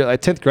bad. So you're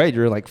like 10th grade,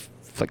 you're like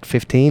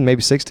 15,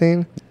 maybe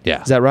 16?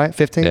 Yeah. Is that right?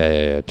 15?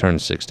 Yeah.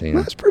 Turned 16.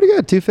 That's pretty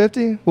good.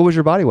 250. What was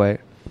your body weight?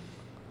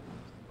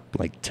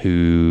 Like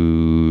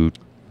 215,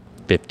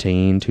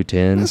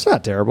 210. That's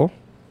not terrible.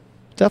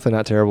 Definitely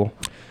not terrible.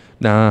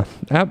 Nah,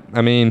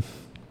 I mean,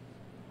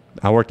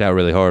 I worked out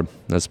really hard.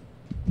 That's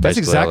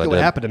basically exactly all I what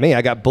did. happened to me.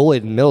 I got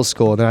bullied in middle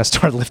school, and then I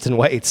started lifting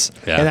weights.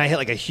 Yeah. And I hit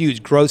like a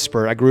huge growth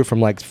spurt. I grew from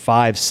like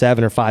 5'7"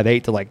 or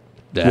 5'8" to like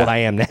Yeah. what I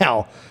am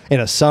now in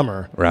a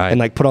summer. Right. And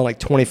like put on like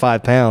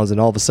 25 pounds, and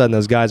all of a sudden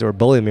those guys that were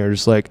bullying me are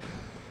just like,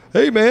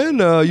 hey man,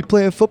 you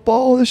playing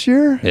football this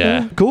year?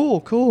 Yeah.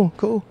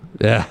 Cool.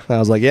 Yeah. And I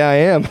was like, yeah, I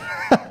am.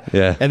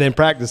 Yeah. And then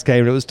practice came,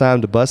 and it was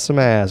time to bust some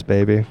ass,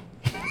 baby.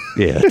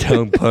 Yeah,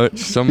 tongue punch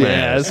some Yeah,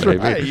 ass, that's baby.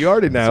 right. You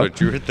already know. That's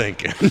what you were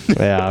thinking.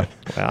 Yeah.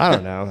 I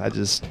don't know. I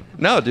just,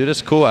 No, dude,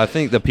 it's cool. I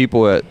think the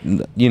people at,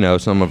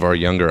 some of our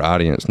younger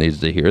audience needs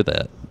to hear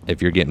that.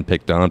 If you're getting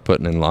picked on,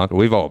 putting in locker,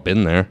 we've all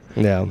been there.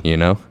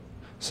 yeah.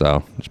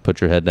 So just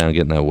put your head down, and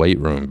get in that weight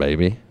room,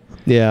 baby.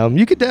 Yeah,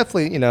 you could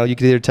definitely, you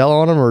could either tell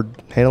on them or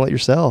handle it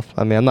yourself.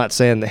 I mean, I'm not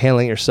saying that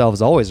handling it yourself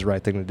is always the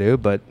right thing to do,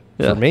 but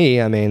Yeah. for me,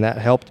 I mean, that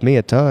helped me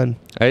a ton.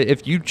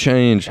 If you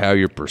change how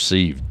you're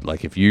perceived,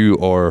 like if you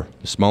are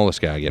the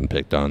smallest guy getting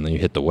picked on, then you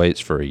hit the weights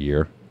for a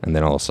year, and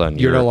then all of a sudden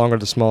You're no longer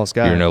the smallest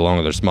guy. you're no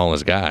longer the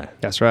smallest guy.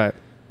 That's right.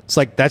 It's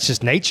like, that's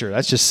just nature.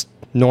 That's just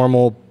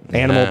normal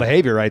animal Yeah.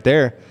 behavior right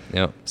there.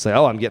 Yep. Say,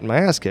 oh, I'm getting my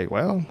ass kicked.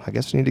 Well, I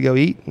guess we need to go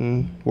eat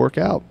and work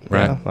out.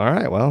 Right. Yeah. All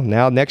right. Well,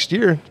 now next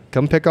year,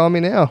 come pick on me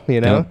now,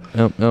 Yep.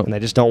 And they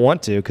just don't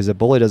want to because a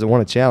bully doesn't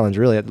want to challenge.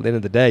 Really, at the end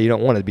of the day, you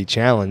don't want to be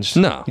challenged.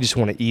 No. You just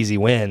want an easy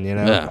win,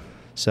 Yeah.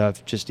 So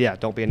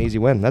don't be an easy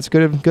win. That's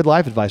good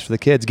life advice for the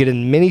kids. Get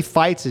in many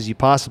fights as you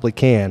possibly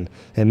can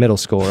in middle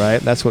school,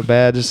 right? That's what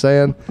Badge is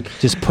saying.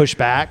 Just push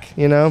back,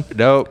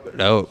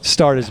 Nope.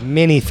 Start as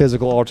many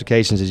physical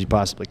altercations as you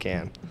possibly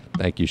can.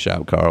 Thank you,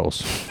 Shop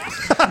Carls.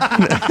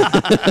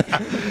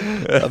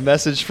 A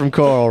message from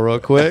Carl real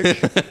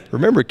quick.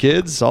 Remember,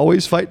 kids,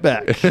 always fight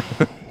back.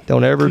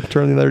 Don't ever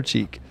turn the other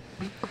cheek.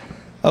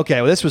 Okay,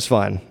 well, this was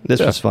fun.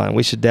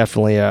 We should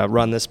definitely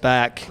run this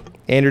back.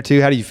 Andrew,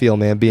 too, how do you feel,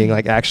 man, being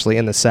like actually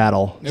in the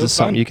saddle? Is was this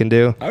something fun. you can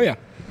do? Oh yeah.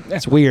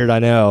 It's weird, I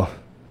know.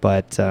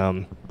 But I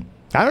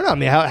don't know. I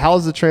mean,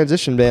 how's the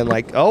transition been?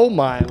 Like, oh,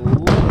 my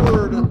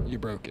Lord. You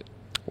broke it.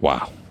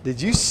 Wow.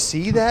 Did you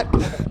see that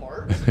come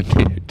apart?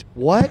 Dude.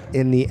 What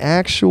in the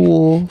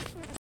actual...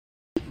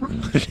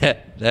 that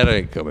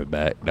ain't coming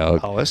back, dog.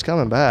 Oh, it's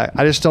coming back.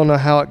 I just don't know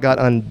how it got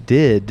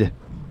undid.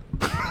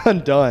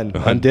 Undone.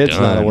 Undid's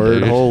not a Undone, word.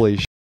 dude. Holy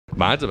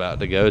Mine's about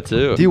to go,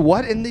 too. Dude,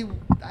 what in the...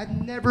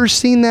 I've never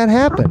seen that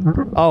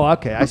happen. Oh,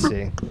 okay, I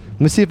see. Let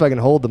me see if I can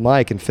hold the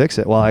mic and fix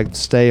it while I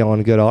stay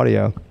on good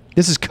audio.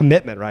 This is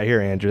commitment right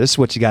here, Andrew. This is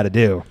what you got to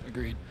do.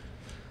 Agreed.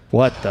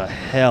 What the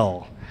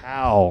hell?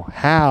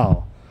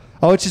 How?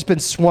 Oh, it's just been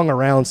swung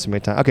around so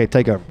many times. Okay,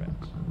 take over.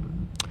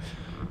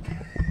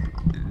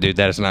 Dude,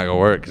 that's not going to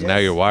work because now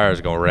your wire's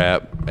going to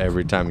wrap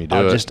every time you do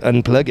I'll it. just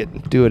unplug it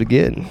and do it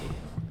again.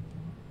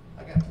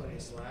 I got plenty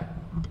of slack.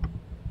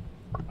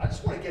 I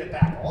just want to get it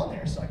back on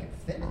there so I can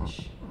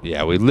finish.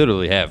 Yeah, we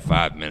literally have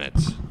 5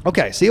 minutes.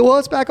 Okay, see, well,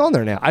 it's back on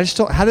there now. I just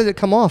don't... How did it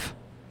come off?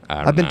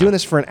 I've been doing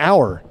this for an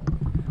hour.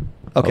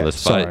 Okay, this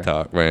sorry. fight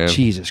talk, man.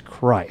 Jesus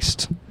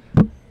Christ.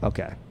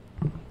 Okay.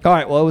 All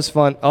right, well, it was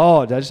fun.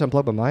 Oh, did I just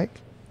unplug my mic?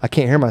 I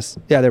can't hear my...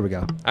 Yeah, there we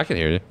go. I can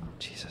hear you.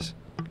 Jesus.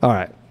 All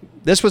right.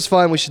 This was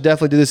fun. We should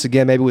definitely do this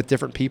again, maybe with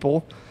different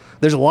people.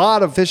 There's a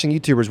lot of fishing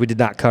YouTubers we did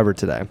not cover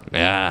today.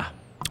 Yeah.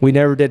 We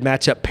never did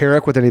match up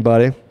Perrick with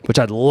anybody, which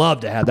I'd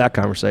love to have that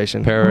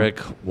conversation. Perrick,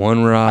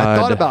 One Rod. I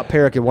thought about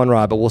Perrick and One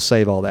Rod, but we'll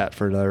save all that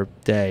for another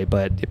day.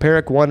 But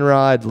Perrick, One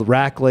Rod,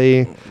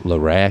 Rackley.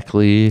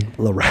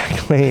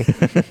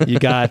 You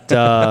got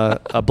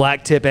a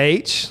Black Tip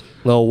H,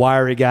 little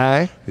wiry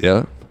guy.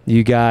 Yeah.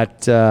 You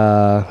got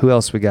who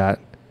else we got?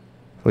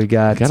 We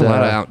got a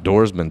lot of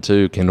outdoorsmen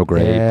too. Kendall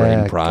Gray,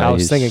 Braden Price. I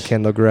was thinking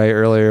Kendall Gray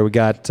earlier. We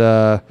got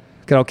all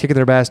Kicking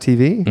Their Bass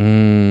TV.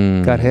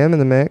 Got him in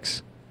the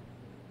mix.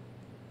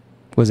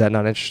 Was that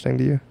not interesting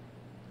to you?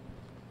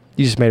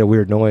 You just made a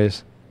weird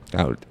noise.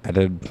 I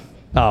did.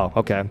 Oh,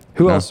 okay.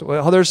 Who else?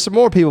 Well, there's some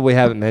more people we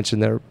haven't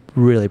mentioned that are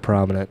really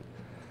prominent.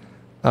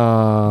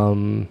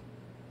 Not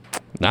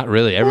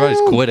really. Everybody's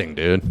quitting,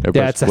 dude.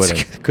 Everybody's That's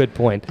quitting. a good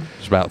point.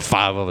 There's about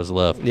 5 of us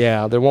left.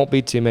 Yeah, there won't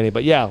be too many.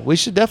 But yeah, we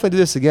should definitely do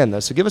this again, though.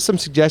 So give us some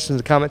suggestions in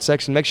the comment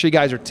section. Make sure you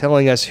guys are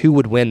telling us who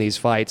would win these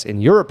fights, in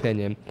your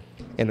opinion,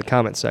 in the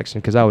comment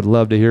section, because I would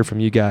love to hear from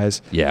you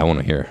guys. Yeah, I want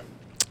to hear.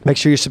 Make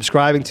sure you're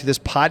subscribing to this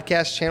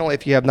podcast channel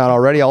if you have not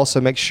already.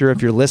 Also, make sure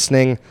if you're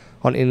listening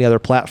on any other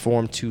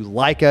platform to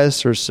like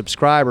us or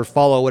subscribe or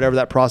follow, whatever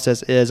that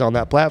process is on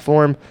that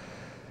platform.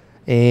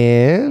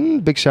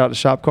 And big shout out to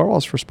Shop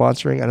Carl's for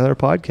sponsoring another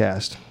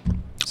podcast.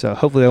 So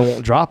hopefully they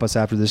won't drop us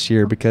after this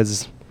year,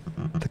 because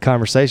the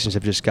conversations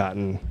have just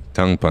gotten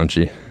Tongue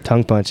punchy.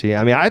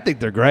 I mean, I think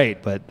they're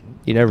great, but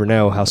you never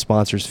know how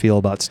sponsors feel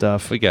about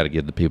stuff. We got to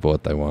give the people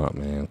what they want,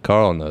 man.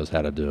 Carl knows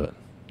how to do it.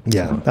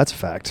 Yeah, that's a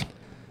fact.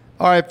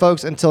 All right,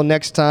 folks, until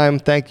next time,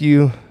 thank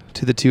you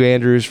to the two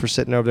Andrews for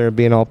sitting over there and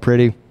being all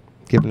pretty,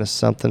 giving us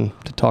something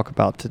to talk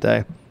about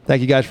today.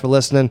 Thank you guys for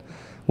listening.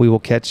 We will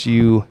catch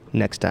you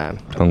next time.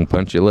 Tongue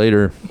punch you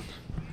later.